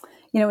 you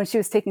know, when she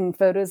was taking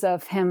photos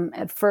of him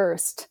at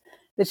first,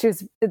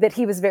 that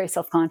he was very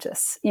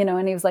self-conscious, you know,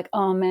 and he was like,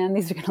 oh man,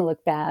 these are going to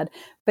look bad.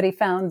 But he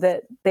found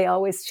that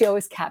she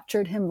always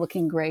captured him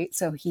looking great.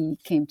 So he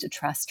came to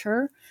trust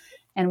her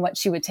and what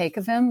she would take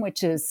of him,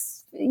 which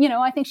is, you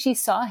know, I think she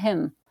saw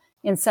him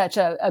in such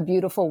a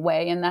beautiful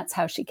way, and that's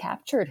how she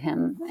captured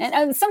him.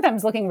 And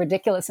sometimes looking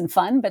ridiculous and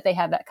fun, but they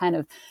have that kind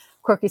of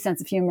quirky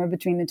sense of humor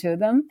between the two of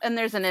them. And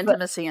there's an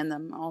intimacy in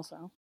them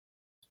also.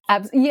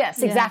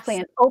 Yes, exactly.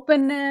 An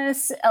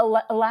openness, a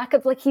lack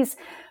of, like,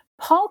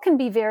 Paul can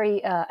be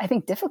very, I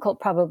think, difficult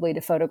probably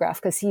to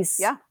photograph, because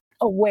he's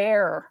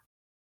aware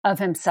of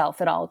himself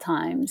at all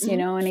times, you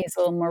know, and he's a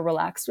little more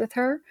relaxed with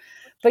her.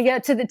 But yeah,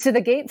 to the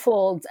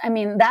gatefold, I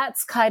mean,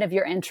 that's kind of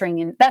your entering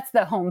in. That's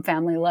the home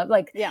family love.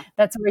 Like, Yeah.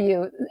 that's where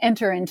you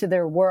enter into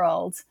their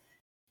world.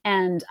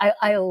 And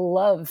I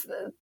love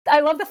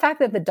the fact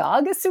that the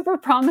dog is super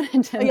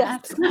prominent in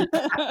Yes.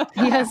 that.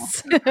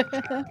 Yes.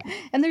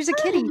 And there's a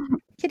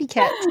kitty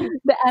cat too.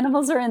 The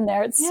animals are in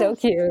there. It's so Yes.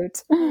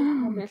 cute.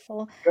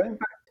 Wonderful. Going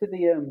back to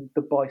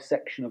the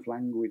bisection of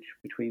language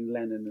between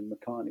Lennon and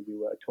McCartney we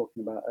were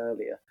talking about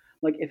earlier,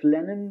 like if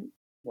Lennon,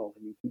 well,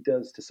 I mean, he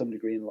does to some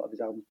degree in a lot of his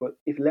albums, but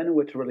if Lennon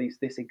were to release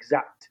this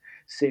exact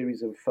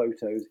series of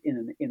photos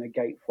in a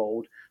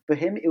gatefold, for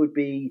him it would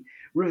be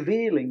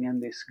revealing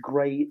and this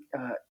great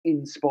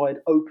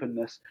inspired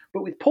openness.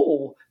 But with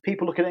Paul,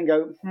 people look at it and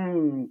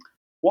go,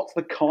 what's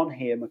the con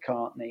here,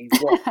 McCartney?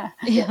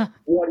 Yeah.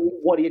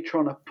 What are you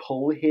trying to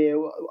pull here?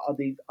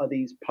 Are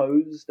these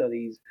posed? Are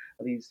these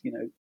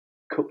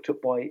cooked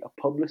up by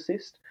a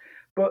publicist?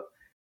 But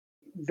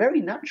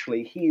very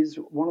naturally, he is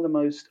one of the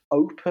most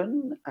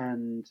open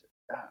and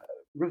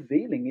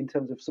revealing in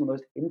terms of some of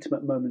those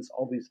intimate moments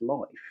of his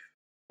life.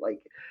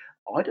 Like,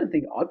 I don't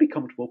think I'd be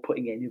comfortable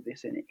putting any of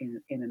this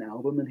in an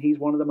album, and he's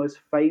one of the most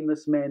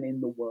famous men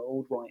in the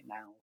world right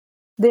now.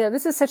 Yeah,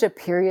 this is such a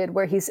period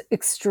where he's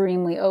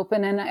extremely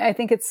open. And I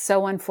think it's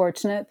so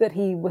unfortunate that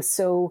he was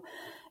so,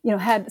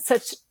 had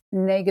such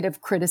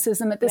negative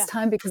criticism at this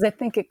time, because I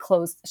think it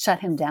shut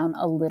him down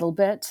a little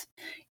bit.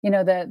 The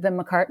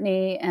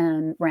McCartney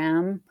and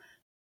Ram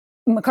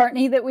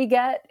McCartney that we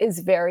get is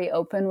very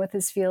open with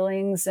his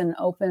feelings and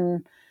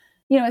open,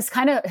 it's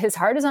kind of, his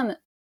heart is on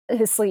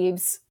his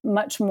sleeves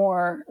much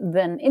more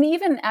than, and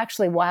even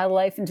actually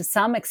Wildlife, and to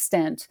some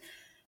extent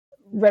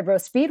Red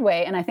Rose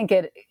Speedway. And I think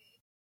it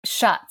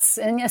shuts,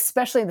 and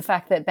especially the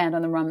fact that Band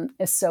on the Run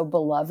is so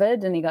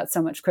beloved and he got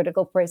so much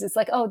critical praise. It's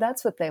like, oh,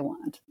 that's what they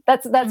want.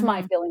 That's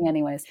my feeling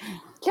anyways.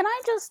 Can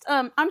I just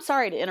I'm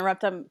sorry to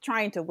interrupt, I'm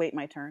trying to wait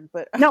my turn,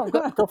 but No,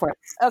 go for it.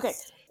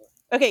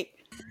 Okay.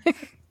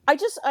 I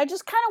just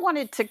kind of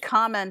wanted to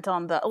comment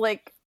on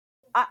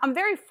I'm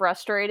very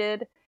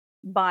frustrated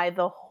by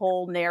the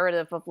whole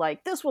narrative of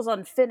like, this was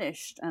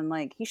unfinished and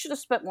like he should have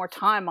spent more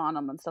time on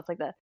them and stuff like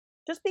that,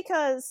 just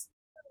because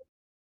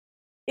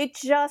it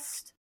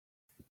just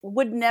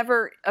would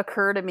never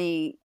occur to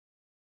me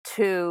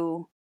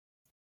to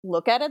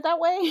look at it that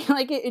way.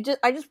 Like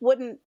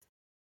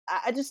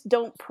I just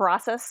don't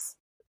process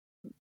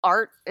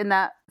art in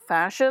that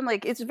fashion.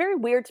 Like, it's very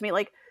weird to me.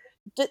 Like,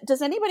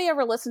 does anybody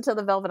ever listen to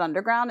the Velvet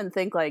Underground and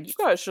think like, you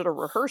guys should have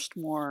rehearsed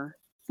more?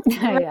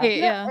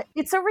 Yeah.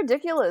 It's so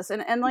ridiculous.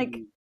 And like,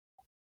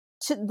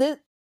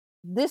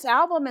 this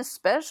album is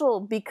special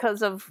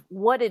because of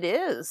what it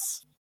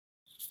is.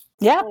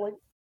 Yeah. Well, like,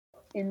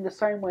 in the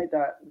same way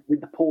that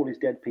with the Paul is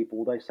Dead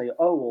people, they say,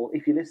 oh, well,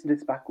 if you listen to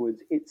this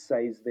backwards, it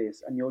says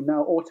this, and you're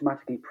now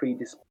automatically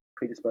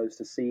predisposed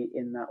to see it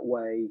in that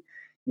way.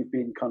 You've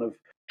been kind of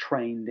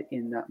trained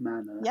in that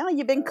manner. Yeah,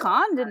 you've been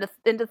conned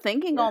into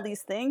thinking all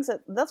these things.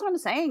 That's what I'm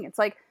saying. It's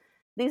like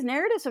these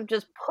narratives have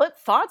just put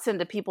thoughts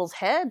into people's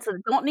heads that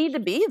don't need to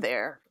be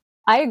there.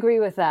 I agree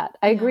with that.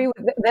 I agree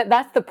with that.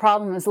 That's the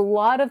problem, is a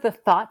lot of the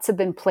thoughts have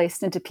been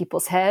placed into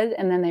people's head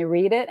and then they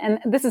read it. And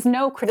this is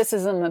no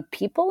criticism of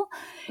people.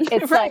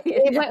 It's Right.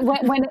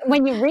 like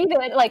when you read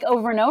it like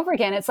over and over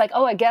again, it's like,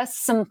 oh, I guess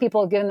some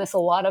people have given this a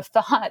lot of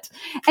thought.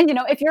 And,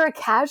 if you're a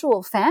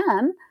casual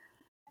fan,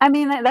 I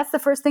mean, that's the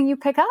first thing you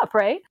pick up,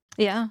 right?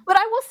 Yeah. But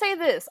I will say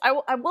this.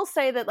 I will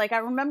say that, like, I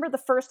remember the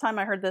first time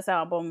I heard this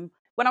album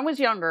when I was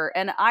younger,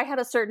 and I had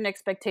a certain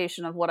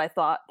expectation of what I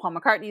thought Paul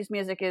McCartney's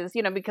music is,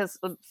 because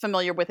I'm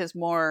familiar with his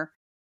more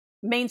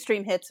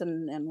mainstream hits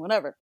and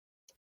whatever.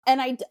 And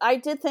I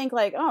did think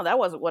like, oh, that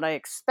wasn't what I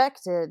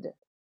expected.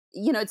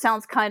 It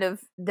sounds kind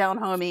of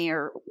down-homey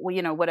or,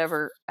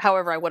 whatever,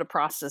 however I would have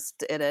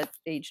processed it at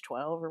age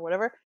 12 or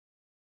whatever.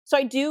 So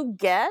I do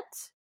get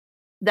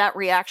that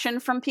reaction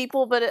from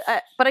people, but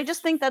I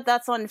just think that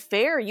that's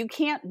unfair. You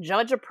can't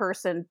judge a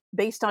person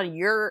based on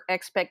your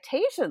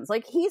expectations.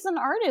 Like, he's an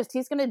artist.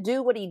 He's going to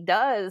do what he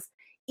does.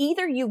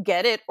 Either you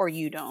get it or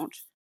you don't.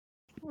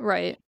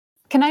 Right.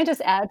 Can I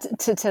just add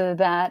to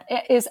that?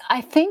 Is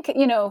I think,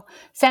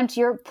 Sam, to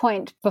your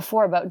point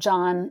before about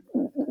John,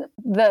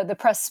 the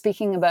press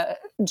speaking about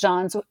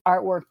John's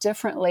artwork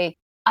differently,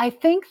 I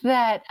think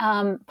that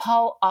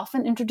Paul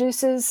often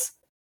introduces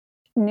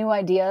new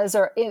ideas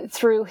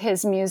through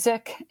his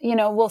music,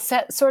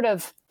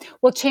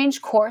 will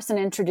change course and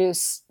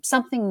introduce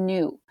something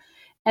new.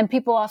 And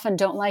people often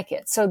don't like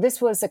it. So this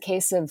was a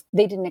case of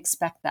they didn't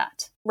expect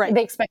that. Right.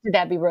 They expected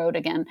Abbey Road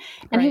again.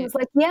 And he was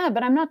like, yeah,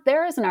 but I'm not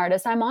there as an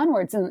artist. I'm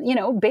onwards.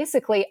 And,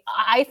 basically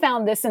I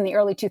found this in the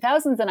early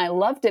 2000s and I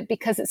loved it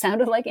because it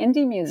sounded like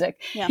indie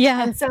music.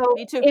 Yeah. And so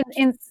Me too.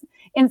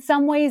 in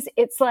some ways,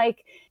 it's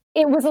like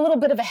it was a little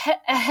bit of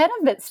ahead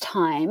of its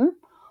time,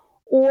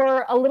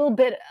 or a little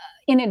bit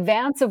in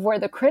advance of where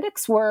the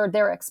critics were,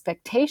 their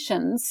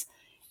expectations.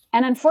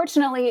 And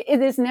unfortunately,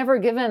 it is never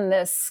given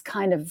this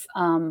kind of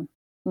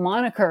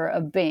moniker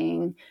of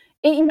being,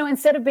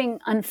 instead of being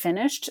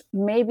unfinished,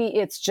 maybe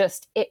it's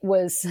just it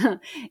was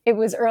it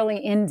was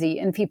early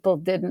indie and people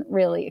didn't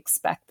really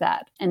expect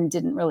that and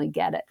didn't really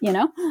get it,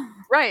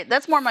 Right.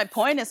 That's more my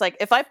point, is like,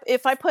 if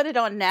I put it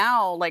on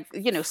now, like,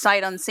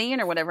 sight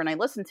unseen or whatever, and I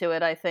listen to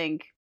it, I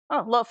think,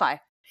 oh, lo-fi.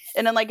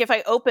 And then, like, if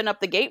I open up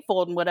the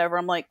gatefold and whatever,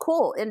 I'm like,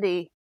 cool,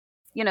 indie,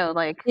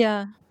 like,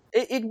 Yeah.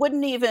 it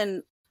wouldn't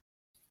even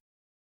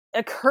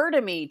occur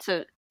to me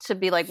to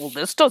be like, well,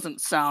 this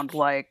doesn't sound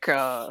like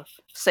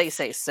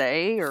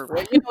say or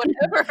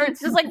whatever.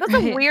 It's just like,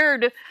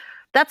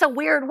 that's a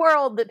weird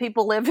world that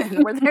people live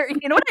in where they're,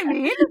 you know what I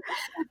mean?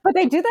 But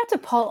they do that to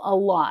Paul a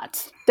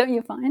lot, don't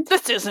you find?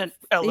 This isn't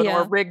Eleanor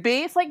Yeah.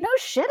 Rigby. It's like, no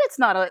shit, it's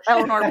not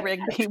Eleanor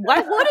Rigby.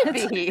 Why would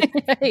it be?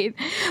 Right.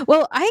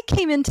 Well, I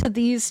came into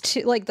these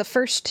two, like the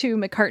first two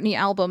McCartney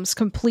albums,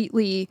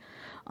 completely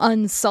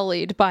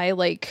unsullied by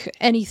like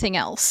anything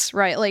else,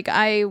 right? Like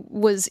I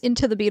was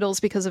into the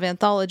Beatles because of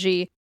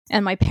Anthology,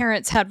 and my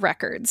parents had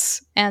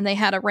records, and they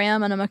had a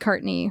Ram and a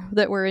McCartney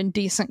that were in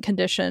decent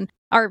condition.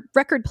 Our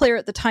record player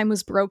at the time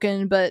was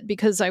broken, but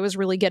because I was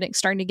really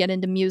starting to get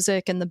into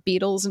music and the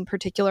Beatles in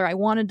particular, I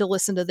wanted to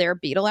listen to their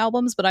Beatle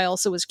albums, but I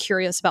also was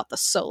curious about the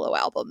solo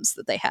albums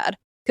that they had.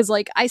 Because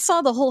like I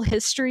saw the whole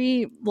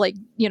history, like,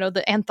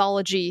 the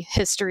Anthology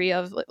history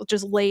of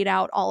just laid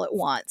out all at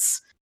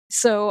once.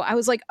 So I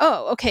was like,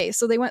 oh, okay.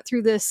 So they went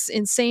through this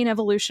insane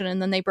evolution,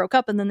 and then they broke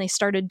up, and then they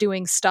started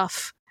doing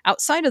stuff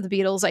outside of the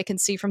Beatles. I can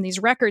see from these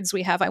records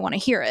we have, I want to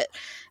hear it.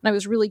 And I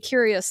was really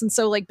curious. And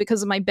so like,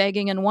 because of my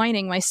begging and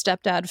whining, my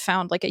stepdad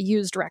found like a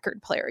used record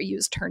player, a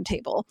used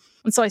turntable.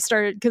 And so I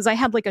started, because I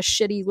had like a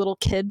shitty little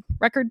kid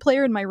record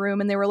player in my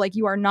room, and they were like,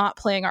 you are not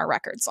playing our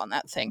records on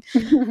that thing.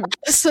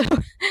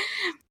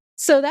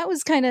 So that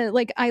was kind of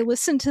like, I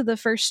listened to the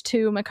first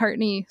two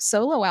McCartney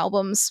solo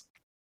albums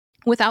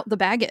without the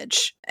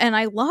baggage, and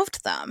I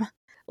loved them.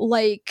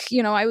 Like,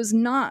 I was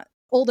not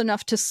old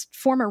enough to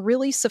form a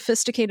really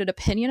sophisticated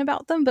opinion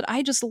about them, but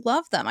I just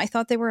loved them. I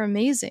thought they were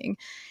amazing.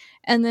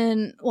 And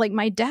then like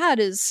my dad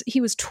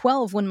he was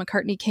 12 when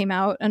McCartney came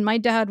out, and my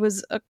dad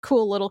was a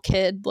cool little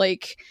kid.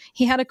 Like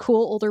he had a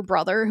cool older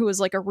brother who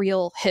was like a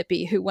real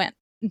hippie who went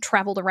and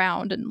traveled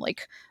around and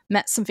like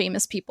met some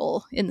famous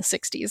people in the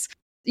 60s.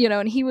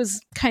 And he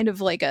was kind of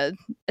like a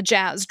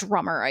jazz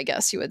drummer, I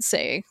guess you would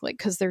say, like,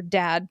 because their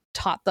dad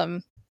taught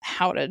them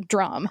how to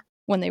drum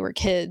when they were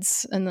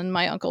kids. And then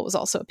my uncle was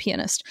also a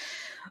pianist.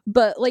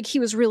 But like he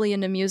was really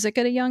into music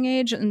at a young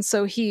age, and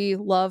so he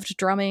loved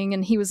drumming,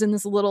 and he was in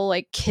this little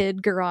like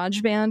kid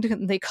garage band,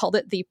 and they called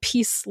it the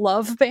Peace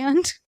Love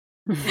Band.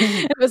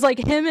 It was like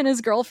him and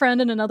his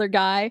girlfriend and another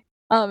guy,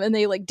 and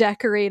they like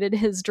decorated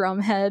his drum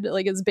head,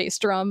 like his bass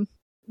drum,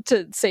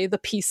 to say the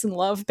Peace and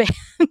Love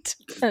Band.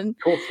 And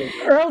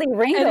Early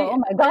Ringo, oh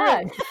my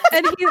god.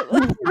 And he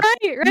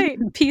right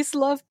Peace,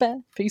 Love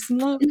Band, Peace and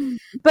Love.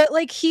 But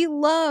like he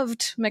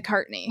loved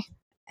McCartney.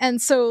 And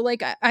so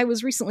like I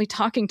was recently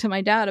talking to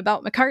my dad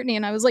about McCartney,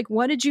 and I was like,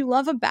 what did you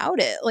love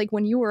about it, like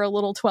when you were a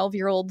little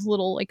 12-year-old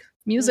little like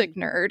music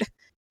nerd?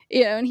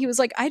 And he was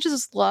like, I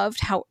just loved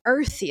how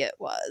earthy it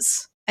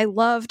was. I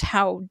loved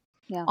how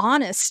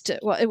honest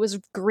it was. It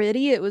was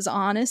gritty, it was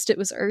honest, it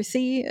was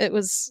earthy, it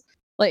was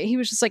like, he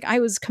was just like, I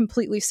was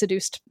completely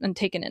seduced and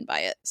taken in by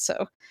it.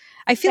 So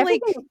I feel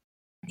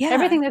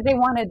everything that they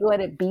wanted, let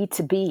it be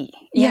to be.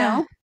 You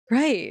know?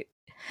 Right.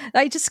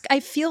 I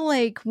feel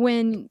like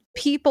when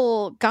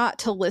people got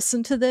to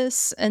listen to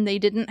this and they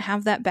didn't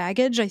have that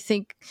baggage, I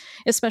think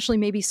especially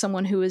maybe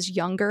someone who was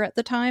younger at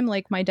the time,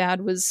 like my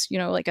dad was,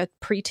 like a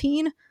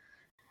preteen.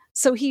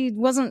 So he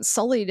wasn't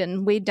sullied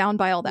and weighed down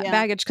by all that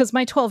baggage, because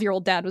my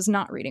 12-year-old dad was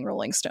not reading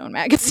Rolling Stone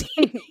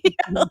magazine.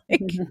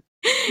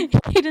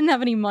 He didn't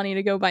have any money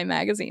to go buy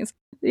magazines,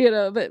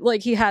 but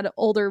like he had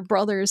older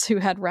brothers who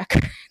had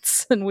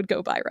records and would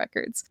go buy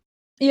records.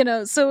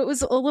 So it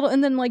was a little,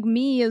 and then like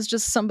me as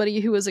just somebody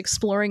who was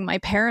exploring my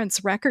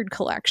parents' record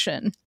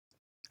collection,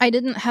 I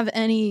didn't have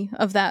any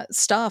of that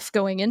stuff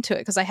going into it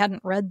because I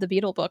hadn't read the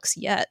Beatle books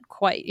yet,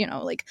 quite,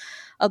 like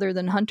other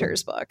than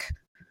Hunter's book.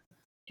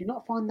 Do you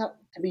not find that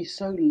to be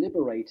so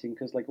liberating?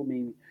 Because, like, I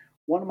mean,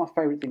 one of my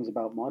favorite things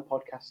about my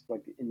podcast,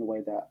 like in the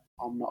way that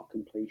I'm not a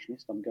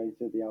completionist, I'm going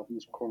through the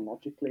albums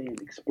chronologically and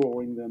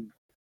exploring them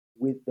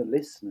with the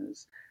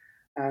listeners.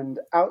 And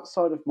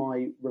outside of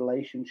my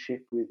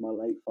relationship with my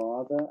late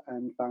father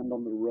and Band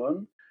on the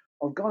Run,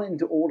 I've gone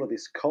into all of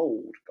this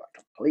cold, got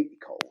completely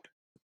cold.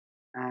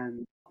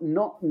 And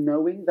not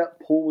knowing that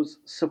Paul was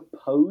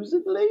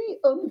supposedly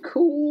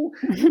uncool,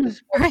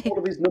 despite all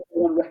of his number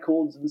one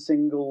records and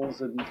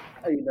singles and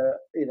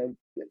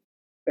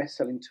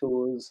best-selling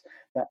tours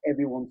that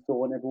everyone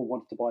saw and everyone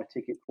wanted to buy a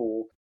ticket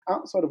for.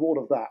 Outside of all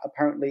of that,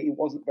 apparently it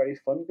wasn't very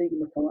fun being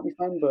a McCartney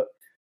fan, but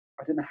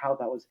I don't know how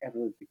that was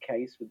ever the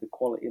case with the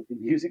quality of the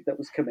music that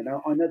was coming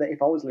out. I know that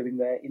if I was living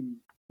there in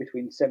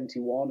between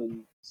 71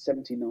 and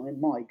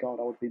 79, my God,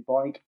 I would be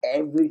buying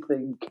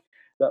everything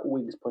that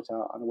Wings put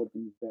out, and I would have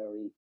been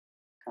very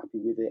happy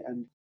with it.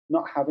 And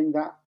not having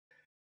that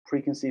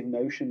preconceived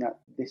notion that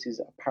this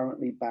is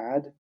apparently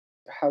bad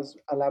has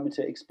allowed me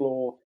to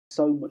explore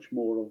so much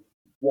more of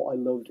what I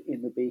loved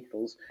in the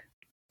Beatles,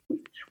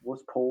 which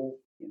was Paul.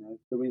 You know,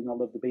 the reason I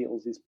love the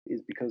Beatles is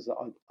because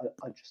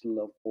I just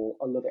love Paul.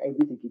 I love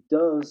everything he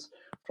does,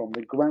 from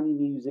the granny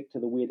music to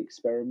the weird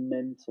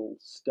experimental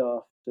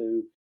stuff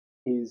to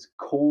his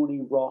corny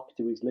rock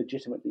to his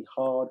legitimately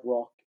hard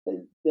rock.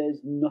 There's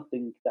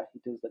nothing that he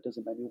does that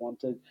doesn't make me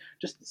want to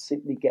just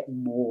simply get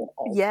more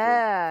of him.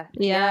 Yeah,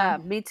 Yeah.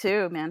 me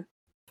too, man.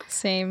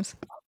 Same.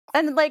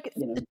 And like,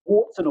 You know,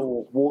 warts and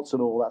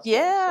all. That's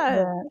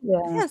yeah,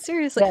 Yeah,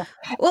 seriously. Yeah.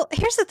 Well,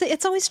 here's the thing.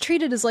 It's always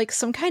treated as like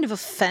some kind of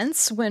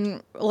offense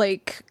when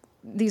like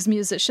these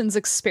musicians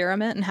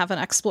experiment and have an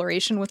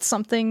exploration with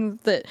something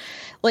that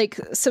like,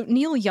 so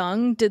Neil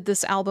Young did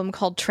this album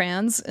called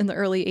Trans in the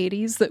early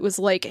 80s that was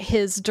like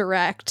his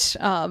direct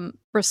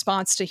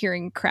response to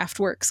hearing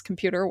Kraftwerk's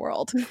Computer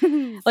World.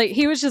 Like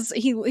he was just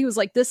he was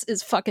like, this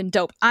is fucking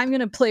dope. I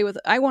want a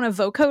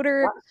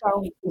vocoder. That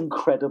sounds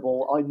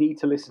incredible. I need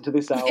to listen to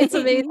this album. It's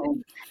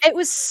amazing. It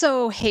was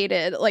so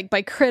hated, like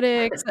by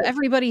critics.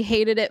 Everybody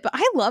hated it, but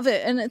I love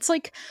it. And it's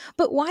like,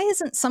 but why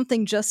isn't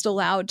something just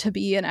allowed to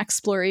be an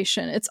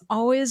exploration? It's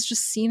always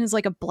just seen as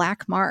like a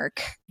black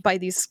mark by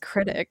these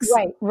critics.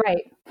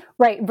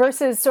 Right.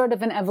 Versus sort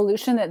of an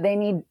evolution that they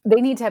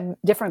need to have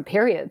different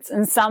periods,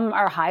 and some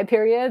are high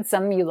periods,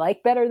 some you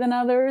like better than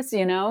others,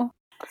 you know.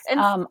 and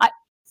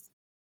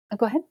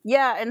Go ahead.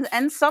 yeah,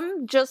 and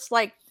some just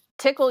like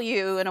tickle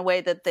you in a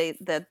way that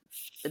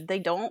they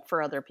don't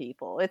for other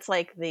people. It's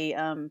like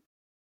the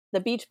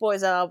Beach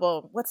Boys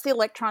album. What's the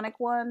electronic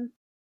one?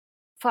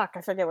 Fuck,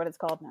 I forget what it's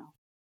called now.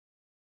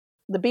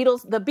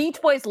 The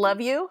Beach Boys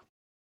Love You.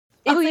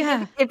 It's like,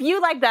 yeah. if you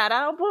like that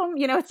album,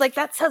 you know, it's like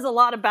that says a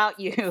lot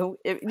about you.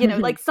 You know,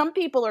 like some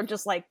people are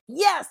just like,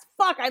 yes,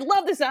 fuck, I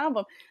love this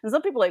album. And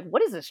some people are like,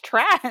 what is this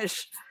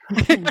trash?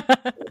 I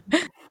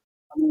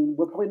mean,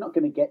 we're probably not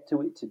going to get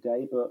to it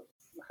today, but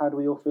how do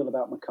we all feel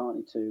about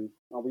McCartney 2?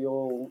 Are we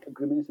all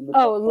agreements in the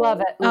Oh, top love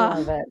five? it.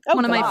 Love it. Oh,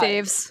 One of my God,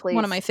 faves. please.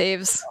 One of my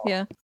faves.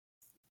 Yeah.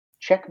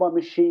 Check My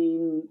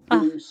Machine,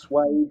 Blue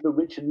Suede, the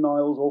Richard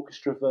Niles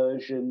orchestra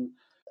version,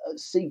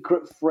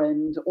 Secret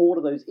Friend, all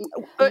of those.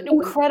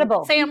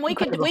 Incredible. Sam, we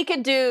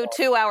could do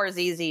 2 hours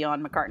easy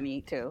on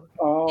McCartney too.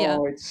 Oh, Yeah.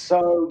 it's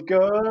so good.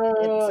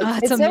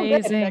 It's so good.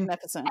 amazing.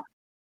 Magnificent.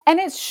 And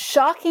it's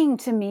shocking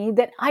to me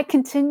that I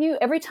continue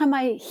every time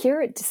I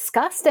hear it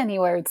discussed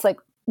anywhere. It's like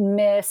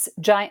Miss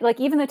Giant, like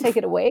even the Take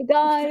It Away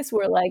guys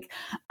were like,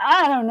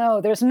 I don't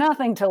know, there's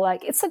nothing to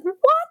like. It's like,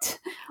 what?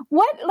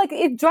 Like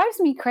it drives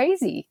me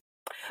crazy.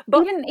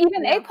 But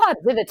even APOD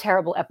did a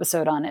terrible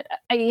episode on it,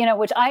 you know,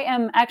 which I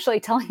am actually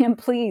telling him,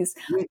 please.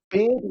 With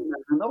Beardy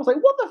Man. I was like,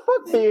 what the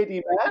fuck,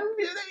 Beardy Man?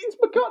 It's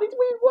McCartney's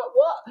weird.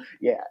 What?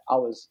 Yeah,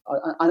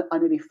 I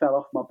nearly fell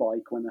off my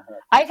bike when I heard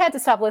it. I had to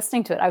stop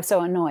listening to it. I was so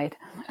annoyed.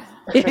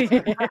 There's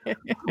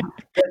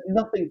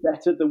nothing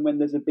better than when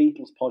there's a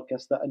Beatles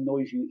podcast that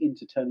annoys you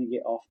into turning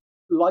it off.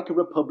 Like a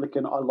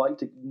Republican, I like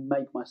to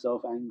make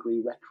myself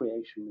angry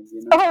recreationally,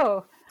 you know?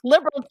 Oh,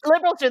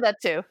 Liberals do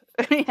that too.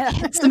 Yeah.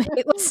 Some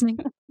hate listening.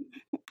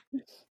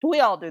 We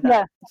all do that.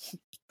 yeah.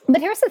 But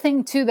here's the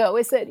thing, too, though,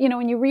 is that, you know,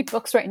 when you read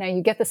books right now,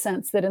 you get the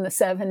sense that in the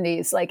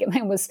 70s, like,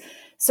 it was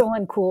so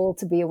uncool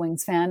to be a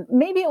Wings fan.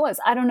 Maybe it was.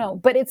 I don't know.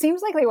 But it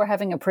seems like they were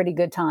having a pretty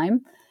good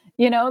time.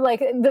 You know, like,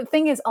 the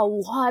thing is, a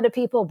lot of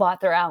people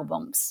bought their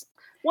albums.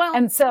 Well,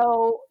 And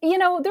so, you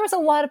know, there was a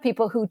lot of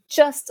people who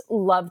just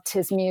loved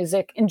his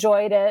music,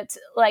 enjoyed it.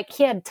 Like,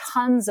 he had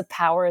tons of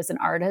power as an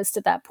artist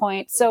at that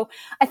point. So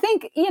I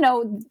think, you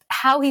know,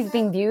 how he's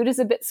being viewed is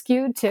a bit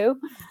skewed, too.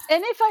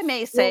 and if I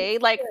may say,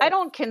 like, I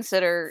don't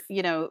consider,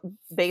 you know,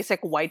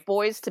 basic white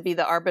boys to be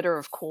the arbiter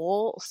of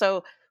cool.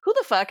 So who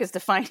the fuck is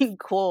defining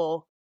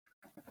cool?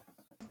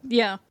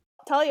 Yeah.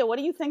 Talia, what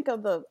do you think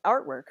of the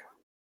artwork?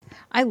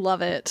 I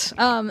love it.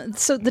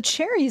 So the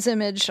cherries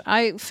image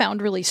I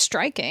found really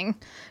striking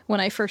when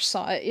I first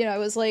saw it. You know, I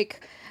was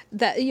like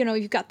that, you know,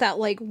 you've got that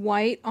like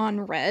white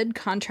on red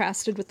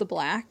contrasted with the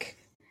black.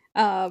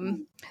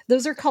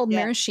 Those are called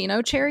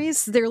maraschino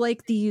cherries. They're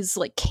like these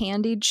like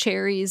candied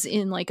cherries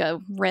in like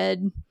a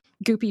red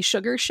goopy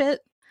sugar shit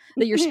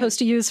that you're supposed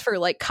to use for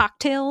like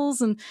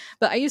cocktails.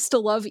 But I used to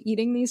love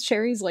eating these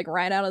cherries like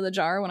right out of the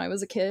jar when I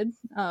was a kid.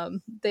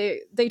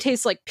 They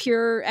taste like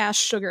pure ash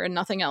sugar and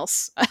nothing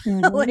else.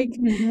 Like,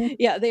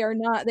 yeah, they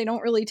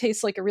don't really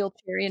taste like a real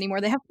cherry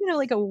anymore. They have, you know,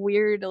 like a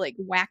weird, like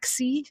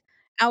waxy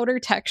outer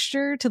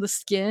texture to the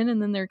skin,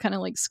 and then they're kind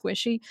of like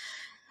squishy.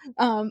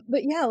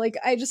 But yeah, like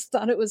I just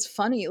thought it was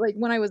funny. Like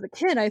when I was a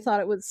kid, I thought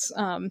it was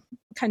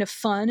kind of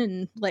fun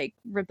and like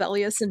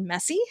rebellious and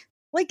messy,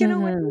 like in a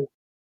way.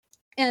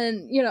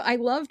 And, you know, I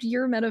loved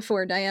your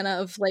metaphor,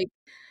 Diana, of like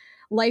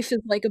life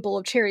is like a bowl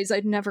of cherries.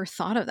 I'd never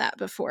thought of that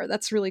before.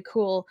 That's really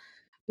cool.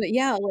 But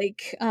yeah,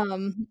 like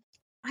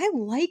I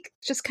like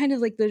just kind of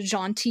like the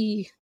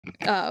jaunty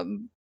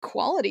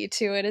quality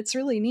to it. It's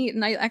really neat.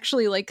 And I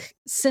actually like,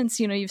 since,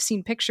 you know, you've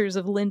seen pictures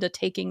of Linda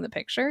taking the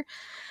picture,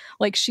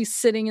 like she's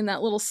sitting in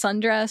that little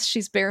sundress,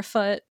 she's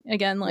barefoot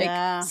again,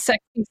 like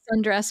sexy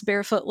sundress,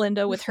 barefoot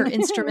Linda with her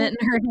instrument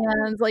in her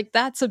hands. Like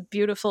that's a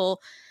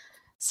beautiful,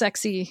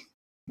 sexy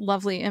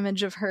lovely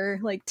image of her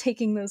like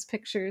taking those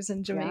pictures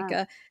in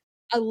Jamaica.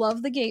 I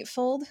love the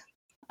gatefold.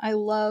 I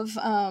love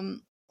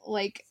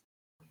like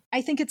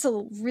I think it's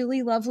a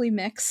really lovely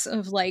mix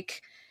of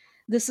like,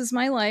 this is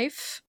my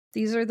life.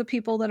 These are the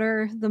people that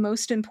are the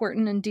most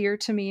important and dear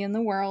to me in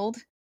the world.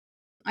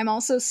 I'm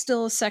also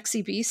still a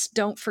sexy beast.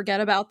 Don't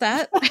forget about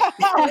that.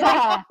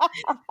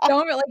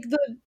 Don't like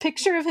the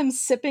picture of him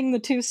sipping the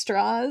 2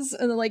 straws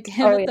and like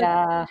him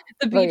at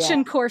the beach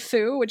in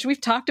Corfu, which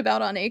we've talked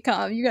about on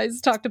ACOM. You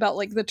guys talked about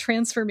like the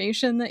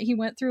transformation that he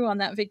went through on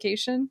that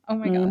vacation. Oh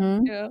my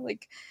god. Yeah,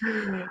 like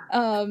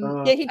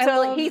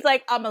yeah, he's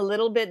like, I'm a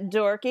little bit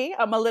dorky,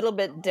 I'm a little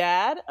bit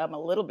dad, I'm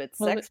a little bit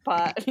sex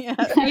pot.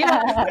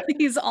 Yeah,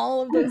 he's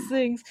all of those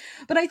things.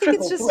 But I think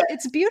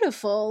it's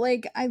beautiful.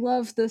 Like I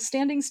love the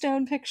Standing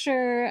Stone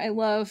picture. I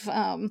love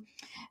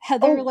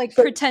Heather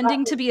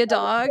pretending to be a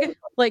dog.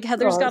 Like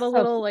Heather's got a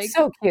little like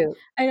so cute.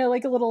 I know,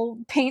 like a little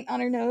paint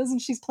on her nose,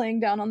 and she's playing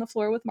down on the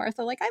floor with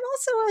Martha. Like I'm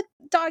also a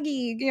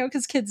doggy,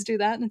 because kids do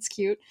that, and it's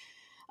cute.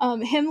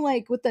 Him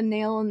like with the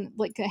nail and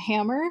like a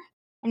hammer.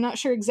 I'm not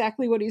sure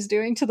exactly what he's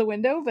doing to the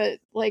window, but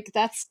like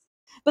that's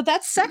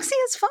sexy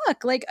as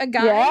fuck. Like a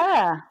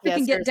guy who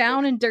can get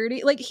down and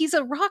dirty. Like he's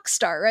a rock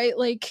star, right?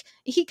 Like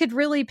he could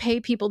really pay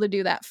people to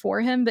do that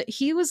for him, but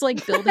he was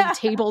like building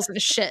tables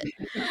and shit.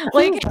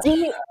 Like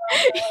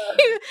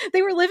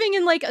they were living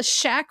in like a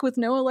shack with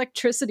no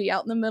electricity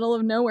out in the middle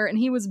of nowhere, and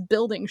he was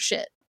building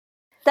shit.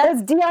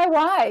 That's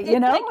DIY, you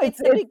know? It's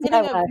the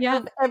beginning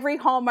of every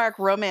Hallmark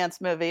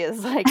romance movie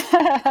is like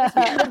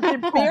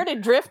the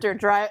bearded drifter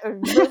drives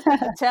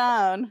to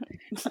town.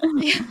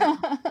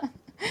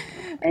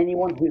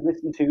 Anyone who's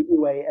listened to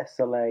Ue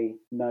SLA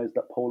knows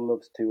that Paul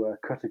loves to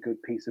cut a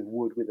good piece of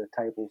wood with a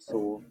table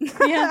saw.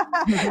 Yeah.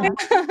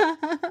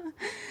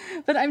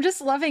 But I'm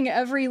just loving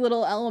every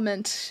little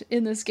element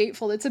in this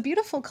gatefold. It's a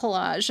beautiful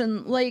collage.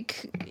 And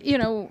like,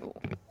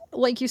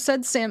 like you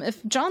said, Sam,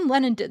 if John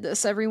Lennon did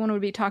this, everyone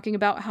would be talking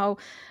about how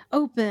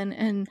open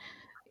and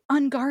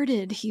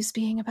unguarded he's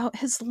being about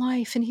his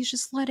life, and he's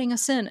just letting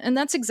us in. And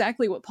that's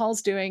exactly what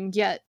Paul's doing,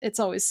 yet it's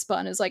always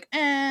spun as like,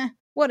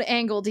 what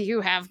angle do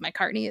you have,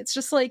 McCartney? It's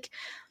just like,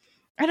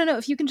 I don't know,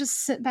 if you can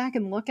just sit back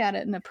and look at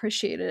it and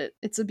appreciate it,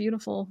 it's a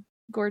beautiful,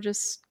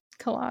 gorgeous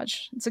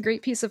collage. It's a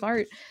great piece of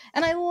art.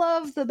 And I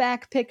love the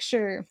back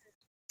picture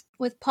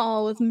with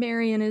Paul, with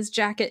Mary in his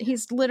jacket.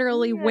 He's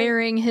literally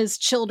wearing his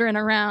children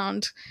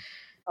around.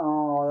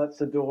 Oh,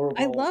 that's adorable.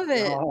 I love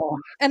it. Oh.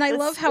 And I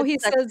love how he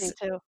says,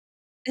 too.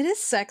 it is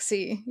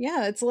sexy.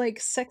 Yeah, it's like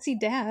sexy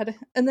dad.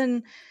 And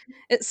then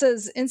it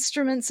says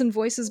instruments and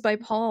voices by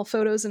Paul,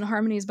 photos and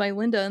harmonies by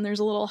Linda, and there's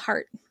a little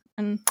heart.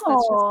 And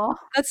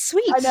that's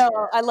sweet. I know.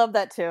 I love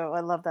that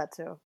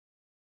too.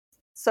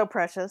 So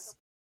precious.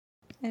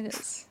 It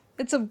is.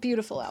 It's a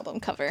beautiful album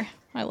cover.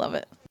 I love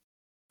it.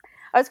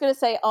 I was going to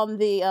say on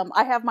the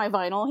I have my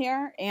vinyl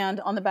here, and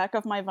on the back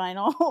of my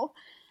vinyl,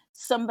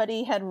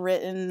 somebody had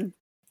written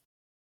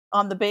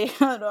on the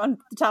on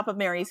the top of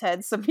Mary's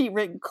head, somebody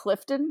written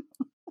Clifton.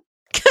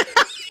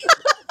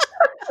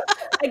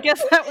 I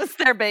guess that was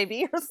their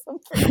baby or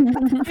something.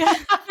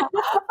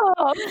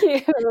 Oh,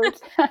 cute.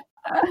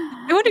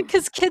 I wonder,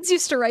 because kids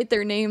used to write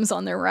their names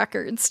on their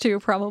records too,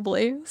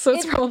 probably. So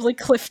it's probably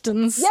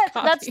Clifton's. Yes,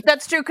 copy.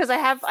 that's true. Because I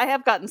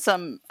have gotten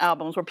some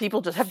albums where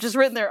people just have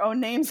written their own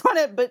names on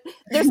it, but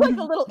there's like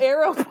a little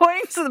arrow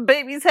pointing to the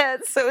baby's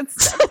head, so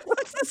it's.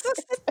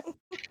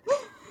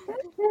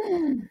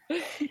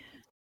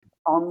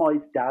 On my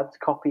dad's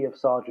copy of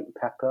Sgt.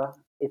 Pepper,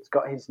 it's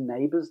got his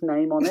neighbour's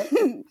name on it.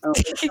 And I was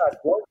like, Dad,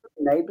 what's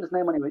the neighbour's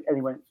name on it? And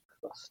he went,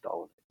 I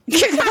stole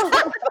it.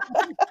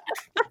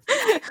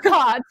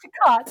 Caught.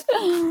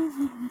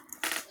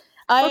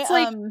 It's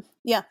like,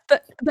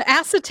 the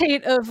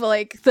acetate of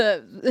like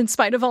in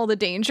spite of all the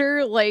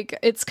danger, like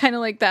it's kind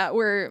of like that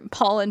where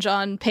Paul and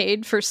John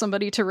paid for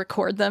somebody to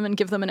record them and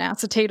give them an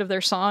acetate of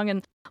their song,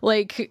 and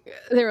like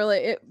they were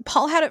like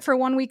Paul had it for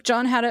 1 week,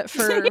 John had it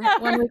for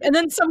 1 week, and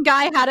then some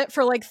guy had it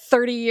for like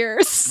 30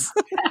 years.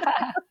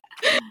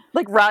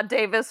 Like Rod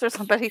Davis or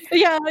somebody.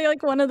 Yeah,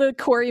 like one of the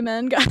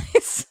Quarrymen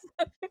guys.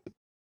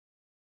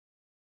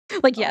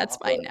 Like, yeah, it's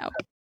fine now.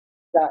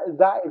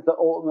 That is the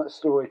ultimate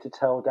story to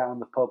tell down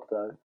the pub,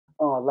 though.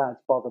 Oh, lads,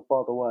 by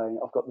the way,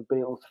 I've got the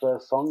Beatles'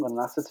 first song on an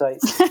acetate.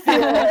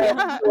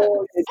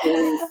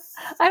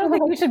 I don't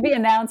think we should be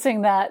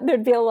announcing that.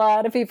 There'd be a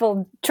lot of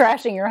people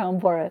trashing your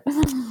home for it.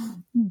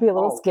 Be a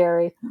little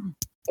scary.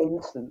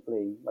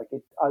 Instantly, like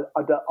I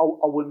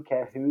wouldn't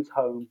care who's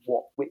home,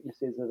 what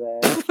witnesses are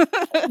there.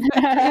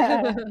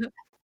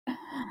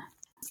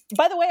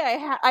 By the way,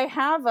 I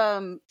have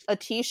a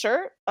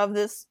T-shirt of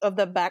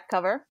the back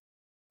cover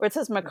where it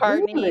says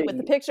McCartney with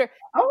the picture.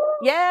 Oh.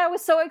 Yeah, I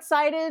was so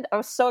excited.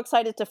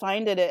 to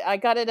find it. I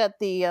got it at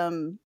the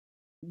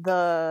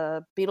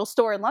Beatles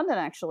store in London.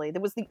 Actually,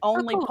 it was the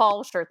only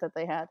Paul shirt that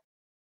they had.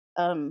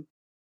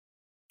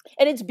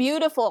 And it's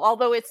beautiful,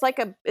 although it's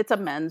a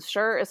men's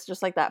shirt. It's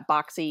just like that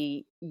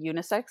boxy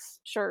unisex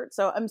shirt.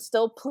 So I'm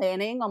still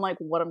planning on like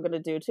what I'm gonna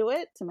do to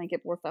it to make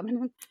it more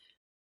feminine.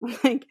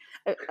 Like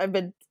I've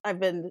been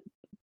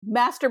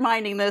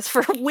masterminding this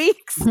for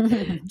weeks,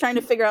 trying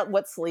to figure out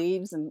what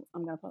sleeves and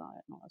I'm going to put on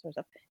it and all that sort of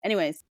stuff.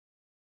 Anyways,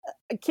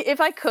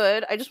 if I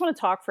could, I just want to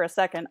talk for a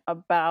second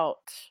about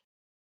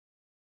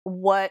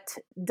what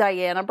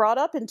Diana brought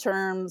up in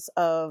terms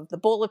of the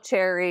bowl of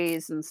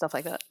cherries and stuff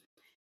like that.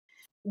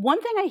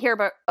 One thing I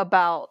hear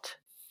about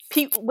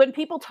when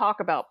people talk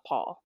about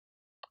Paul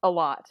a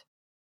lot,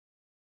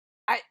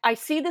 I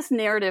see this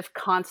narrative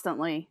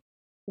constantly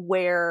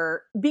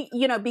where,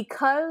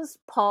 because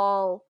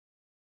Paul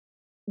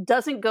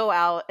doesn't go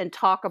out and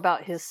talk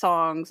about his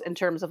songs in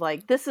terms of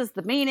like, this is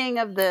the meaning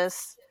of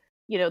this,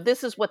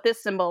 this is what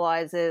this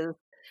symbolizes,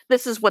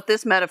 this is what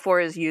this metaphor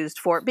is used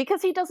for,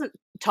 because he doesn't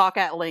talk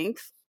at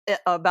length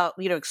about,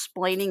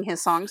 explaining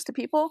his songs to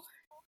people.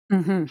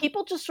 Mm-hmm.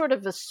 People just sort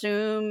of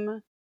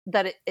assume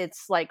that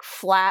it's like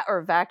flat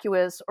or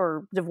vacuous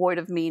or devoid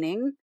of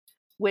meaning,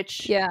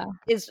 which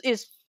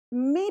is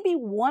maybe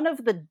one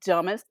of the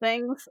dumbest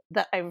things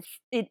that I've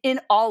in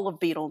all of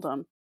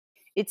Beatledom.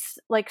 It's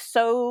like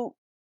so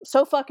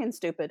fucking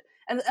stupid.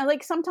 And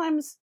like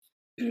sometimes,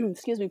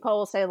 excuse me, Paul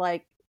will say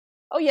like,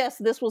 oh yes,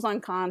 this was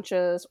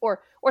unconscious, or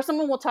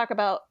someone will talk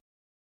about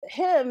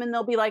him and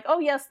they'll be like, oh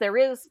yes, there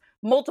is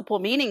multiple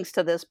meanings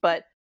to this,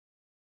 but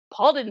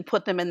Paul didn't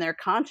put them in there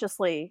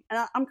consciously.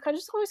 And I'm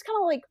just always kind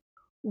of like,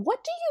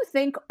 what do you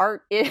think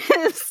art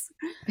is?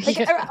 Like,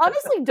 I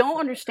honestly don't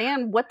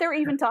understand what they're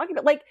even talking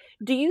about. Like,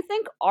 do you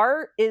think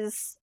art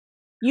is,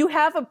 you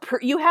have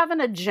an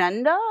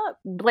agenda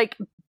like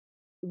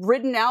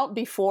written out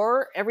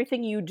before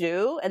everything you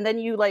do, and then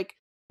you like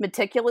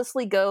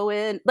meticulously go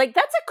in, like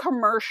that's a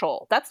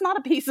commercial, that's not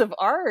a piece of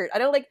art. I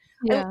don't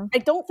I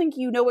don't think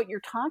you know what you're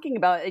talking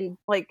about. And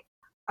like,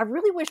 I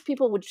really wish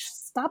people would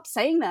stop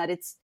saying that.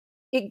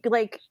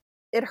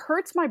 It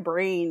hurts my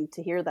brain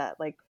to hear that.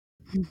 Like,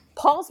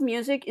 Paul's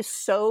music is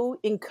so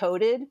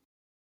encoded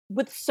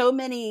with so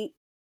many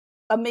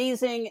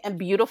amazing and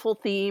beautiful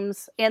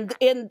themes, and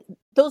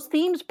those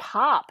themes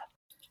pop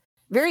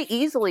very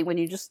easily when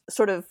you just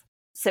sort of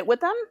sit with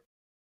them.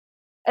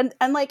 And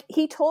like,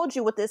 he told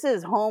you what this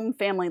is: home,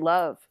 family,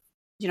 love.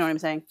 Do you know what I'm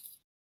saying?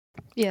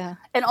 Yeah.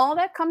 And all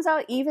that comes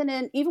out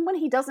even when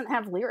he doesn't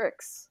have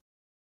lyrics.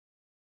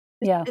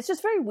 Yeah. It's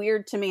just very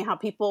weird to me how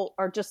people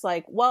are just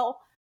like, well,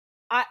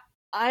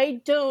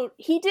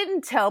 he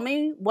didn't tell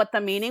me what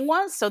the meaning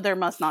was, so there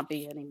must not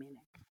be any meaning.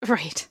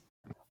 Right.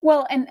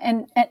 Well,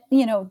 and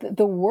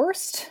the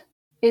worst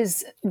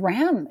is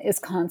Ram is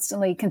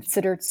constantly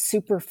considered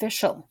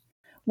superficial,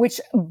 which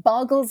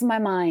boggles my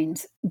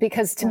mind,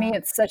 because to me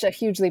it's such a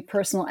hugely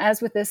personal,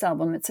 as with this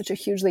album, it's such a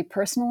hugely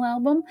personal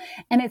album.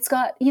 And it's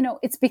got,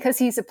 it's because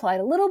he's applied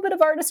a little bit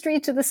of artistry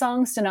to the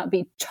songs to not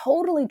be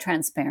totally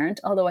transparent,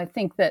 although I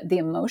think that the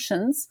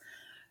emotions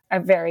are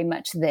very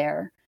much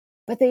there.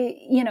 But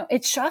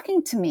it's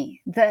shocking to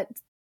me that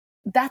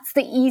that's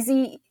the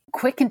easy,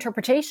 quick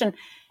interpretation,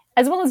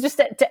 as well as just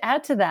to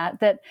add to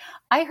that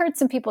I heard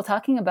some people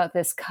talking about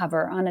this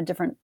cover on a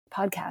different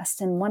podcast,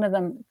 and one of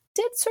them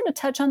did sort of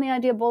touch on the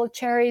idea of bowl of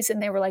cherries,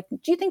 and they were like,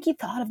 do you think he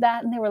thought of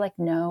that? And they were like,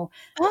 no.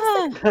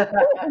 Like,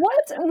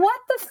 what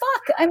the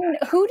fuck? I mean,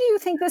 who do you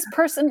think this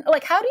person,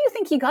 like, how do you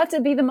think he got to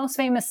be the most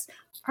famous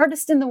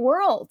artist in the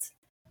world?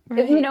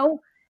 Right.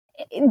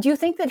 Do you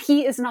think that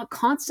he is not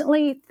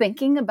constantly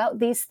thinking about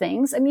these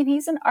things? I mean,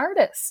 he's an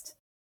artist.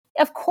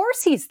 Of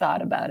course he's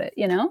thought about it,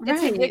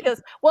 It's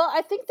ridiculous. Well,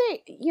 I think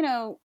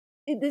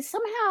they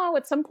somehow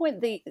at some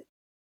point they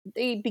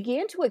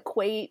began to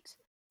equate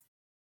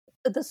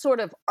the sort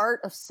of art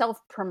of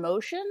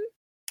self-promotion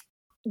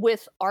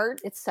with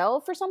art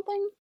itself or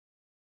something.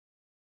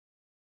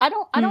 I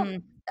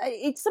don't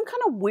it's some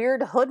kind of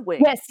weird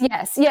hoodwink.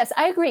 Yes,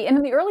 I agree. And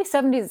in the early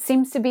 70s, it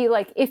seems to be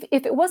like, if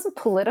it wasn't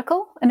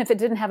political and if it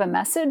didn't have a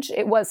message,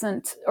 it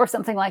wasn't, or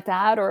something like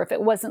that, or if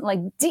it wasn't like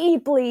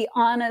deeply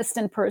honest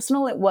and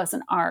personal, it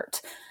wasn't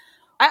art.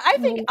 I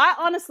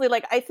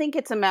think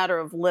it's a matter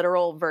of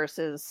literal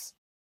versus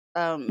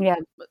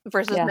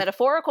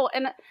metaphorical.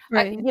 And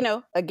right.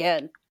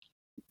 Again,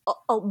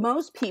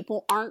 most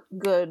people aren't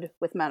good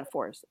with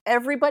metaphors.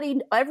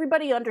 Everybody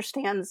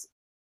understands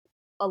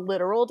a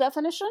literal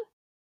definition,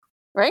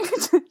 right?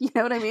 You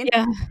know what I mean?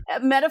 Yeah.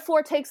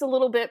 Metaphor takes a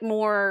little bit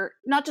more,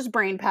 not just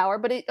brain power,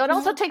 but it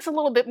also takes a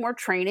little bit more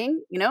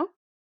training,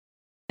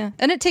 Yeah.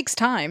 And it takes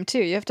time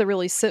too. You have to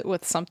really sit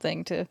with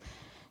something to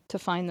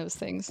find those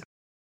things.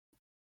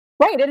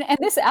 Right. And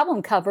this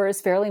album cover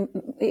is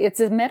it's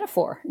a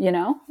metaphor,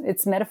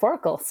 it's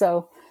metaphorical.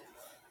 So,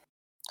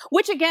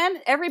 which again,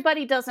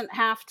 everybody doesn't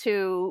have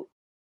to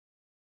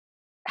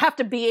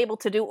be able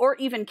to do or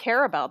even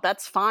care about.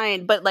 That's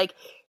fine. But like,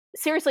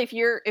 seriously,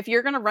 if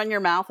you're going to run your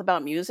mouth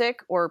about music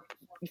or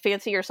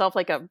fancy yourself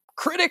like a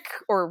critic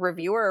or a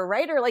reviewer or a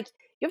writer, like,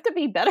 you have to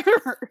be better.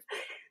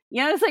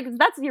 It's like,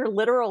 that's your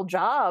literal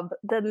job.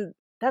 Then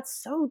that's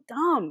so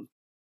dumb.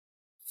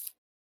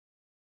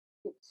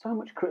 So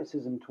much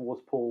criticism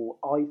towards Paul,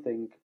 I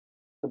think,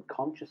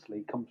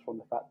 subconsciously comes from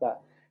the fact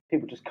that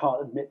people just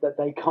can't admit that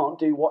they can't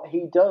do what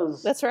he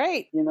does. That's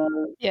right. You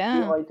know, Yeah.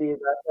 the idea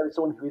that there is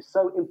someone who is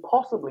so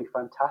impossibly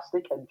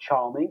fantastic and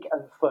charming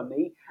and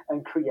funny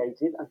and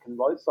creative and can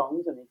write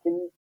songs and he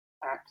can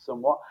act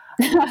somewhat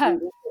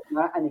and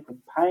he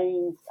can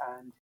paint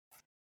and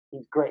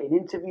he's great in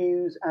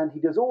interviews and he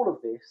does all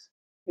of this,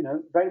 you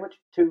know, very much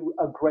to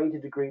a greater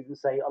degree than,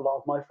 say, a lot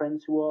of my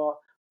friends who are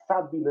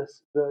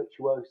fabulous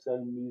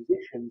virtuoso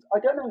musicians. I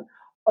don't know.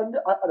 I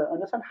don't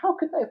understand. How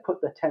could they have put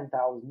the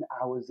 10,000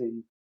 hours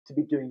in to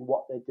be doing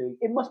what they're doing?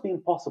 It must be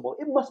impossible.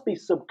 It must be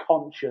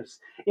subconscious.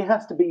 It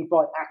has to be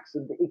by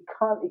accident. It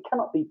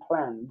cannot be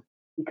planned,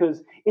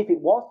 because if it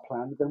was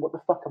planned, then what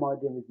the fuck am I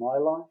doing with my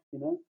life? You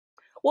know.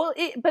 Well,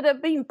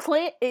 being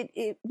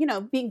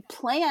being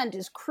planned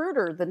is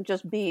cruder than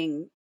just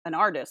being an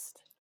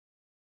artist.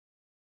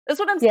 That's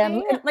what I'm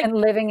saying. And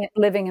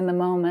living in the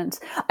moment.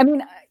 I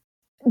mean,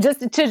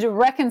 just to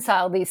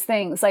reconcile these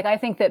things, like I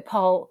think that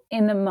Paul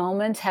in the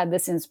moment had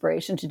this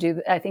inspiration to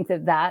do. I think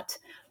that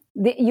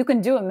you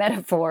can do a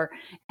metaphor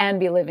and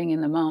be living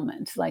in the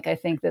moment. Like I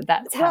think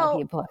that's how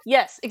he applies.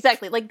 Yes,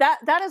 exactly. Like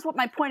that is what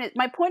my point is.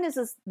 My point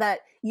is that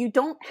you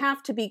don't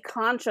have to be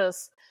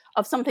conscious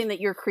of something that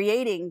you're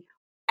creating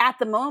at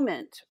the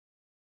moment.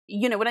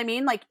 You know what I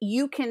mean? Like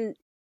you can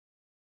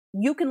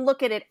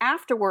look at it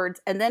afterwards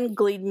and then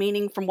glean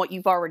meaning from what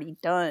you've already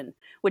done,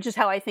 which is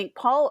how I think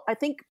Paul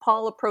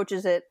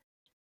approaches it.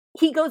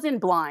 He goes in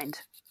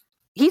blind.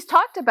 He's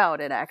talked about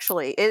it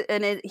actually.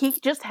 He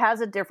just has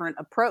a different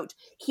approach.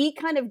 He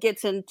kind of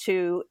gets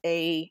into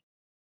a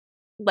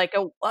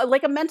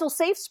mental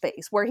safe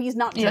space where he's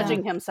not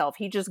judging himself.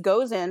 He just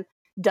goes in,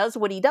 does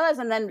what he does,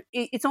 and then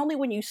it's only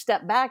when you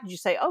step back you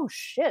say, "Oh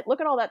shit,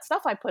 look at all that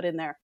stuff I put in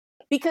there."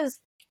 Because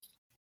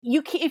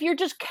if you're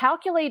just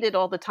calculated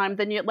all the time,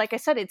 then like I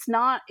said, it's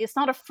not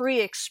a free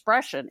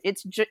expression.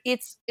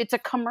 It's a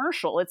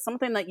commercial. It's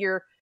something that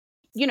you're,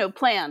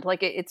 planned.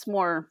 Like it's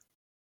more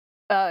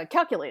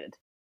calculated.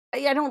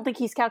 I don't think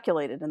he's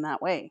calculated in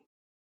that way.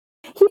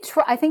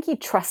 I think he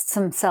trusts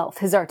himself,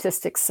 his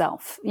artistic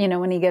self.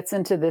 When he gets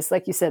into this,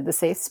 like you said, the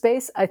safe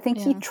space, I think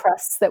he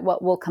trusts that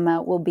what will come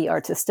out will be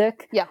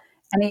artistic. Yeah.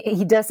 And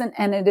he doesn't,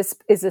 and it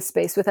is a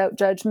space without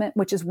judgment,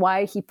 which is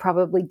why he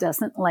probably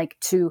doesn't like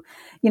to,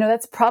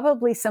 that's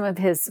probably some of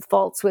his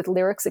faults with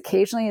lyrics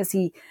occasionally, is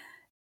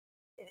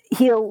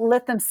he'll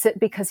let them sit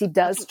because he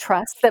does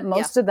trust that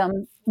most of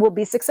them will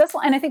be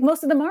successful. And I think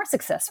most of them are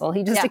successful.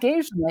 He just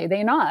occasionally,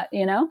 they're not,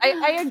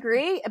 I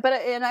agree.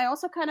 And I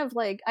also kind of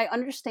I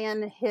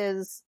understand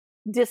his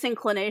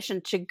disinclination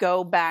to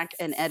go back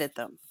and edit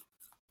them.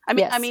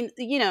 I mean,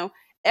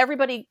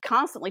 everybody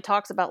constantly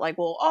talks about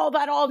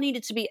that all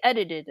needed to be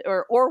edited,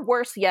 or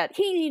worse yet,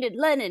 he needed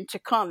Lennon to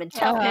come and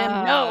tell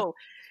him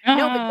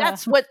no, but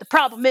that's what the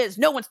problem is.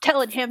 No one's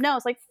telling him no.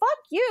 It's like, fuck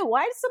you.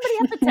 Why does somebody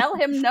have to tell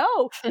him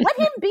no? Let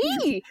him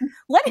be.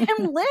 Let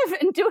him live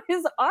and do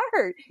his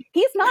art.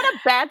 He's not a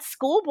bad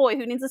schoolboy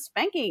who needs a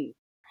spanking.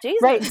 Jesus.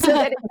 Right, so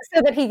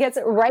that he gets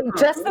it right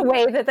just the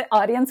way that the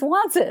audience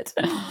wants it.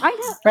 I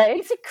know. Right?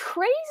 It's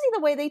crazy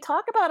the way they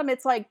talk about him.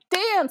 It's like,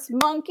 dance,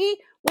 monkey.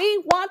 We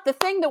want the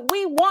thing that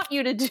we want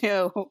you to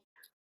do.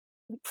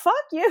 Fuck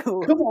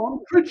you. Come on,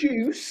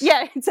 produce.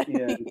 Yeah,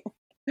 exactly.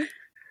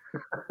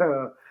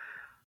 Yeah.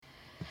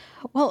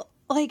 Well,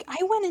 I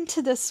went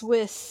into this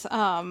with,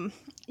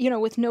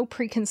 with no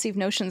preconceived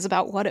notions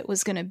about what it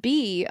was going to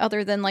be,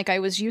 other than I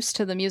was used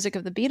to the music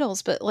of the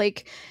Beatles, but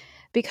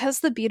because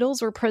the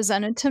Beatles were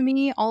presented to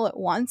me all at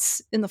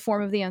once in the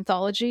form of the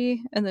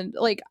anthology, and then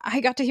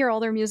I got to hear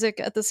all their music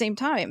at the same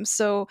time.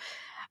 So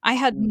I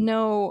had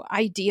no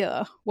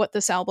idea what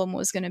this album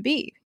was going to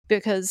be,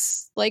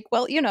 because the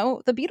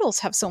Beatles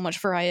have so much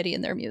variety in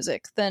their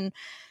music.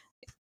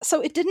 So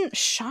it didn't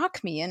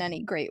shock me in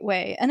any great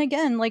way. And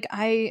again,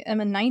 I am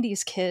a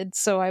 90s kid,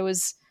 so I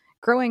was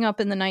growing up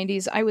in the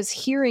 90s. I was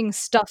hearing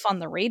stuff on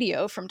the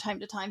radio from time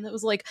to time that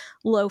was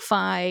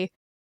lo-fi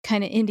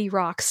kind of indie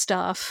rock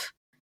stuff.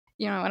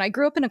 And I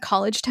grew up in a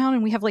college town,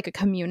 and we have a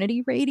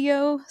community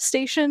radio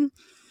station,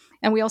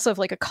 and we also have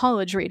a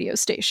college radio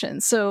station.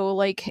 So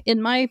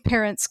in my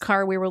parents'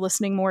 car, we were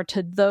listening more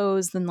to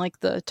those than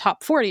the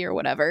top 40 or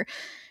whatever,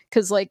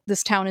 because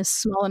this town is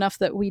small enough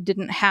that we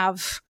didn't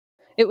have,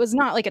 it was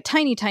not a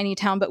tiny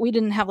town, but we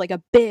didn't have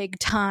a big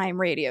time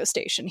radio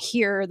station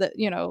here that,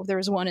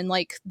 there's one in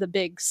the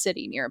big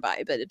city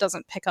nearby, but it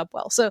doesn't pick up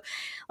well. So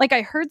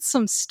I heard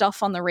some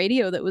stuff on the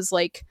radio that was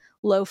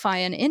lo-fi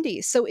and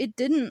indie. So it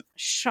didn't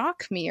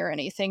shock me or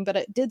anything, but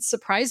it did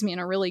surprise me in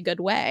a really good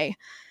way,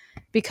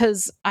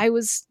 because I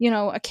was,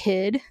 a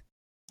kid.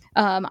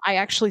 I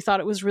actually thought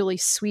it was really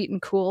sweet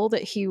and cool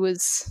that he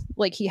was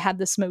he had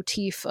this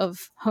motif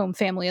of home,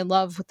 family, and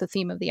love with the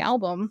theme of the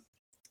album.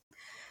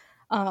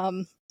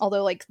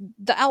 Although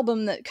the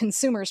album that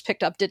consumers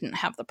picked up didn't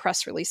have the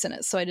press release in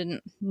it, so I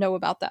didn't know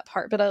about that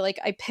part, but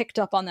I picked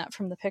up on that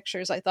from the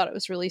pictures. I thought it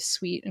was really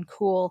sweet and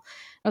cool.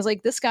 I was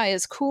like, this guy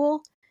is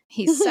cool.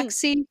 He's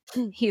sexy.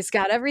 He's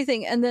got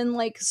everything. And then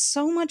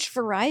so much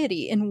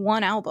variety in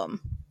one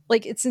album.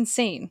 It's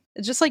insane.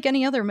 It's just like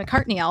any other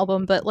McCartney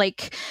album, but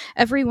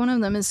every one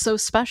of them is so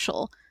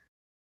special.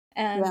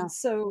 And Yeah.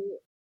 so,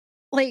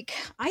 like,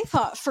 I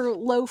thought for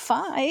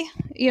lo-fi,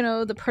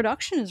 the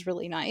production is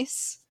really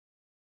nice.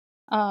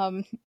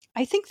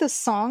 I think the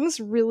songs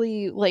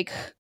really, like,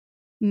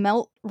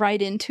 melt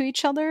right into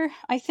each other.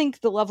 I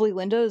think The Lovely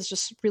Linda is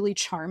just really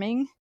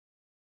charming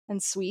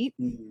and sweet.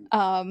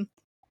 Mm.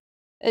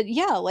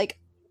 Yeah, like,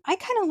 I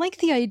kind of like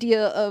the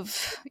idea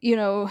of,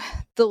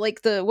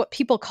 the what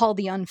people call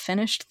the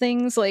unfinished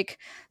things, like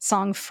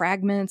song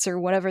fragments or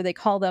whatever they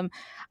call them.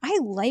 I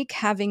like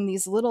having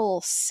these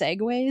little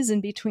segues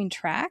in between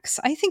tracks.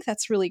 I think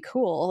that's really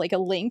cool, like a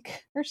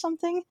link or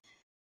something.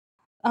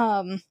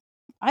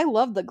 I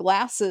love the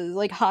glasses,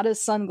 like hot as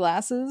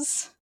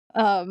sunglasses.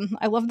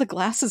 I love the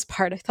glasses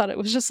part. I thought it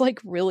was just like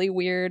really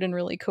weird and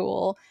really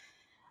cool.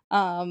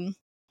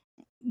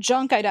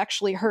 Junk I'd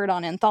actually heard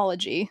on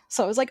Anthology,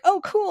 so I was like,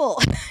 oh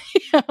cool.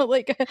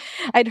 Like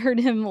I'd heard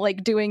him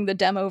like doing the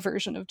demo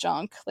version of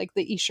Junk, like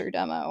the Esher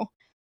demo.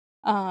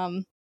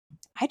 um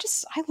I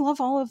love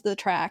all of the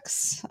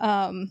tracks.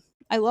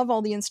 I love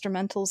all the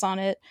instrumentals on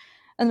it,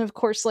 and of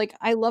course, like,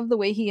 I love the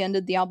way he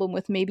ended the album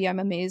with Maybe I'm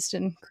Amazed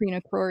and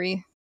Karina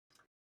Crory,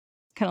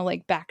 kind of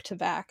like back to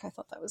back. I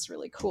thought that was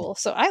really cool,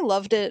 so I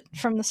loved it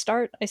from the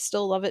start. I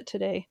still love it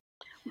today.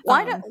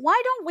 Why Um,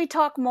 don't we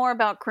talk more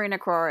about Karina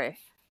Crory?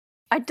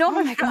 I don't.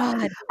 Oh my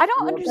God. I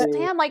don't Love it.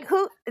 understand. Like,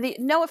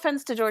 no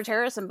offense to George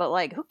Harrison, but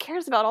like, who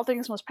cares about All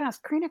Things Must Pass?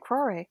 Karina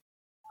Crory.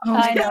 Oh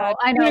my I know, God.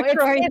 I know. Karina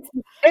Crory.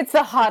 It's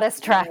the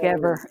hottest track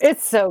ever.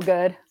 It's so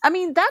good. I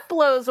mean, that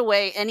blows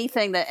away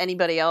anything that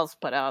anybody else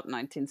put out in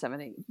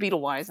 1970,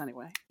 Beatle-wise,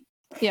 anyway.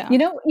 Yeah. You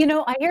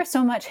know, I hear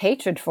so much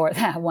hatred for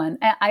that one.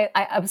 I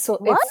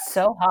absolutely, What? it's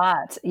so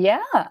hot.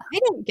 Yeah. I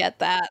don't get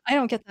that. I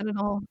don't get that at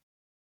all.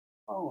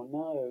 Oh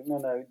no!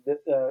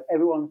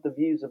 Everyone's the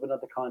views of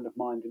Another Kind of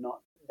Mind do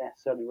not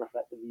necessarily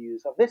reflect the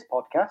views of this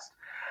podcast.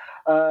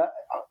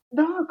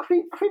 No,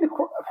 Karina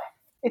Crory.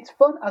 It's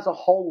fun as a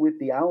whole with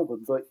the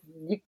album, but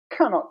you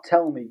cannot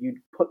tell me you'd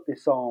put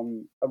this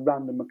on a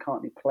random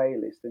McCartney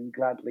playlist and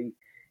gladly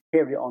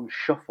hear it on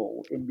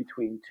shuffle in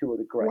between two of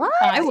the greats. What?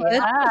 I would.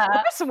 Yeah.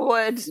 Of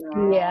course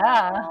would.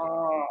 Yeah.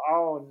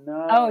 Oh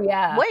no! Oh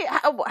yeah. Wait,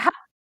 how,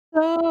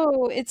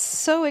 It's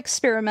so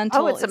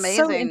experimental. Oh, it's so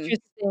amazing.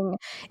 interesting.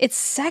 It's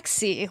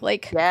sexy.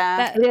 Like yeah.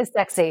 that. It is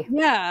sexy.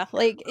 Yeah,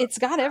 like it's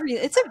got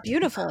it's a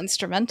beautiful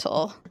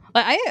instrumental.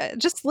 I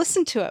just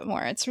listen to it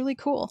more. It's really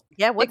cool.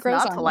 Yeah, what's grows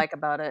not on to you. like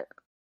about it?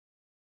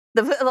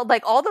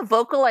 Like all the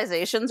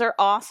vocalizations are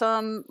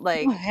awesome.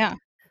 Like Oh, yeah.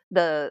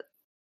 the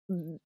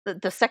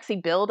sexy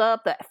build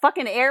up, the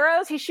fucking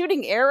arrows. He's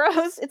shooting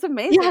arrows. It's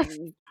amazing. Yes.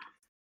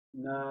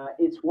 Nah,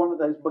 it's one of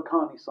those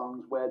McCartney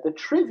songs where the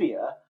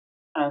trivia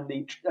and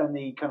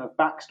the kind of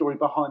backstory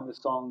behind the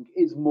song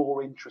is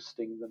more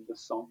interesting than the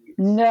song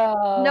itself.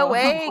 No. No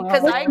way,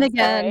 because I Listen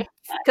again.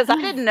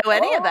 didn't know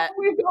any of that.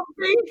 We got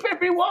beef,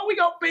 everyone. We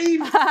got beef.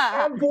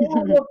 I'm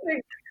bored of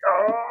it.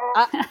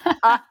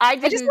 I I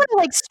just didn't. want to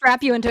like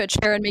strap you into a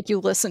chair and make you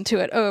listen to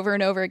it over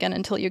and over again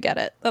until you get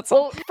it. That's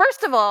all. Well,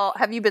 first of all,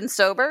 have you been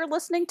sober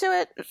listening to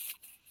it?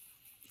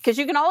 Because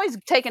you can always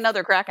take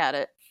another crack at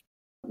it.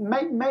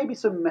 Maybe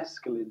some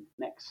mescaline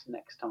next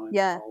time.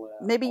 Yeah,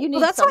 maybe you need.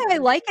 Well, that's why I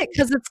something. like it,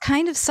 because it's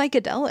kind of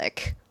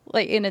psychedelic,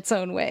 like in its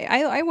own way.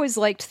 I always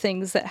liked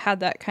things that had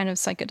that kind of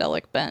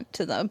psychedelic bent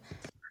to them.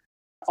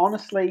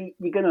 Honestly,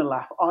 you're gonna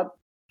laugh. I'd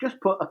just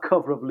put a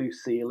cover of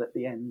Lucille at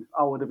the end.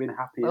 I would have been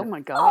happier. Oh my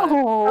god!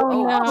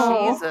 Oh,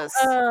 no. Jesus!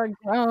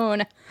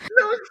 Grown.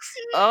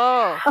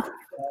 Oh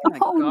my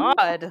Oh,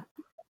 god!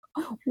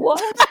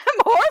 What?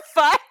 More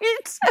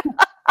fights.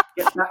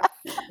 Get that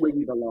where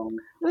you belong.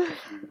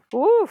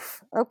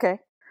 Oof. Okay.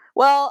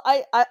 Well,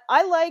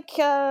 I like.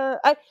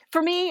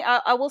 For me,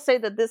 I will say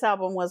that this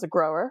album was a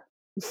grower.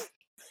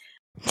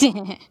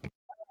 Keep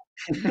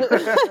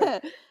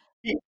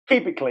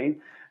it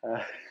clean.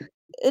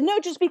 No,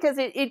 just because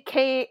it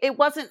came. It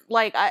wasn't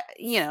like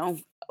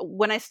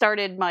when I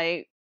started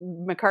my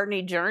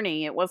McCartney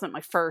journey, it wasn't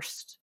my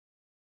first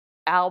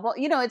album.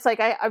 It's like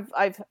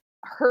I've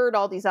heard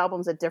all these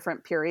albums at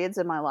different periods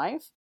in my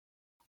life,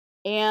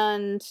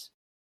 and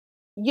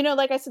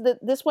like I said, that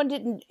this one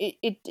didn't.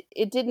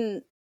 It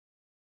didn't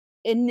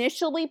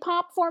initially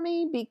pop for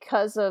me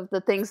because of the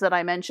things that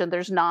I mentioned.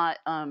 There's not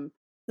a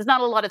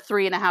lot of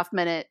 3.5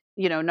 minute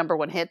number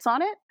one hits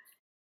on it.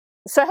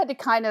 So I had to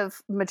kind of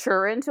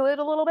mature into it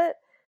a little bit,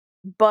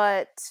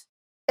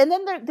 and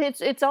then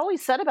it's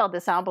always said about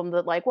this album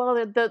that like, well,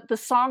 the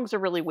songs are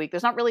really weak.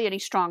 There's not really any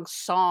strong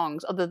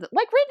songs other than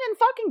like written in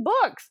fucking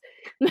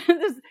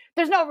books.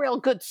 there's no real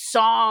good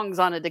songs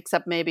on it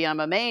except Maybe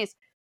I'm Amazed.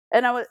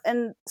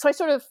 And so I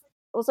sort of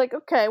was like,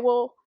 okay,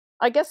 well,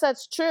 I guess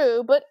that's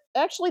true, but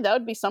actually that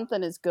would be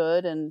something as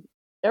good, and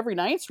Every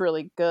Night's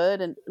really good,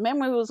 and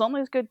Memory Was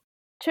Only as good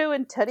too,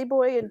 and Teddy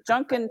Boy and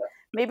Junk and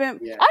maybe Yeah.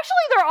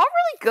 actually they're all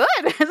really good.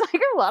 It's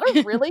like a lot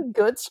of really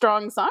good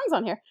strong songs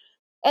on here.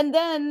 And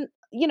then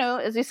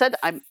as you said,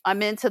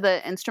 I'm into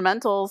the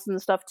instrumentals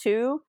and stuff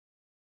too,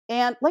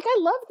 and like I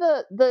love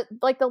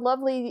the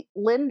Lovely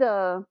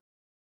Linda,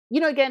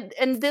 again,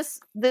 and this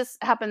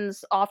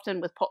happens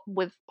often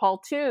with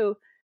Paul too.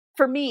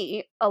 for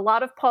me, a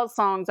lot of Paul's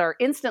songs are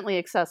instantly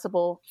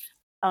accessible.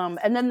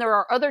 And then there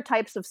are other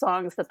types of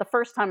songs that the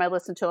first time I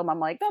listen to them, I'm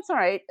like, that's all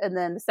right. And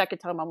then the second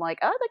time I'm like,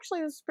 oh,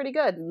 actually, this is pretty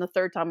good. And the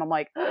third time I'm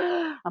like,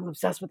 I'm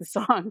obsessed with the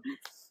song.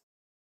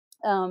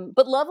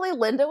 But Lovely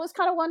Linda was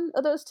kind of one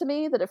of those to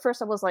me that at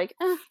first I was like,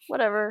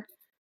 whatever.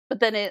 But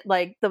then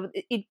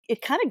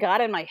it kind of got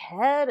in my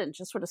head and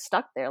just sort of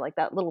stuck there. Like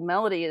that little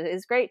melody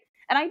is great.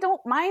 And I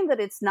don't mind that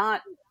it's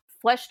not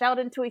fleshed out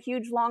into a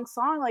huge long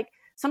song. Like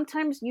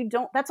sometimes you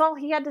don't, that's all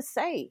he had to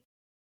say,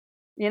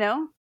 you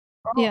know?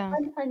 Yeah.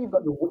 And you've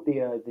got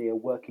the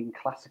working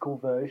classical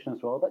version as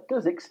well that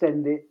does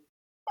extend it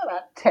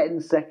about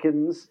 10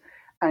 seconds,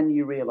 and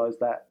you realise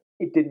that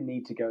it didn't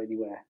need to go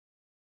anywhere.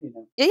 You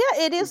know.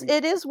 Yeah, it is.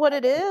 It is what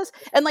it is.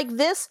 And like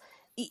this,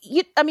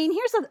 I mean,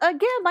 here's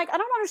again, like I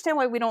don't understand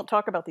why we don't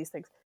talk about these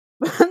things,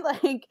 but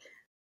like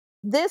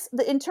this,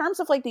 in terms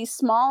of like these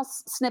small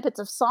snippets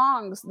of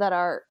songs that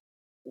are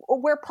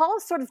where Paul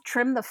has sort of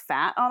trimmed the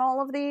fat on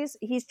all of these.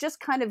 He's just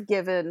kind of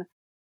given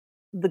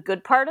the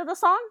good part of the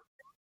song.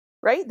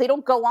 Right? They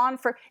don't go on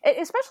for,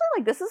 especially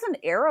like this is an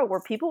era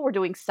where people were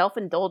doing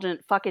self-indulgent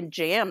fucking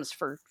jams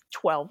for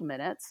 12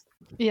 minutes.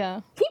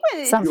 Yeah. He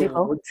went, some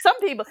people,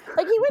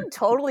 like he went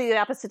totally the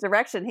opposite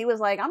direction. He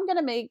was like, I'm going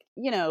to make,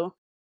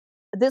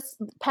 this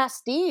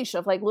pastiche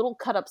of like little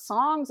cut up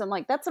songs. And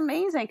like, that's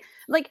amazing.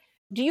 Like,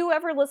 do you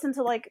ever listen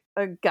to like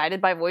a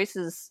Guided by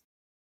Voices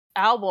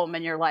album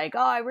and you're like, oh,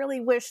 I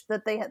really wish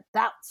that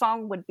that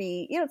song would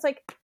be, it's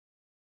like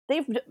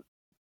they've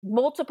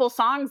multiple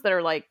songs that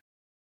are like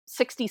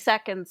 60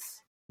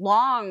 seconds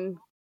long,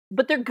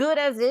 but they're good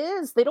as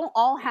is. They don't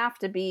all have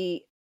to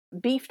be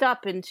beefed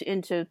up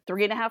into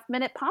 3.5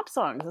 minute pop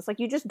songs. It's like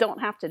you just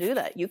don't have to do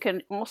that. You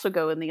can also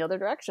go in the other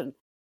direction.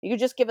 You could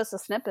just give us a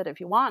snippet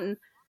if you want. And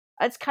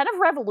it's kind of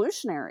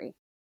revolutionary.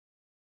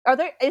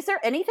 Is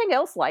there anything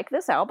else like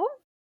this album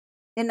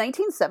in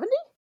 1970?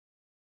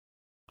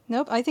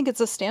 Nope, I think it's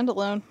a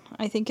standalone.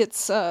 I think it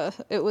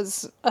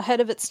was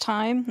ahead of its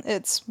time.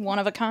 It's one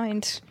of a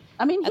kind.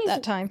 I mean, at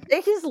that time,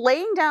 he's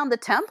laying down the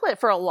template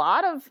for a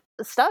lot of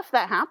stuff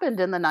that happened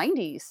in the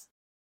 90s.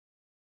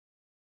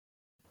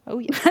 Oh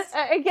yes.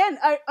 Again,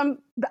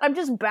 I'm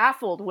just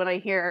baffled when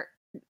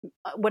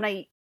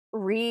I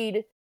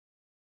read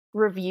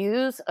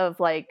reviews of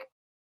like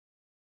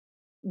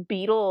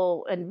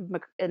Beatle and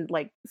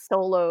like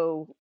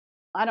solo.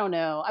 I don't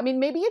know. I mean,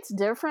 maybe it's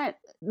different.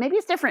 Maybe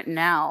it's different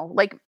now.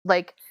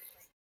 Like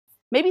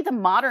maybe the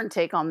modern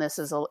take on this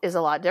is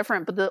a lot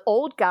different, but the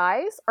old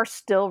guys are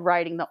still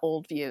writing the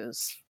old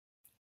views.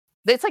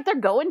 It's like they're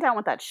going down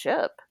with that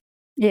ship.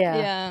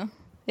 Yeah.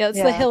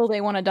 It's the hill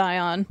they want to die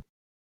on.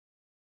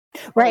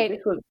 Right.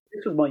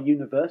 This was my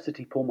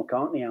university Paul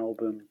McCartney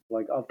album.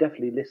 Like I've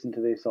definitely listened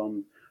to this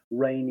on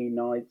rainy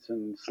nights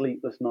and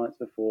sleepless nights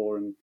before,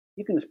 and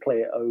you can just play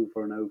it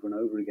over and over and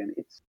over again.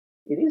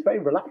 It is very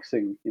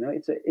relaxing.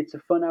 It's a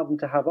fun album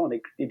to have on.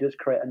 It does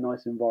create a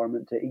nice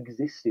environment to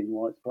exist in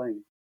while it's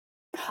playing.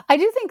 I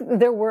do think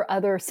there were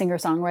other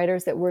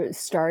singer-songwriters that were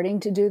starting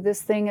to do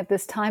this thing at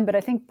this time, but I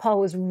think Paul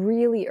was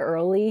really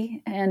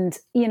early, and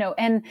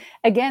and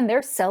again,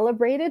 they're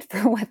celebrated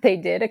for what they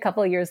did a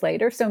couple of years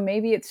later. So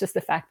maybe it's just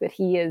the fact that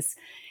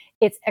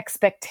it's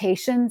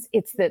expectations.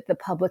 It's that the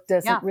public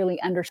doesn't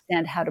really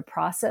understand how to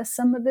process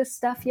some of this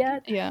stuff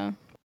yet. Yeah.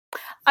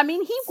 I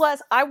mean,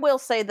 I will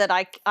say that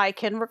I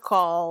can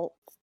recall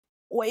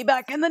way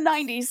back in the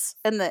 90s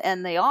and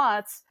the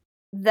aughts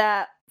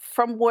that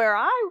from where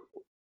I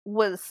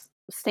was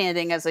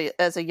standing as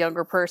a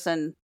younger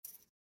person,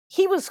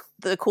 he was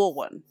the cool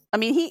one. I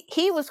mean,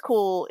 he was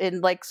cool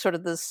in like sort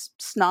of this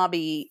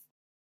snobby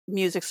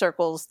music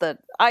circles that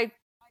I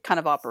kind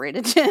of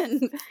operated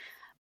in,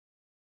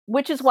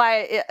 which is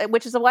why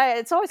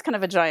it's always kind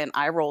of a giant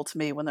eye roll to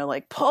me when they're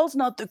like, Paul's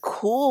not the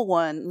cool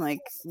one.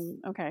 Like,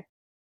 okay.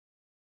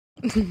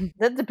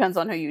 That depends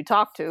on who you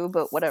talk to,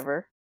 but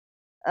whatever.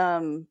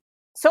 So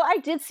I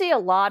did see a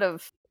lot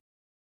of,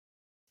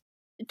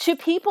 to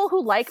people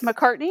who like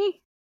McCartney,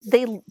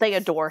 they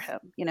adore him,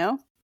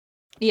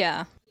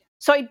 Yeah.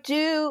 So I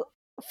do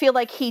feel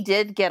like he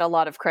did get a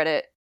lot of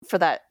credit for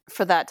that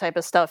type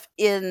of stuff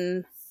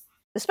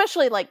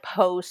especially like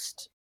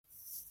post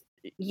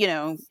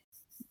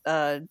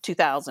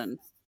 2000.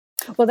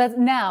 Well, that's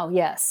now,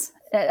 yes.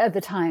 At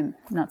the time,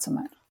 not so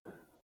much.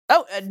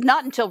 Oh,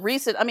 not until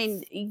recent. I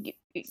mean,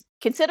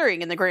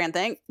 considering in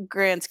the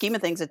grand scheme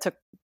of things, it took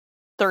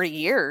 30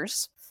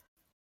 years.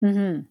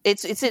 Mm-hmm.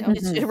 It's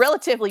a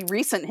relatively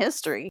recent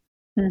history.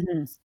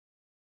 Mm-hmm.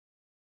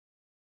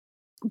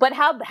 But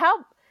how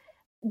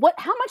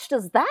much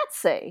does that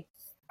say?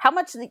 How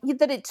much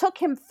that it took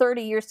him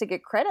 30 years to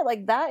get credit?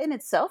 Like that in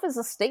itself is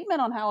a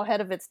statement on how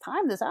ahead of its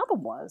time this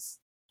album was.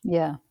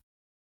 Yeah.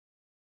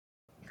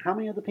 How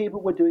many other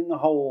people were doing the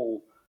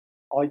whole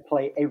I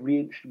play every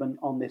instrument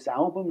on this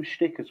album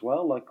shtick as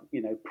well? Like,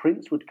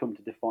 Prince would come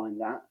to define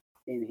that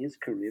in his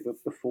career.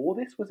 But before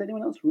this, was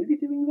anyone else really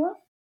doing that?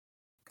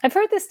 I've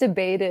heard this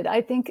debated.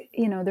 I think,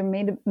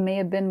 there may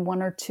have been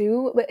one or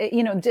two, but,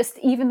 just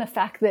even the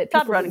fact that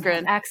Todd people didn't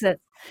have Rundgren. access.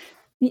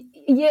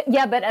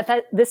 Yeah, but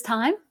at this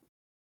time,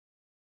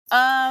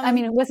 I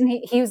mean,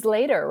 wasn't he was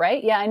later,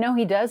 right? Yeah, I know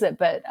he does it,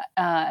 but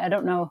I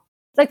don't know.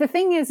 Like, the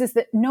thing is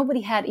that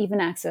nobody had even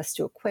access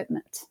to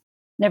equipment.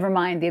 Never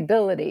mind the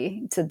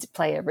ability to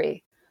play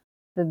every.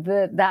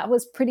 That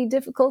was pretty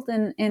difficult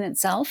in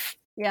itself.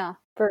 Yeah.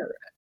 For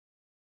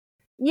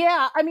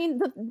Yeah, I mean,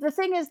 the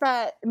thing is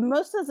that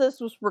most of this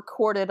was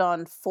recorded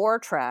on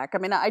 4-track. I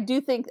mean, I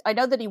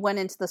know that he went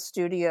into the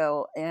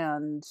studio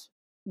and,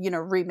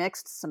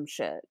 remixed some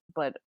shit,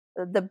 but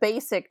the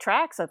basic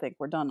tracks, I think,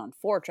 were done on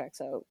 4-track.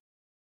 So,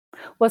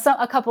 well,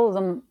 a couple of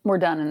them were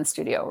done in the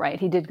studio, right?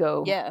 He did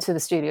go to the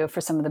studio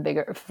for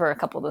for a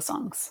couple of the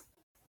songs,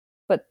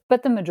 but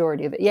the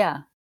majority of it, yeah.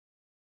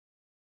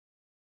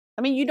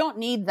 I mean, you don't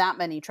need that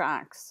many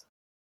tracks.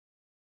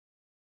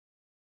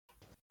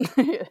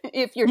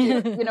 If you're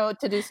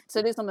to do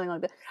something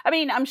like that. I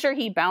mean, I'm sure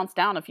he bounced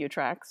down a few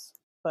tracks,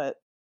 but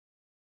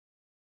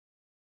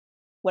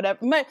whatever.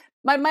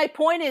 My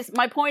point is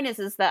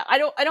that I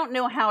don't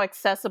know how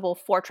accessible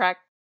 4-track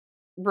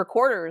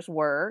recorders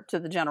were to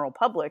the general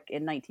public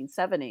in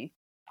 1970.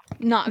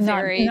 Not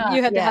very.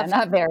 You had to have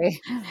not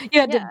very. You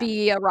had to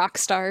be a rock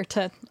star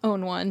to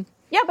own one.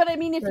 Yeah, but I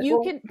mean, if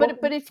you can,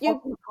 but if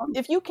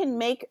you can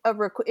make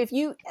if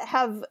you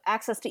have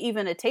access to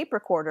even a tape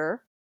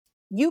recorder,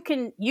 you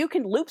can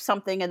loop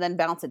something and then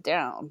bounce it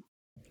down.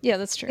 Yeah,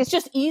 that's true. It's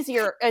just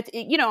easier.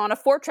 On a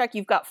 4-track,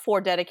 you've got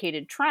 4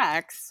 dedicated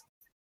tracks,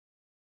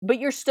 but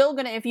you're still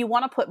gonna, if you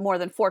want to put more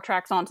than 4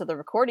 tracks onto the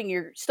recording,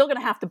 you're still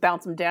gonna have to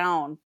bounce them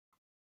down.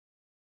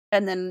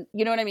 And then,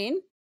 you know what I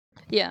mean?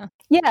 Yeah.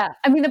 Yeah.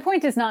 I mean, the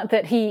point is not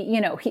that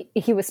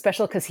he was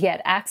special because he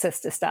had access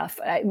to stuff.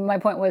 My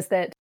point was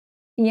that,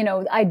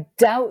 I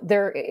doubt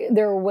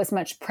there was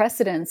much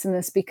precedence in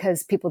this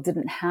because people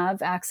didn't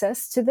have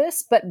access to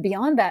this. But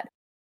beyond that,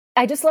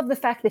 I just love the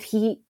fact that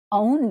he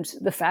owned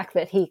the fact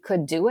that he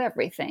could do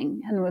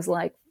everything and was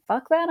like,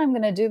 fuck that, I'm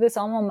going to do this.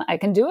 I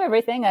can do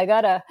everything. I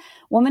got a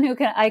woman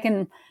I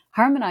can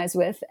harmonize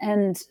with,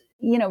 and,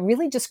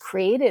 really just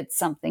created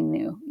something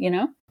new,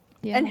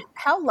 Yeah. And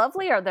how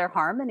lovely are their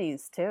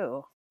harmonies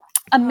too.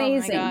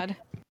 Amazing. Oh my God.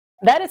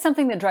 That is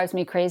something that drives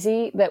me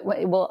crazy, that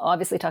we'll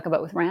obviously talk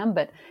about with Ram,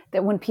 but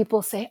that when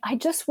people say, I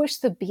just wish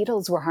the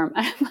Beatles were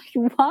harmonious, I'm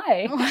like,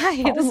 why?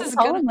 Why? This is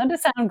Paul good. and Linda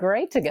sound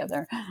great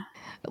together.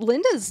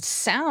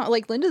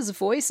 Linda's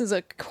voice is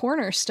a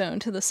cornerstone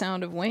to the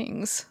sound of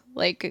Wings.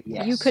 Like,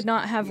 you could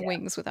not have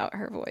Wings without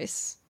her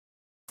voice.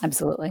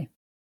 Absolutely.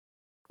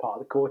 Part of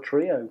the core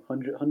trio,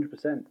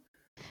 100%.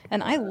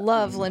 And I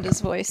love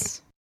Linda's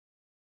voice.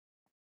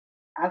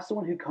 As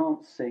someone who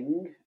can't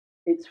sing,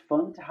 it's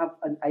fun to have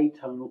an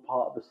atonal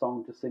part of the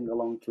song to sing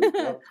along to.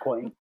 It's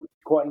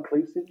quite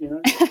inclusive,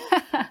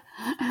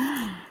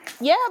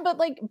 Yeah, but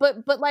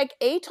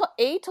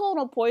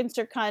atonal points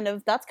are kind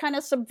of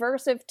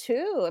subversive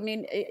too. I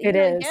mean, it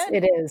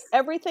is.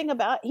 Everything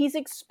about he's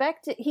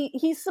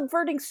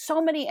subverting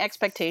so many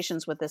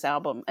expectations with this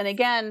album. And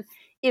again,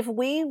 if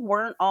we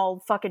weren't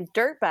all fucking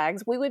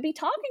dirtbags, we would be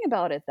talking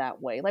about it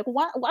that way. Like,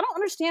 why? I don't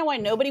understand why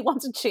nobody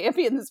wants to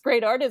champion this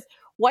great artist.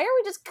 Why are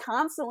we just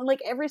constantly,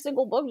 like, every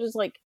single book, just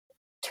like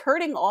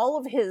turning all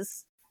of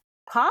his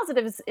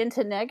positives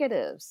into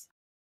negatives?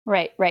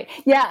 Right.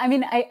 Yeah, I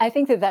mean, I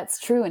think that's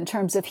true in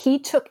terms of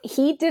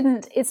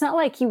it's not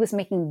like he was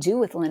making do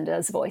with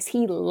Linda's voice.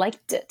 He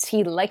liked it.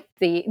 He liked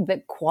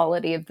the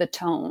quality of the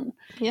tone.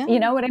 Yeah. You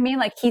know what I mean?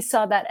 Like, he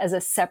saw that as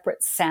a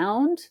separate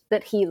sound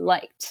that he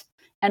liked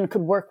and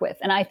could work with.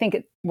 And I think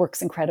it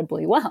works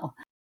incredibly well.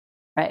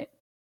 Right.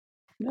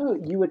 No,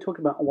 you were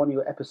talking about on one of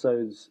your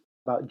episodes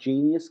about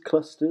genius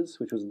clusters,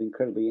 which was an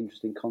incredibly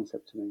interesting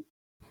concept to me.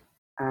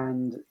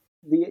 And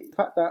the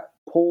fact that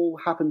Paul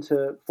happened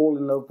to fall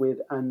in love with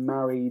and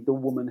marry the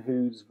woman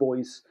whose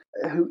voice,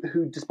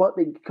 who despite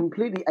being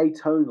completely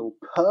atonal,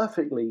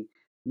 perfectly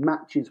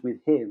matches with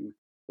him,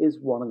 is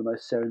one of the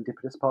most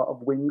serendipitous part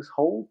of Wings'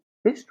 whole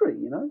history,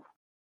 I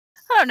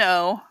don't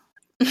know.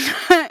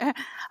 I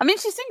mean,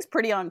 she sings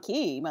pretty on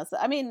key.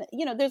 I mean,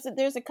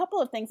 there's a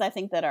couple of things I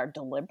think that are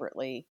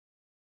deliberately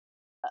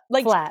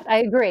flat. I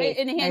agree.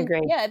 I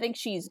agree. Yeah, I think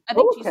she's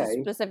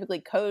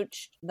specifically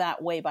coached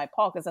that way by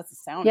Paul because that's the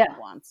sound he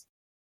wants.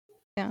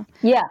 Yeah.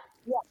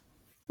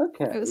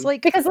 Okay. It was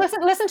like, because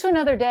listen to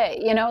Another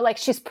Day. Like,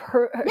 she's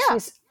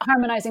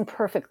harmonizing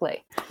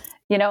perfectly.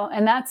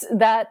 And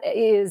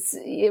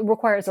it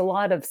requires a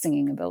lot of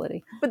singing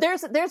ability. But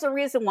there's a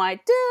reason why.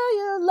 Do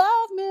you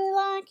love me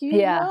like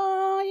you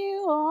know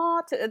you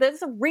ought to?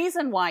 There's a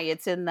reason why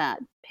it's in that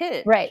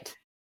pitch, right?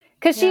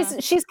 Because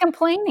she's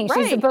complaining.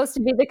 Right. She's supposed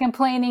to be the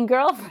complaining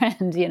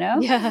girlfriend,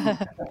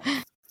 Yeah.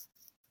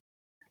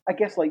 I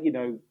guess,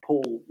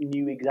 Paul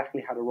knew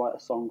exactly how to write a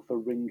song for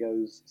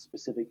Ringo's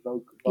specific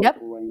vocal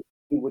range.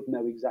 He would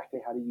know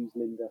exactly how to use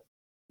Linda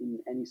in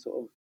any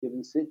sort of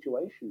given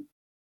situation.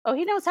 Oh,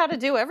 he knows how to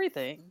do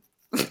everything.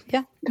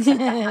 Yeah.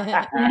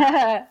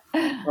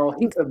 Oh,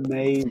 he's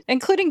amazing.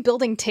 Including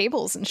building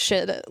tables and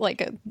shit at, like,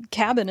 a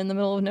cabin in the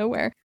middle of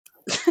nowhere.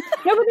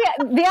 No,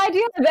 but the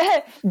idea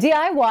that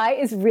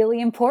DIY is really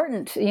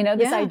important.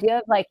 This idea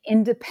of, like,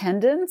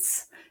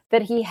 independence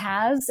that he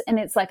has, and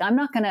it's like I'm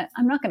not gonna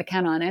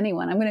count on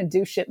anyone. I'm gonna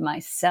do shit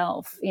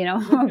myself,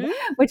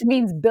 which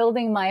means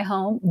building my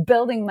home,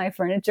 building my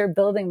furniture,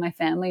 building my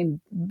family,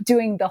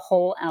 doing the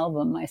whole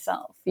album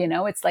myself.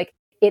 It's like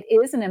it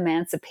is an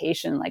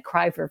emancipation, like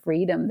cry for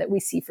freedom that we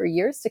see for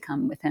years to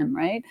come with him,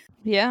 right?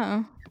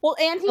 Yeah. Well,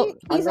 and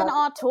he's an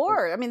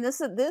auteur. I mean,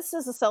 this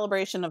is a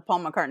celebration of Paul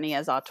McCartney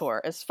as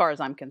auteur, as far as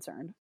I'm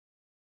concerned.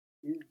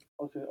 I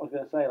was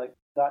going to say, like,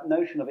 that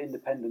notion of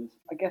independence,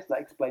 I guess that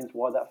explains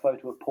why that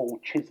photo of Paul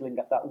chiseling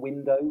at that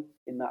window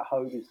in that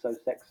home is so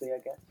sexy, I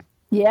guess.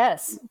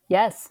 Yes.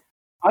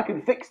 I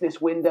can fix this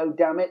window,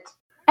 damn it.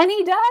 And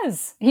he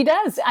does.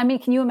 I mean,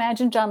 can you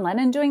imagine John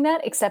Lennon doing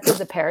that, except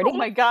as a parody? Oh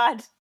my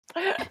God.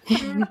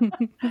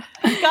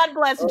 God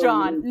bless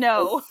John.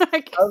 No.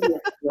 Only a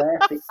square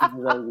fixes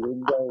his own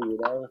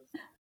window,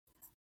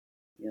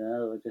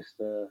 just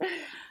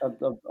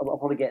I'll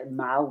probably get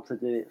Mal to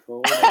do it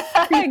for me.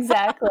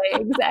 Exactly.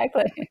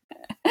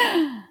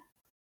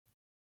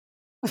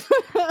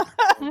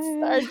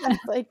 Sorry,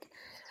 just like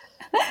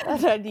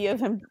that idea of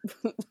him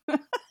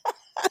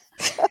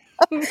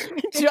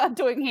John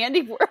doing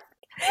handiwork.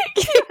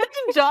 Can you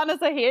imagine John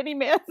as a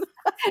handyman?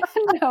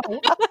 No.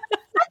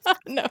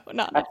 No,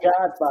 not I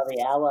charge by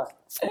the hour.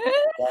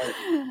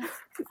 I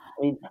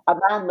mean, a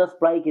man must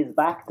break his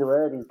back to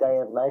earn his day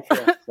of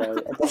leisure.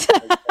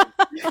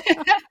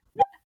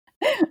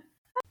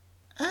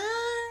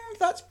 And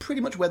that's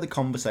pretty much where the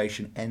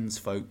conversation ends,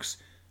 folks.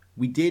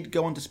 We did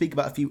go on to speak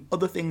about a few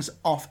other things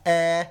off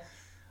air,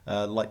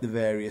 like the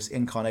various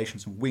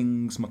incarnations of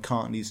Wings,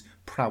 McCartney's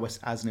prowess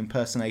as an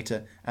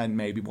impersonator, and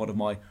maybe one of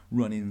my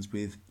run-ins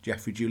with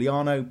Jeffrey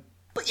Giuliano.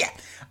 But yeah,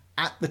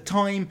 at the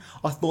time,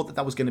 I thought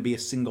that was going to be a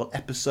single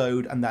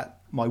episode and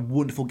that my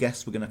wonderful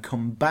guests were going to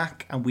come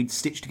back and we'd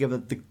stitch together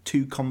the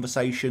two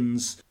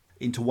conversations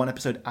into one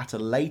episode at a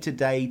later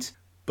date.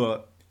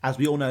 But as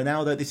we all know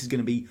now, though, this is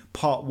going to be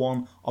part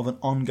one of an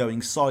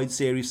ongoing side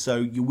series, so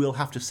you will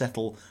have to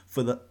settle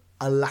for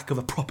a lack of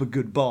a proper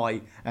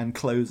goodbye and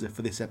closer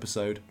for this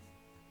episode.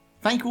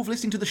 Thank you all for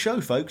listening to the show,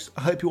 folks.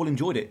 I hope you all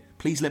enjoyed it.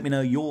 Please let me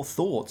know your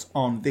thoughts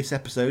on this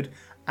episode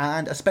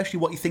and especially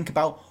what you think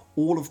about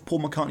all of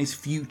Paul McCartney's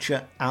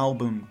future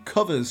album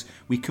covers.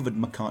 We covered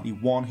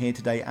McCartney 1 here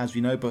today, as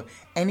you know, but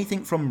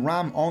anything from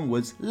Ram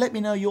onwards, let me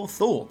know your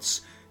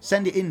thoughts.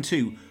 Send it in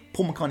to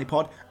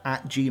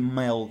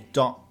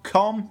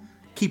paulmccartneypod@gmail.com.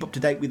 Keep up to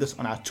date with us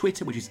on our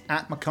Twitter, which is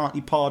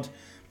 @McCartneyPod.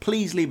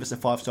 Please leave us a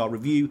 5-star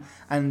review,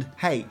 and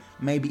hey,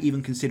 maybe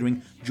even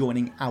considering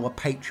joining our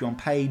Patreon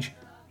page,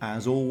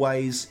 as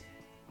always.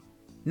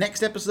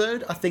 Next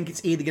episode, I think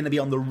it's either going to be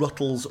on the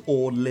Ruttles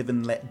or Live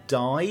and Let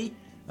Die.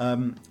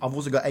 I've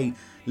also got a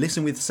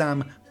Listen with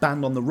Sam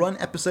Band on the Run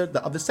episode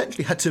that I've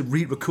essentially had to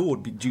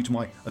re-record due to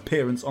my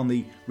appearance on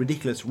the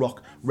Ridiculous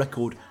Rock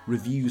Record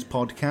Reviews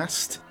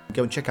podcast.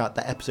 Go and check out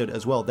that episode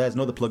as well. There's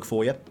another plug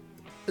for you.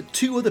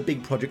 Two other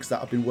big projects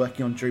that I've been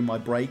working on during my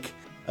break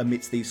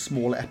amidst these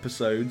smaller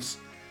episodes.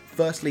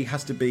 Firstly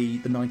has to be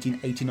the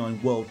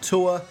 1989 World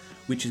Tour,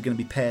 which is going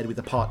to be paired with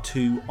a part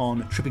 2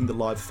 on Tripping the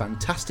Live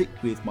Fantastic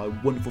with my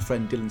wonderful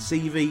friend Dylan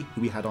Seavey,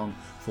 who we had on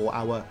for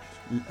our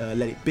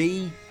Let It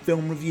Be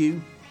film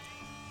review.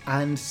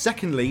 And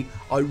secondly,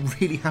 I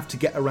really have to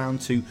get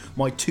around to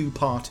my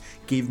 2-part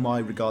Give My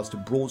Regards to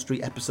Broad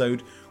Street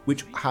episode,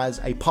 which has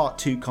a part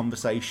 2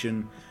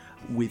 conversation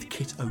with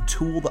Kit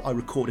O'Toole that I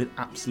recorded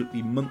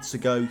absolutely months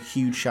ago.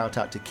 Huge shout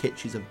out to Kit,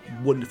 she's a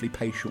wonderfully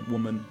patient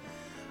woman.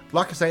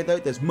 Like I say though,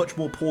 there's much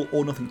more Paul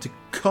or Nothing to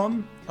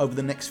come over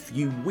the next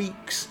few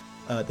weeks.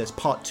 There's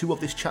part 2 of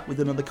this chat with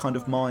Another Kind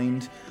of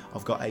Mind.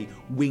 I've got a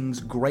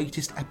Wings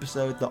Greatest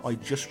episode that I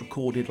just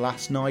recorded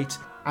last night.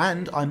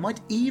 And I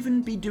might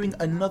even be doing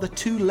another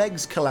Two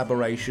Legs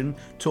collaboration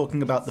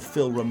talking about the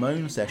Phil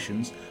Ramone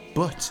sessions,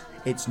 but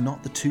it's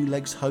not the Two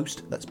Legs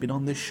host that's been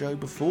on this show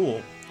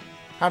before.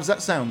 How does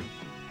that sound?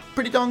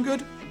 Pretty darn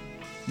good?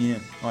 Yeah,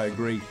 I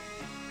agree.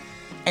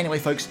 Anyway,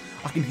 folks,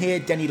 I can hear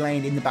Denny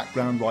Lane in the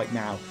background right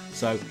now.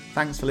 So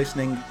thanks for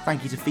listening.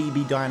 Thank you to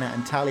Phoebe, Diana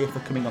and Talia for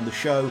coming on the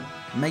show.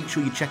 Make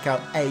sure you check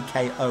out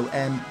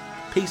AKOM.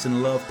 Peace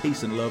and love,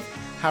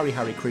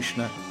 Hare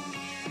Krishna.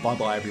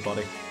 Bye-bye,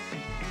 everybody.